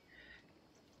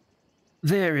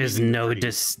 There is no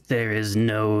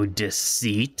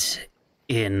deceit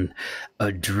in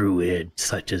a druid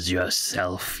such as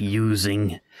yourself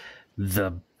using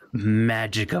the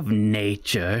magic of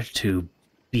nature to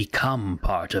become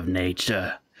part of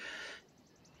nature.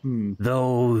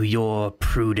 Though your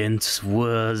prudence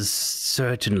was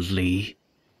certainly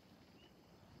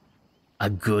a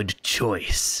good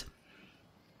choice.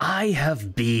 I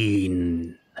have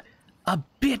been a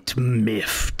bit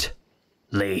miffed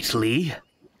lately.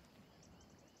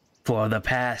 For the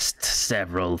past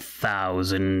several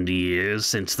thousand years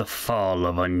since the fall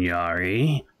of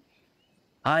Anyari,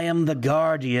 I am the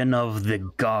guardian of the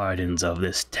gardens of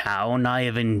this town. I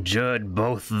have endured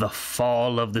both the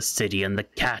fall of the city and the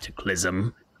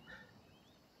cataclysm.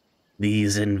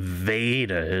 These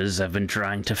invaders have been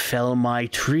trying to fell my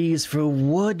trees for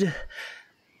wood.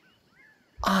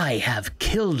 I have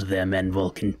killed them and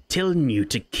will continue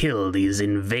to kill these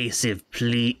invasive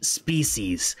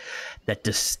species that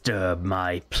disturb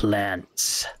my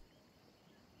plants.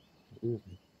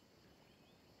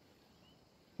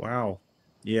 Wow.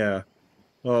 Yeah.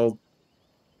 Well,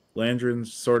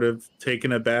 Landrin's sort of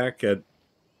taken aback at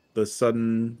the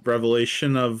sudden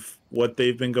revelation of what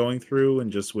they've been going through,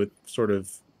 and just with sort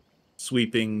of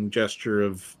sweeping gesture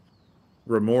of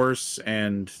remorse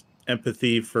and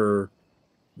empathy for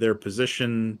their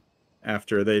position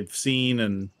after they've seen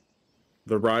and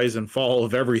the rise and fall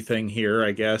of everything here,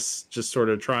 I guess, just sort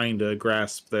of trying to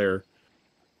grasp their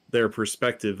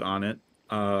perspective on it.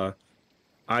 I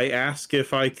asked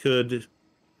if I could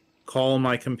call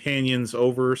my companions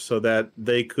over so that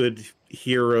they could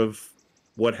hear of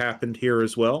what happened here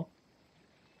as well.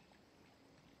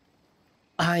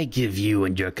 I give you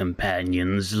and your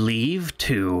companions leave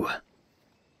to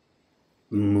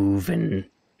move and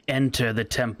enter the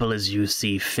temple as you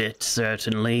see fit,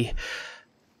 certainly.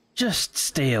 Just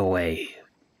stay away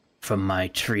from my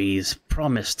trees.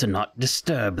 Promise to not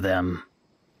disturb them.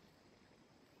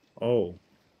 Oh,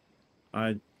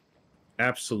 I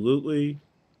absolutely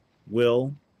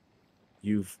will.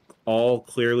 You've all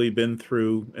clearly been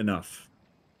through enough.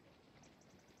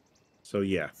 So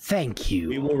yeah. Thank you.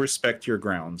 We will respect your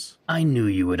grounds. I knew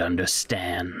you would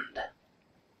understand.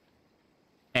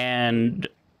 And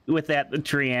with that, the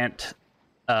tree ant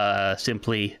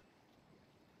simply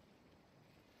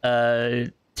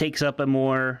takes up a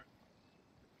more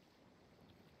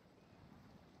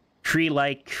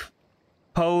tree-like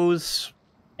pose,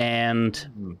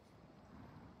 and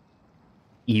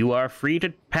you are free to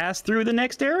pass through the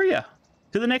next area.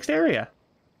 To the next area.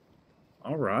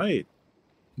 All right.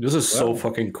 This is so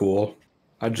fucking cool.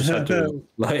 I just had to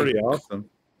like pretty awesome.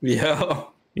 Yeah.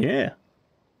 Yeah.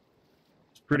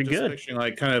 It's pretty I'm just good. picturing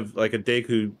like kind of like a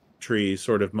Deku tree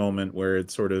sort of moment where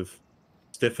it sort of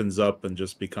stiffens up and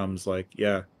just becomes like,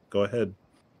 yeah, go ahead.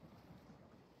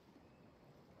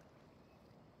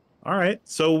 All right.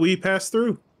 So we pass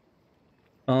through.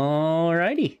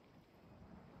 Alrighty.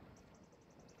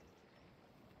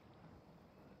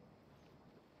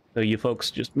 So you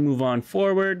folks just move on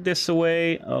forward this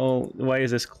way. Oh, why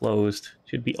is this closed?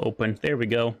 Should be open. There we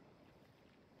go.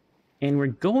 And we're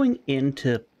going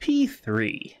into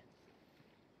P3.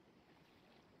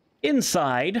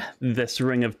 Inside this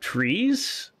ring of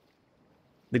trees,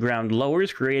 the ground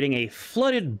lowers, creating a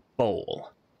flooded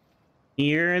bowl.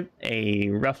 Here,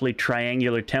 a roughly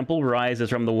triangular temple rises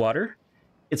from the water.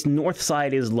 Its north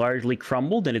side is largely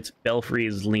crumbled and its belfry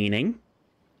is leaning.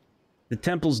 The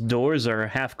temple's doors are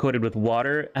half-coated with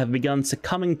water, have begun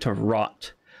succumbing to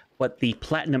rot, but the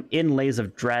platinum inlays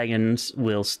of dragons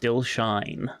will still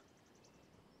shine.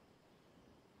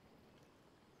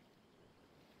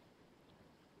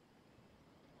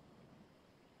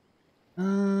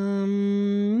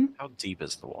 How deep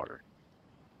is the water?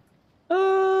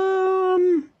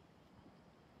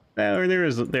 There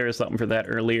is something for that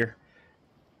earlier.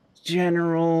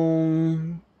 General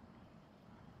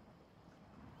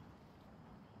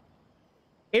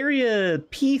area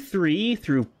P3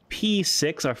 through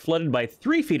P6 are flooded by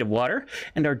 3 feet of water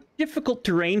and are difficult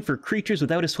terrain for creatures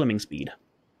without a swimming speed.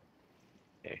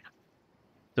 Okay.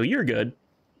 So you're good.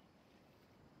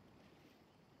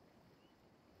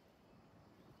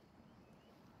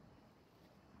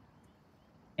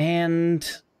 And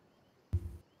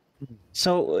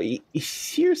so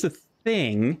here's the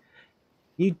thing.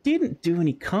 You didn't do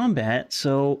any combat,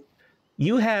 so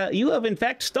you have in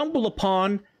fact stumbled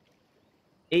upon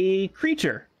a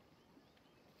creature.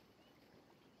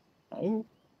 Oh.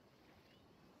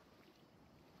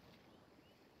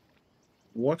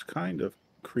 What kind of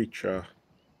creature?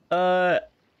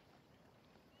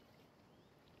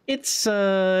 It's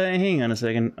hang on a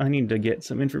second. I need to get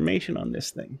some information on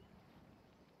this thing.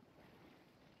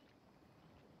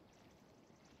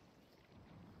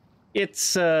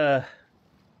 It's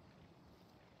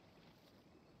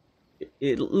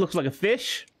it looks like a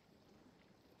fish.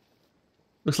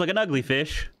 Looks like an ugly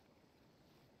fish.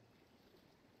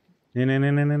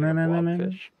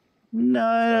 Fish.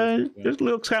 No, it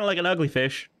looks kind of like an ugly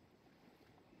fish.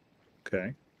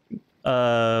 Okay.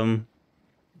 Showing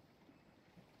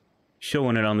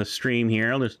it on the stream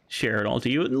here. I'll just share it all to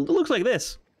you. It looks like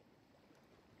this.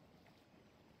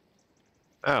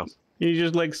 Oh. You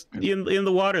just like in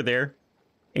the water there,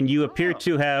 and you appear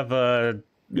to have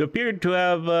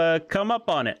come up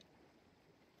on it.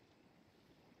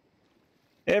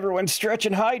 Everyone stretch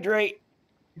and hydrate.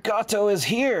 Gato is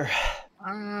here.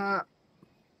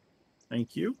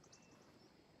 Thank you.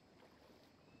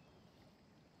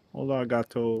 Hola,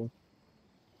 Gato.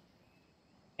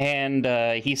 And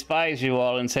he spies you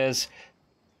all and says,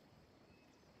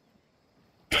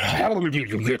 "How did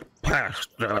you get past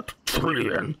that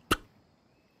treant?"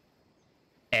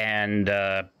 And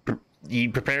he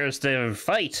prepares to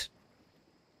fight.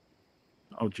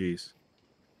 Oh, jeez.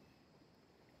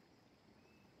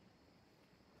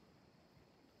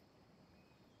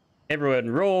 Everyone,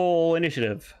 roll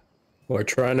initiative. We're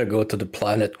trying to go to the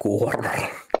planet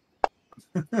core.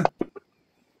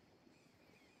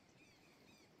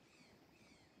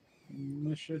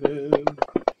 Initiative.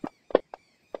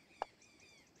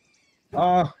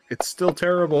 It's still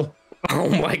terrible. Oh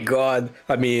my god.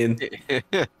 I mean,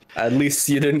 at least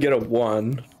you didn't get a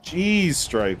 1. Jeez,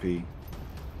 Stripey.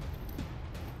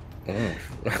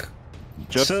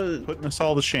 Just putting us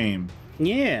all to shame.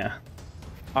 Yeah.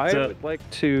 I would like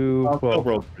to. Well,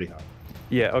 roll pretty high.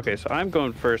 Yeah, okay, so I'm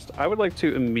going first. I would like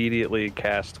to immediately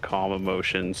cast Calm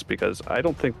Emotions because I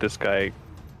don't think this guy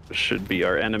should be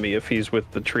our enemy if he's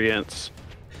with the treants.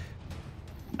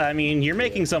 I mean, you're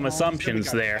making some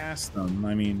assumptions there. Past them.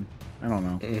 I mean, I don't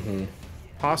know. Mm-hmm.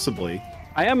 Possibly.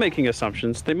 I am making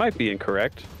assumptions. They might be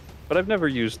incorrect, but I've never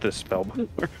used this spell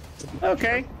before.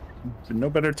 Okay. No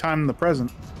better time than the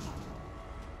present.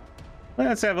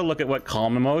 Let's have a look at what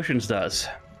Calm Emotions does.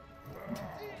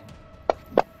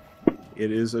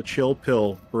 It is a chill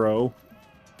pill, bro.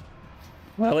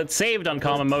 Well, it's saved on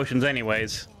Calm Emotions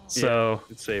anyways, so...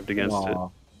 Yeah, it's saved against it.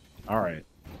 All right.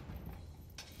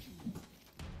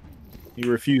 He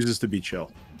refuses to be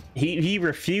chill. He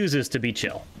refuses to be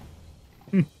chill.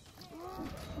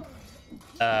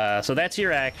 So that's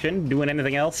your action. Doing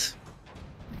anything else?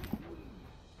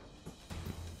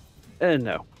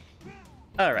 No.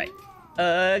 All right.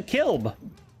 Kilb.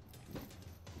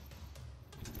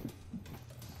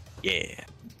 Yeah.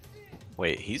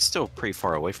 Wait, he's still pretty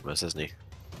far away from us, isn't he?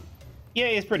 Yeah,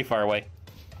 he's pretty far away.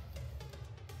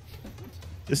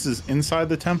 This is inside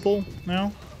the temple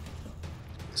now?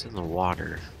 It's in the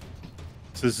water.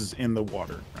 So this is in the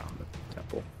water around the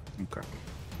temple. Okay.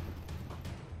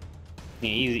 Yeah,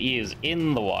 he is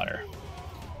in the water.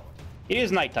 It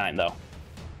is nighttime, though.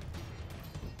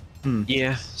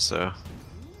 Yeah, so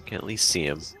you can at least see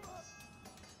him.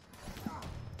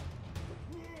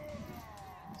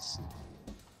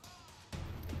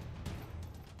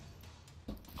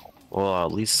 Well, I'll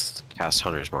at least cast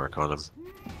Hunter's Mark on him.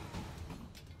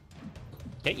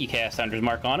 Okay, you cast Hunter's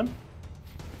Mark on him.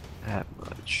 That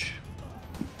much.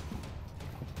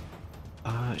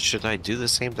 Should I do the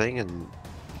same thing and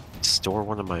store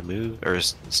one of my moves, or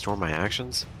store my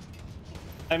actions?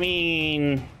 I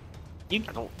mean,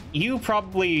 you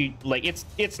probably, like,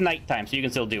 it's nighttime, so you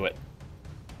can still do it.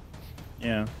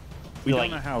 Yeah. We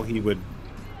Like- don't know how he would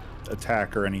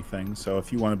attack or anything, so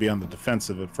if you want to be on the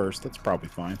defensive at first, that's probably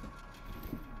fine.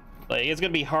 Like, it's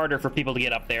gonna be harder for people to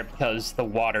get up there because the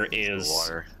water is... The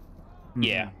water.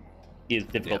 Yeah, is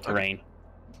difficult Yeah, terrain.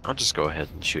 I'll just go ahead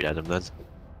and shoot at him then.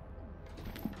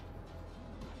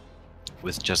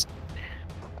 With just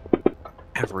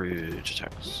average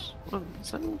attacks. Well,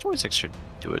 26 should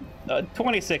do it.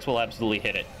 26 will absolutely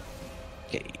hit it.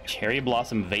 Okay. Cherry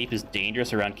Blossom Vape is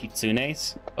dangerous around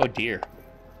Kitsunes? Oh dear.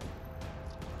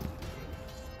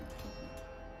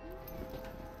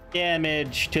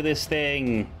 Damage to this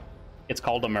thing. It's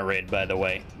called a Marid, by the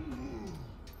way.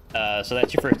 So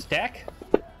that's your first attack.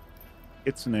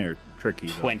 It's an air tricky.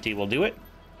 Though. 20 will do it.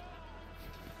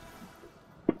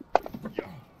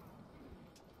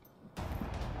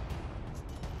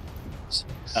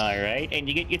 Alright, and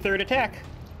you get your third attack.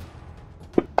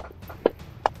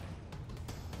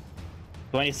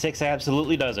 26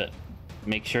 absolutely does it.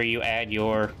 Make sure you add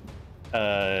your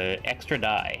extra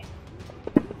die.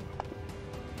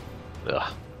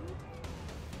 Ugh.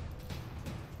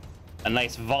 A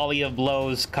nice volley of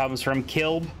blows comes from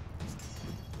Kilb.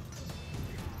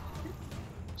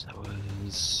 So that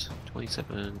was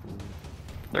 27,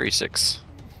 36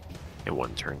 in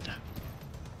one turn.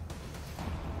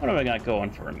 What have I got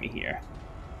going for me here?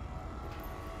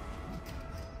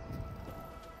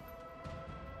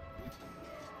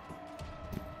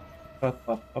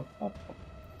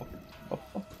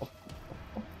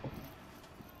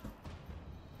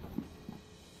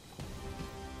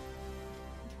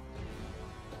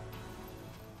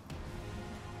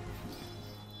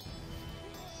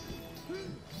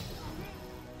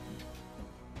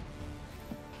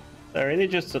 Sorry,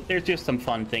 there's just some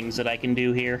fun things that I can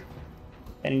do here.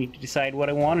 I need to decide what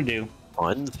I want to do.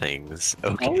 Fun things.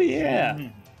 Okay. Oh yeah.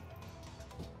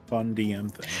 Fun DM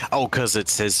thing. Oh, because it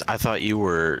says. I thought you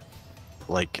were,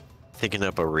 like, thinking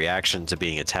up a reaction to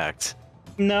being attacked.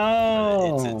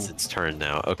 No. It's its turn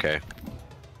now. Okay.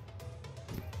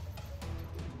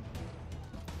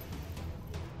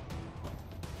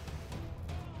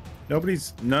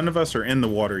 None of us are in the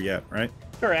water yet, right?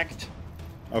 Correct.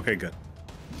 Okay, good.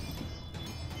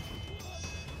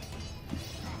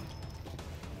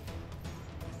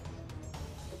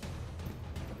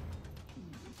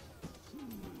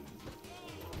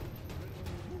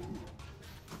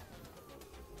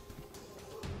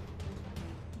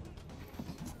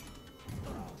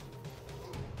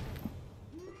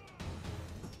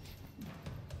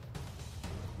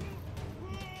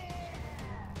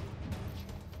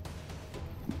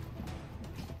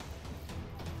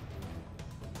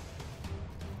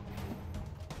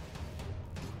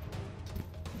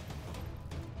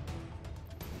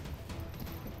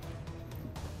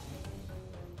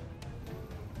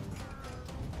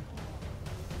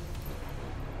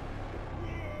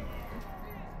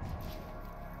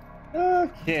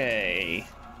 Okay.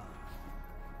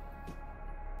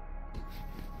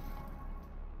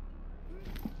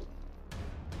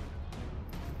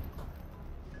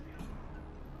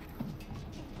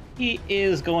 He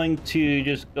is going to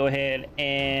just go ahead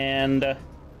and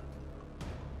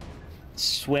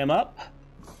swim up.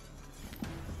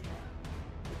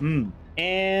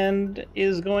 And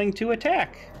is going to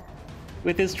attack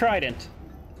with his trident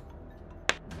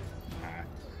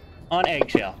on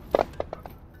Eggshell.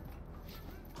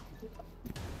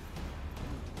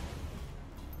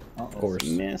 Of course.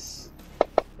 Miss.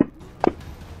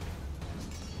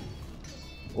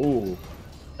 Ooh.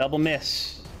 Double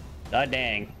miss. God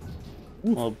dang.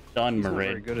 Well done, He's not Marid.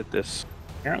 very good at this.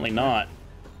 Apparently not.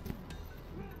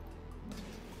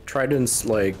 Tridents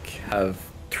like have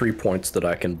 3 points that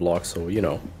I can block, so you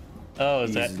know. Oh,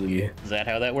 is easily. that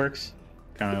how that works?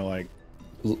 Kind of like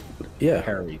Yeah.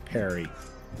 parry.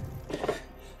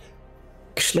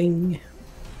 Schling.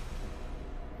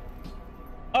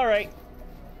 All right.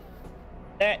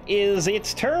 That is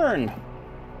its turn.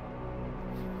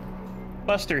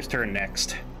 Buster's turn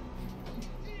next.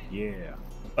 Yeah.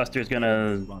 Buster's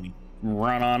gonna Funny.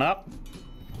 run on up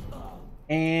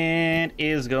and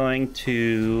is going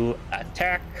to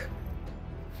attack.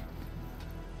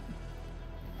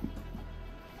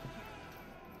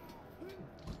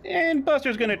 And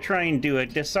Buster's gonna try and do a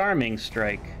disarming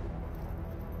strike.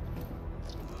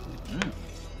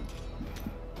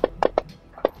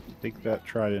 Take that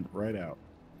trident right out.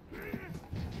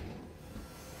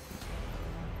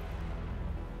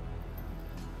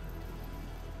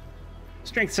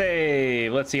 Strength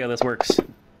save. Let's see how this works.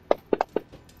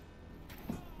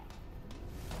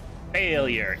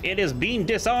 Failure. It is being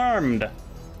disarmed.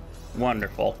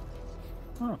 Wonderful.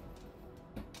 Huh.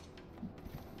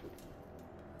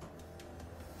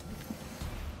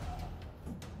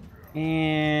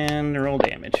 And roll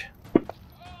damage.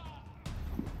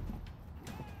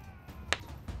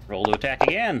 Roll to attack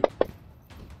again.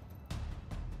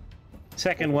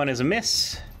 Second one is a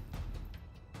miss.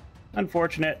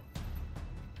 Unfortunate.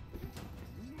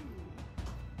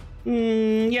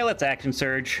 Yeah, let's action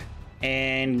surge.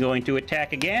 And going to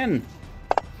attack again.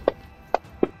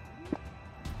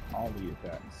 All the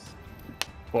attacks.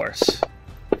 Of course.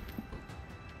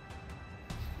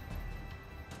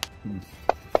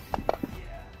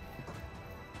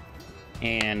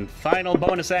 And final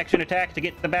bonus action attack to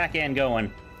get the back end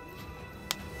going.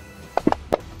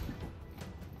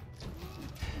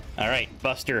 Alright,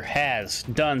 Buster has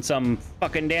done some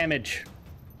fucking damage.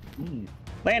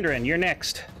 Landrin, you're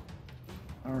next.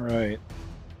 All right.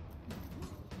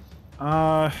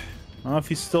 I don't know if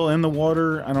he's still in the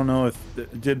water. I don't know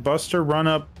if did Buster run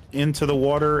up into the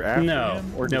water after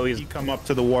him, or did he come up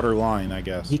to the water line? I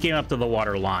guess He came up to the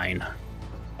water line.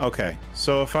 Okay,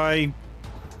 so if I'm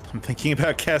thinking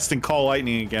about casting Call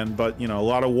Lightning again, but you know, a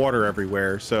lot of water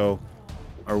everywhere. So,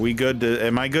 are we good to?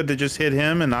 Am I good to just hit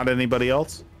him and not anybody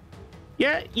else?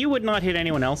 Yeah, you would not hit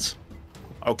anyone else.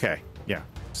 Okay, yeah,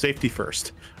 safety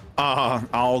first.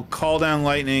 I'll call down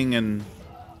lightning and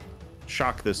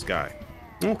shock this guy.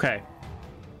 Okay.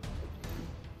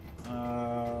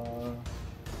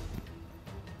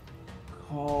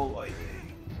 Call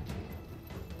lightning.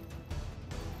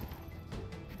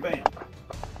 Bam.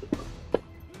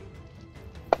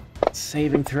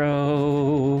 Saving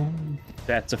throw.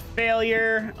 That's a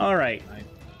failure. All right.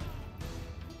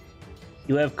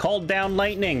 You have called down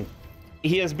lightning.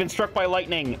 He has been struck by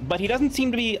lightning, but he doesn't seem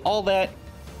to be all that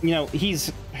You know,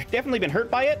 he's definitely been hurt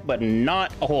by it, but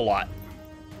not a whole lot.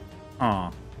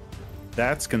 Aw.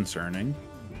 That's concerning.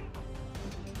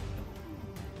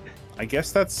 I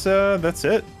guess that's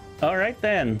it. All right,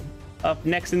 then. Up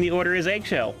next in the order is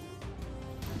Eggshell.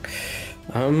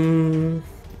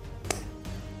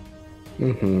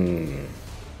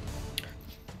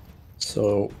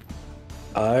 So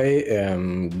I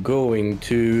am going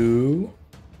to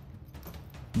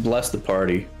bless the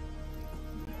party.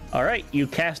 All right, you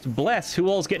cast Bless. Who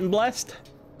all's getting blessed?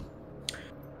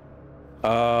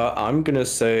 I'm gonna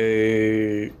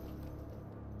say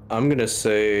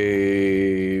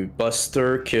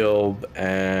Buster, Kilb,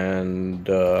 and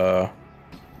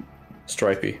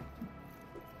Stripey.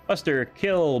 Buster,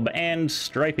 Kilb, and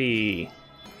Stripey.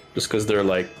 Just because they're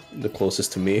like the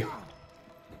closest to me.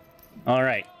 All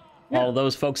right. Yeah. All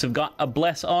those folks have got a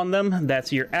bless on them.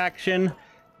 That's your action.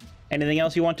 Anything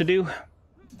else you want to do?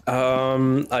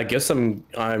 I guess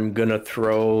I'm gonna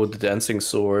throw the dancing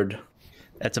sword.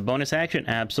 That's a bonus action,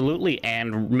 absolutely,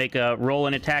 and make a roll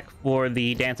and attack for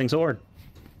the dancing sword.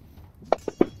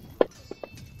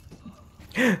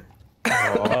 Oh,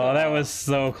 that was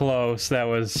so close. That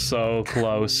was so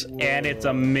close. Whoa. And it's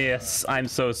a miss. I'm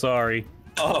so sorry.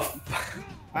 Oh.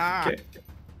 Okay.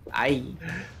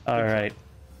 All right.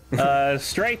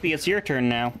 Stripey, it's your turn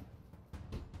now.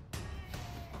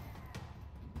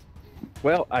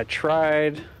 Well, I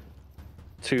tried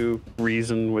to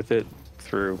reason with it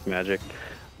through magic.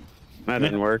 That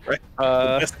didn't work.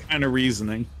 That's kind of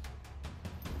reasoning.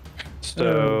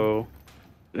 So,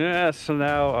 yeah. So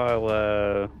now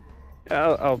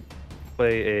I'll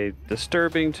play a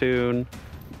disturbing tune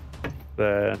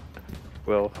that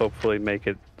will hopefully make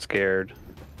it scared.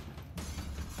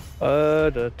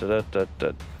 Is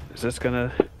this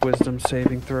gonna wisdom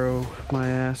saving throw my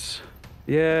ass?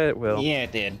 Yeah, it will. Yeah,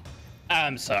 it did.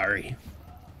 I'm sorry.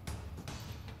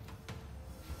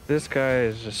 This guy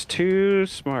is just too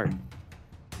smart.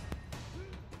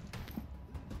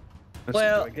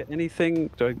 Well, do I get anything?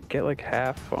 Do I get like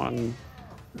half on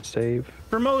save?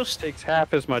 For most, takes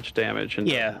half as much damage and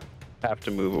yeah, have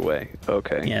to move away.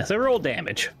 Okay. Yeah, so roll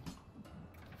damage.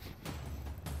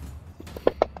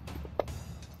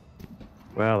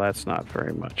 Well, that's not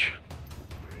very much.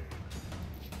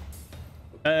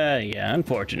 Yeah,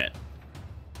 unfortunate.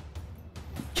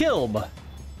 Kilb.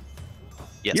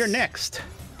 Yes. You're next.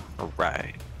 All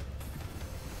right.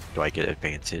 Do I get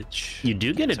advantage? You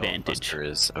do get advantage. Buster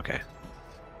is okay.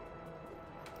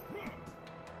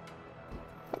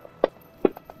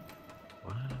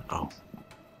 Oh.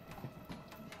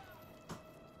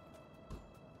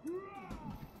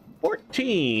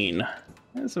 14.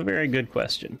 That's a very good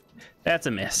question. That's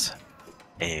a miss.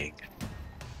 Dang.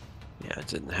 Yeah, it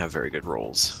didn't have very good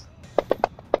rolls.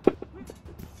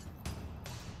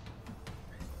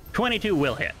 22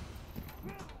 will hit.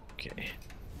 Okay.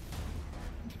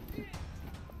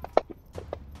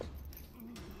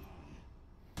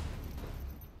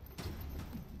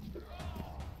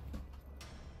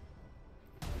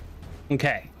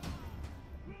 Okay.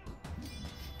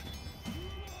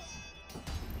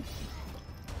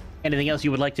 Anything else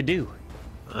you would like to do?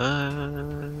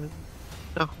 No,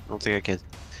 I don't think I can.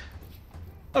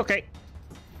 Okay.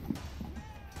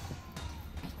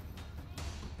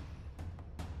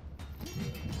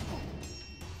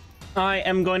 I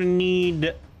am going to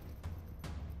need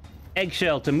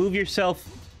Eggshell to move yourself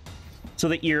so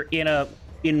that you're in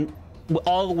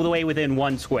all the way within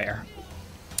one square.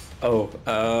 Oh,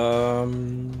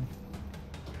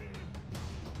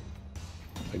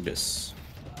 like this.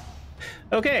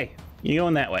 Okay, you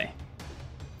going that way.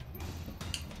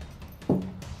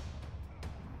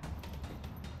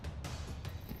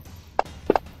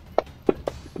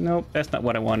 Nope, that's not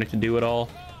what I wanted to do at all.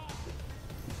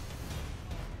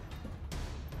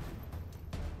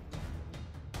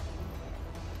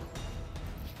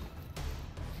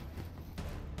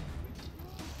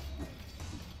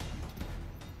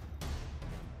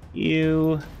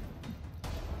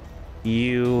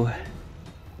 You,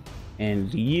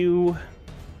 and you.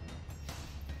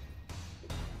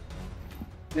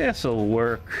 This'll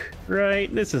work,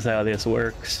 right? This is how this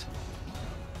works.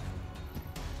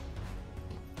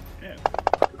 Yeah.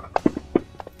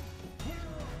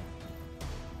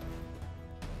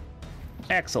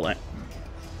 Excellent.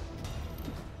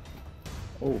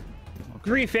 Oh. Okay.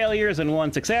 3 failures and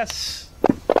 1 success.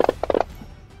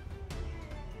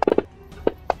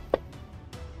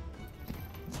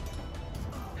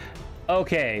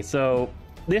 Okay, so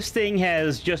this thing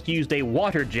has just used a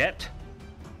water jet.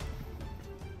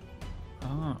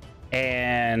 Ah.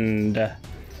 And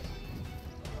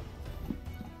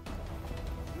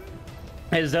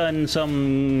has done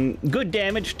some good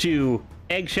damage to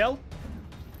Eggshell,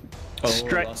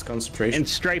 lost concentration. and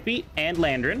Stripey and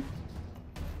Landrin.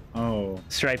 Oh.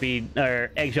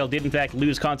 Eggshell did in fact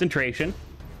lose concentration.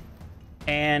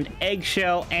 And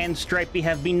Eggshell and Stripey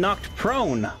have been knocked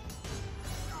prone.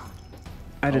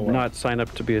 I did not sign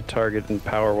up to be a target in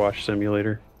Power Wash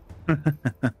Simulator.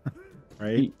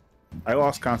 Right? I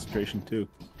lost concentration too.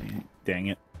 Dang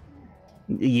it.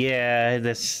 Yeah,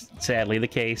 that's sadly the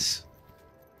case.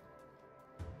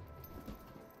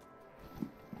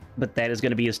 But that is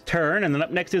going to be his turn, and then up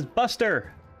next is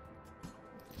Buster.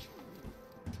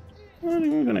 What are we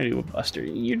going to do with Buster?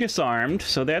 You're disarmed,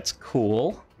 so that's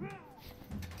cool.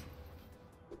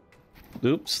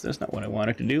 Oops, that's not what I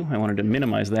wanted to do. I wanted to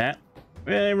minimize that.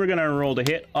 And we're going to roll to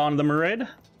hit on the Merid.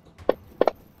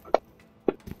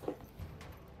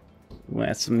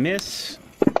 That's a miss.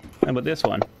 How about this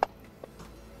one?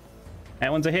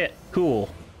 That one's a hit. Cool.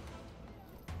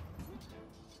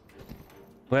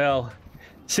 Well,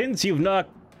 since he's knocked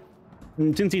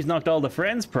all the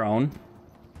friends prone,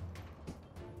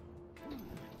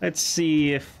 let's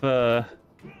see if you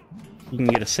can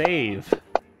get a save.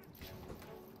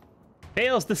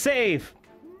 Fails the save.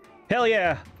 Hell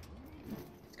yeah.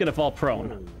 It's gonna fall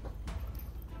prone.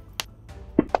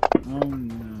 Oh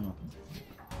no.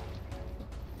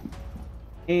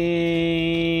 And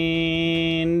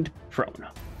prone.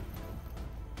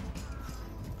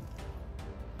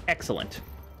 Excellent.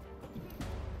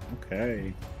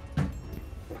 Okay.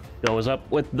 Goes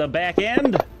up with the back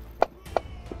end.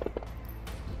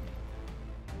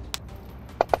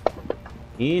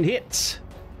 And hits.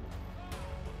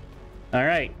 All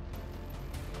right.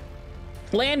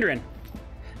 Landrin,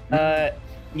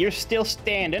 you're still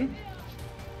standing.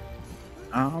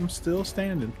 I'm still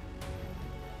standing.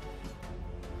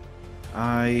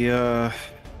 I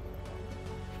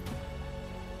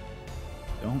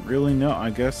don't really know. I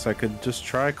guess I could just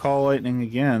try Call Lightning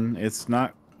again. It's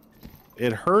not...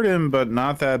 It hurt him, but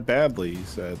not that badly, he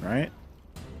said, right?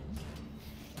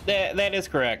 That is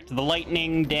correct. The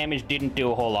lightning damage didn't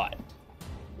do a whole lot.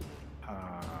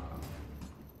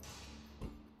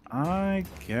 I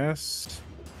guess...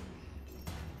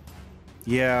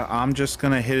 Yeah, I'm just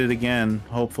gonna hit it again.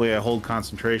 Hopefully I hold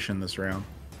concentration this round.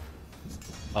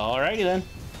 Alrighty then.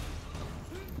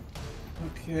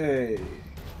 Okay.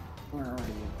 Where are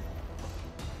you?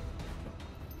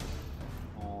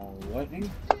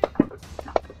 Lightning?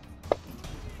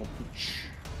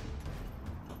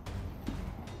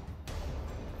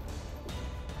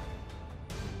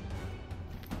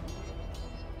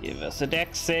 Give us a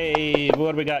dex save.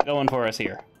 What do we got going for us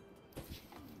here?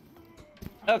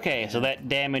 Okay, so that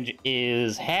damage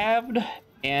is halved,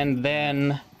 and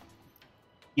then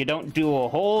you don't do a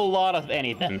whole lot of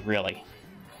anything, really,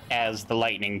 as the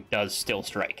lightning does still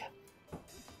strike.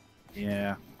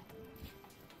 Yeah.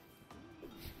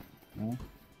 Well,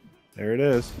 there it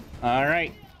is. All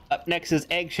right, up next is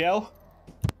Eggshell.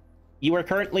 You are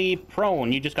currently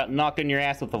prone. You just got knocked in your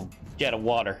ass with a jet of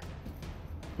water.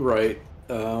 Right.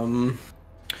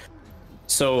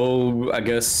 So I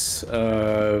guess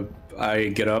I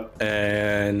get up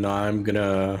and I'm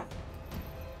gonna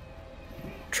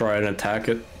try and attack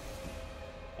it.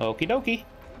 Okie dokie.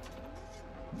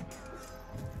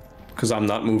 Because I'm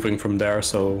not moving from there,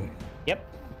 so... Yep.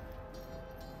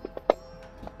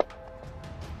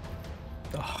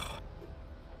 Ugh.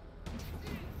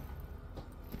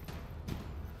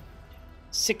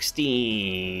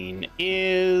 16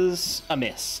 is a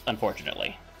miss,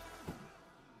 unfortunately.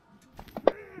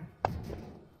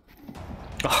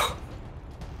 Ugh.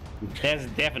 That's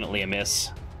definitely a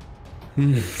miss.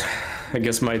 I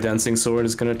guess my dancing sword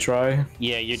is gonna try.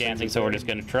 Yeah, your dancing sword is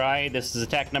gonna try. This is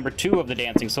attack number 2 of the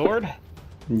dancing sword.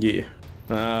 Yeah.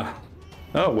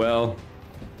 Oh well.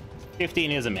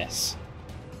 15 is a miss.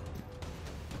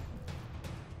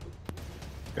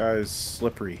 Guy's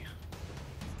slippery.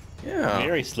 Yeah.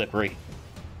 Very slippery.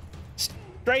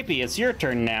 Stripey, it's your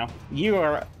turn now. You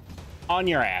are on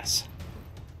your ass.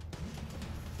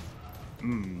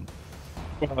 Hmm.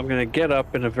 Well, I'm gonna get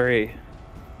up in a very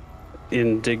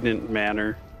indignant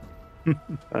manner.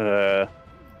 I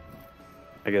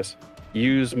guess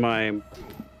use my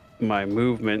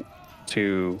movement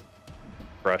to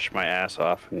brush my ass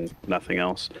off and nothing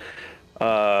else.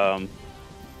 Yeah,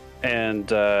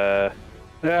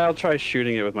 I'll try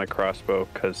shooting it with my crossbow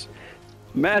because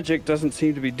magic doesn't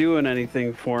seem to be doing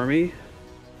anything for me,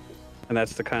 and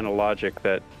that's the kind of logic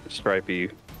that Stripey's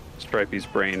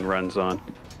brain runs on.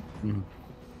 Mm-hmm.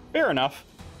 Fair enough.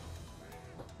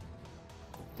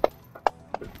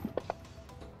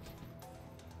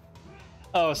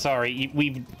 Oh, sorry.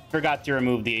 We forgot to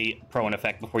remove the prone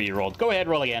effect before you rolled. Go ahead,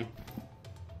 roll again.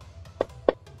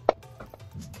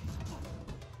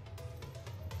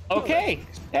 Okay,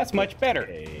 that's much better.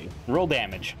 Okay. Roll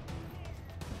damage.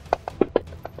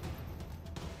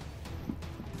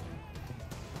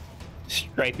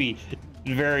 Stripey,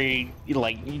 very,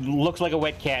 like, looks like a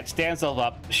wet cat, stands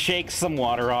up, shakes some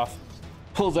water off,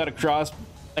 pulls out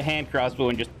a hand crossbow,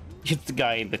 and just hits the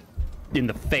guy in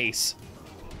the face.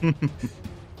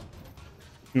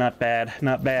 Not bad,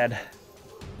 not bad.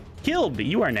 Kilby,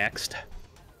 you are next.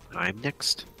 I'm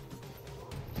next.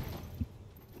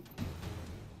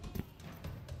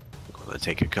 I'm gonna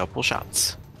take a couple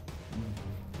shots.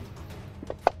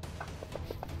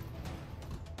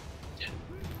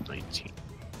 19.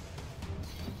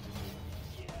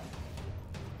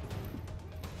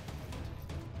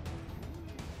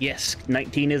 Yes,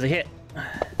 19 is a hit.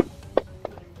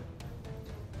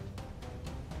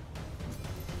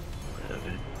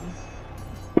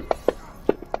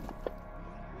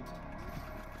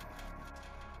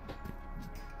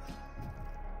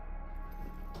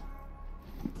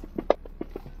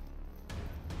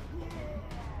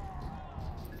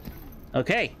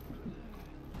 Okay.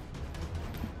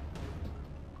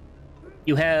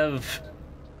 You have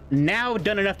now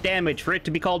done enough damage for it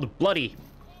to be called bloody.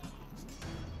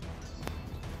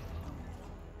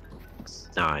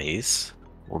 Nice.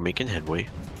 We're making headway.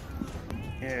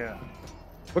 Yeah.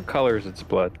 What color is its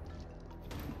blood?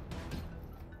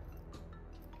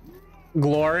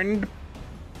 Glorn.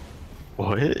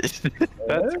 What?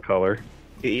 That's color.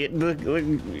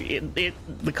 The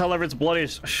color of its blood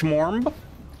is schmorm.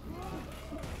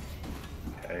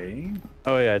 Okay.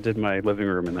 Oh yeah, I did my living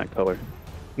room in that color.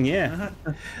 Yeah.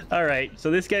 All right.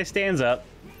 So this guy stands up.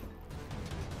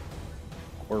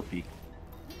 Corpy.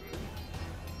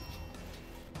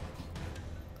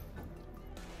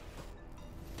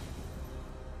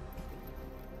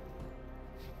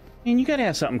 And you gotta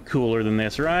have something cooler than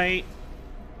this, right?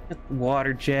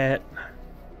 Water jet.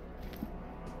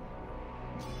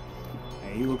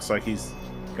 Hey, he looks like he's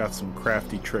got some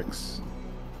crafty tricks.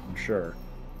 I'm sure.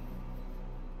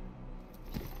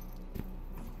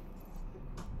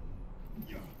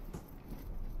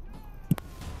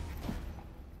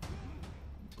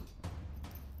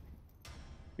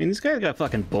 I mean, this guy's got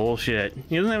fucking bullshit.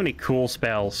 He doesn't have any cool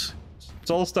spells. It's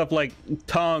all stuff like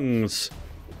tongues.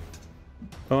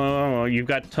 Oh, you've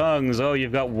got tongues. Oh,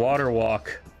 you've got water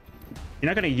walk. You're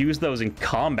not gonna use those in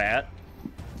combat.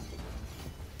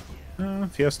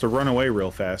 If he has to run away real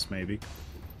fast, maybe.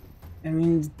 I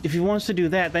mean, if he wants to do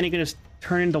that, then he can just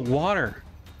turn into water.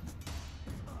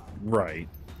 Right.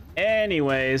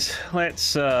 Anyways,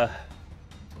 let's,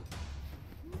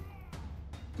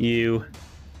 You.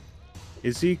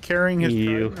 Is he carrying his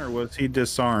You. trident, or was he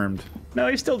disarmed? No,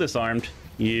 he's still disarmed.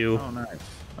 You. Oh, nice.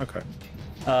 Okay.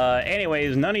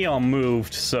 Anyways, none of y'all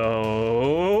moved,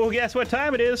 so guess what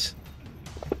time it is?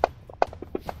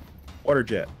 Water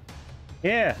jet.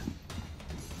 Yeah.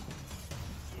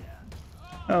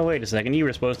 Oh, wait a second. You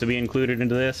were supposed to be included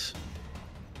into this.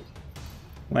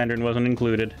 Lantern wasn't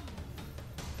included.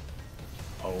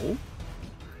 Oh.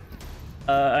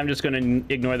 I'm just gonna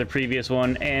ignore the previous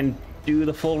one and do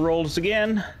the full rolls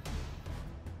again.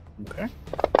 Okay.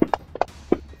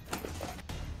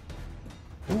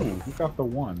 Ooh, who got the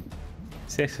one?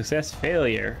 Success,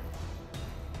 failure.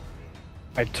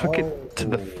 I took it to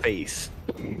the face.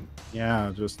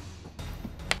 Yeah, just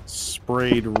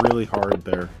sprayed really hard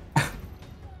there.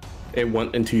 It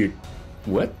went into your...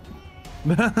 What?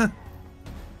 That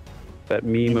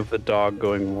meme of the dog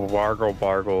going wargle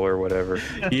bargle or whatever.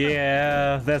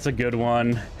 Yeah, that's a good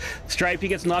one. Stripey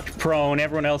gets knocked prone.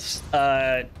 Everyone else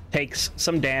takes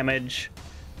some damage.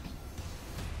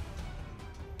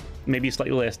 Maybe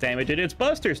slightly less damage. It's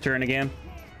Buster's turn again.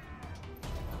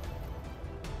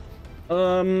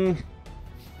 Yum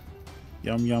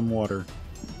yum water.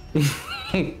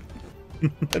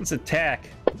 Let's attack.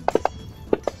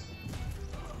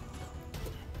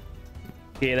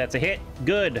 Okay, that's a hit.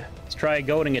 Good. Let's try a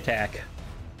goading attack.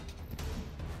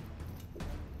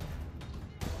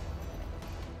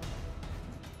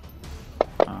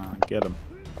 Get him.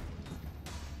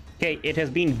 Okay, it has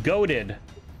been goaded.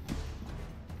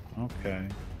 Okay.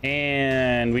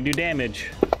 And we do damage.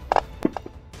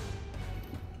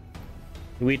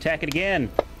 We attack it again.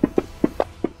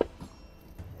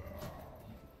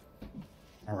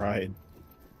 All right.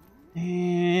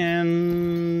 And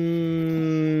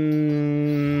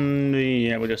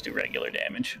yeah, we'll just do regular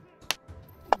damage.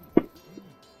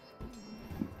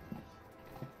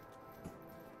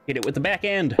 Hit it with the back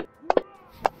end.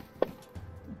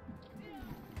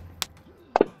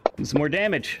 Some more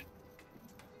damage.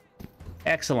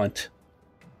 Excellent.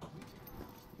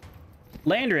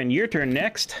 Landrin, your turn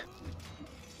next.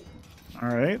 All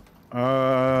right.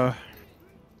 I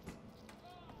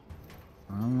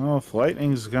don't know if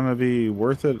lightning's gonna be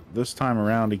worth it this time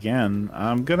around again.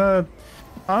 I'm gonna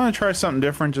try something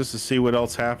different just to see what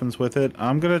else happens with it.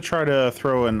 I'm gonna try to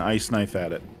throw an ice knife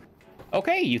at it.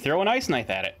 Okay, you throw an ice knife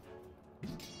at it.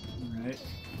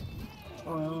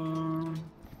 All right.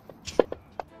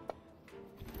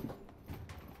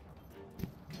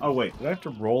 Oh wait, did I have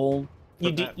to roll?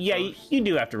 You do, yeah, you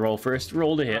do have to roll first.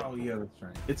 Roll to hit. Oh yeah, that's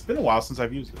right. It's been a while since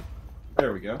I've used it.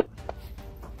 There we go.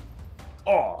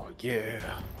 Oh yeah.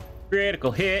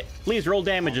 Critical hit. Please roll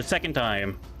damage a second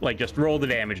time. Like, just roll the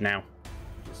damage now.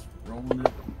 Just rolling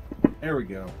it. There we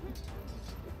go.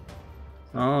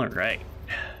 All right.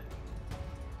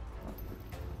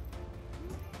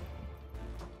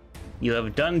 You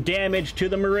have done damage to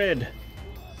the Merid.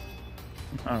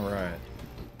 All right.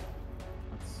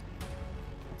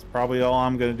 That's probably all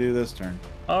I'm gonna do this turn.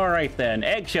 All right then,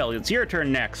 Eggshell, it's your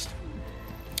turn next.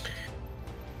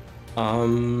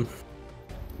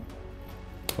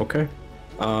 Okay.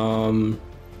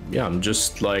 Yeah, I'm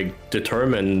just like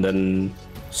determined and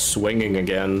swinging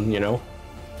again, you know?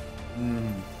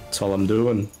 That's all I'm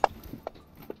doing.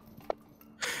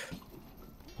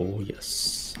 Oh,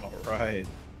 yes. All right.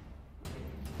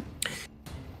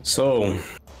 So,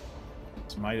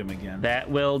 Smite him again. That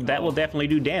will definitely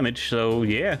do damage, so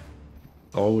yeah.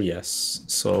 oh, yes.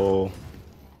 So,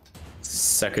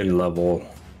 second level.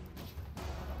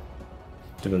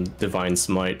 Divine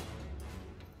Smite.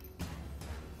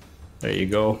 There you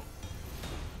go.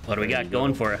 What do we got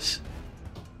going for us?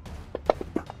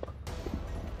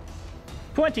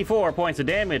 24 points of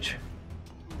damage.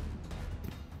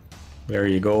 There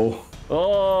you go.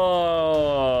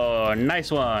 Oh, nice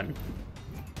one.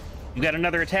 You got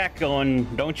another attack going,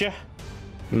 don't you?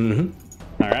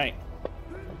 Mm-hmm. All right.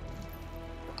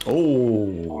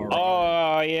 Oh.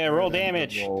 Oh, yeah, roll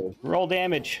damage. Roll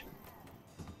damage.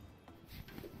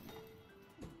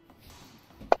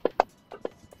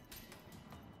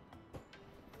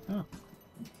 Oh.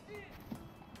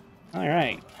 All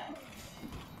right.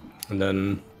 And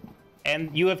then... And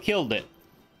you have killed it.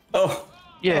 Oh.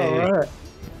 Yeah. All right.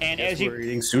 And Guess as you we're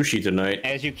eating sushi tonight.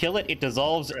 as you kill it, it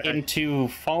dissolves into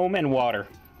foam and water.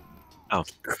 Oh,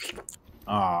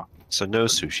 Ah. so no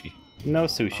sushi. No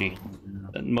sushi.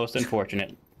 Most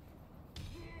unfortunate.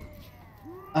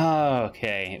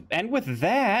 Okay. And with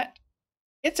that,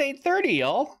 it's 8:30,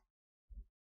 y'all.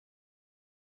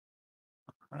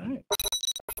 All right.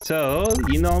 So,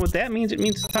 you know what that means? It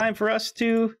means it's time for us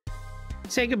to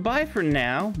say goodbye for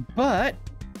now, but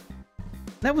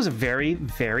that was a very,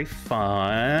 very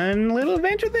fun little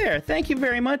adventure there. Thank you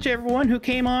very much, everyone who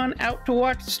came on out to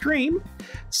watch the stream.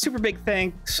 Super big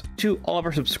thanks to all of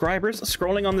our subscribers.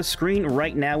 Scrolling on the screen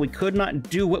right now, we could not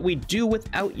do what we do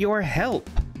without your help.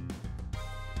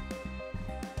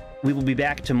 We will be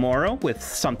back tomorrow with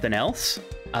something else.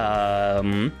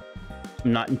 I'm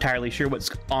not entirely sure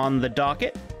what's on the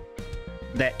docket.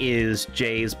 That is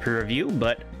Jay's peer review,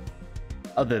 but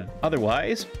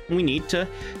otherwise, we need to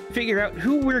figure out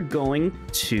who we're going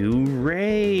to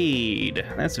raid.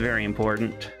 That's very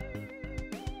important.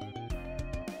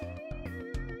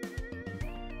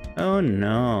 Oh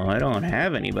no, I don't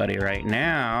have anybody right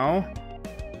now.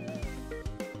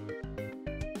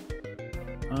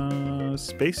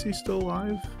 Spacey still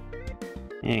alive?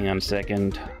 Hang on a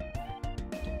second.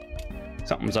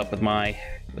 Something's up with my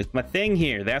thing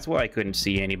here. That's why I couldn't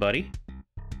see anybody.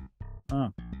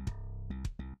 Oh.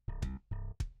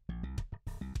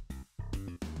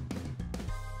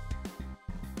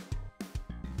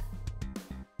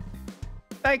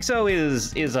 Daixo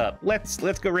is up. Let's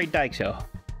go raid Daixo.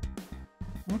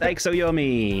 Okay. Daixo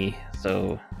Yomi.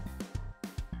 So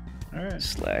All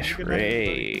right. / Good night,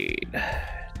 raid.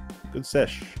 Good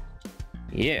sesh.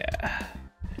 Yeah.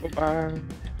 Bye.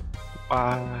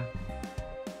 Bye.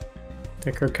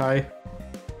 Take her, Kai.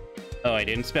 Oh, I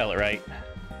didn't spell it right.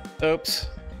 Oops.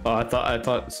 Oh, I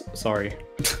thought, sorry.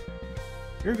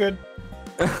 You're good.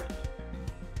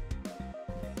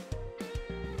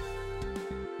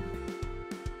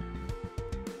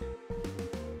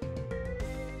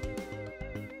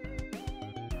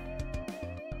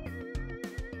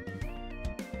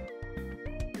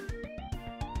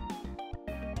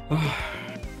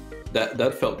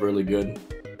 That felt really good.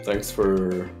 Thanks for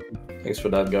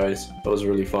that, guys. That was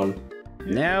really fun.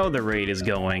 Now the raid is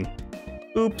going.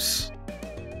 Oops.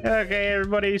 Okay,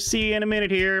 everybody. See you in a minute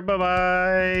here.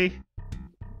 Bye-bye.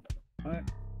 All right.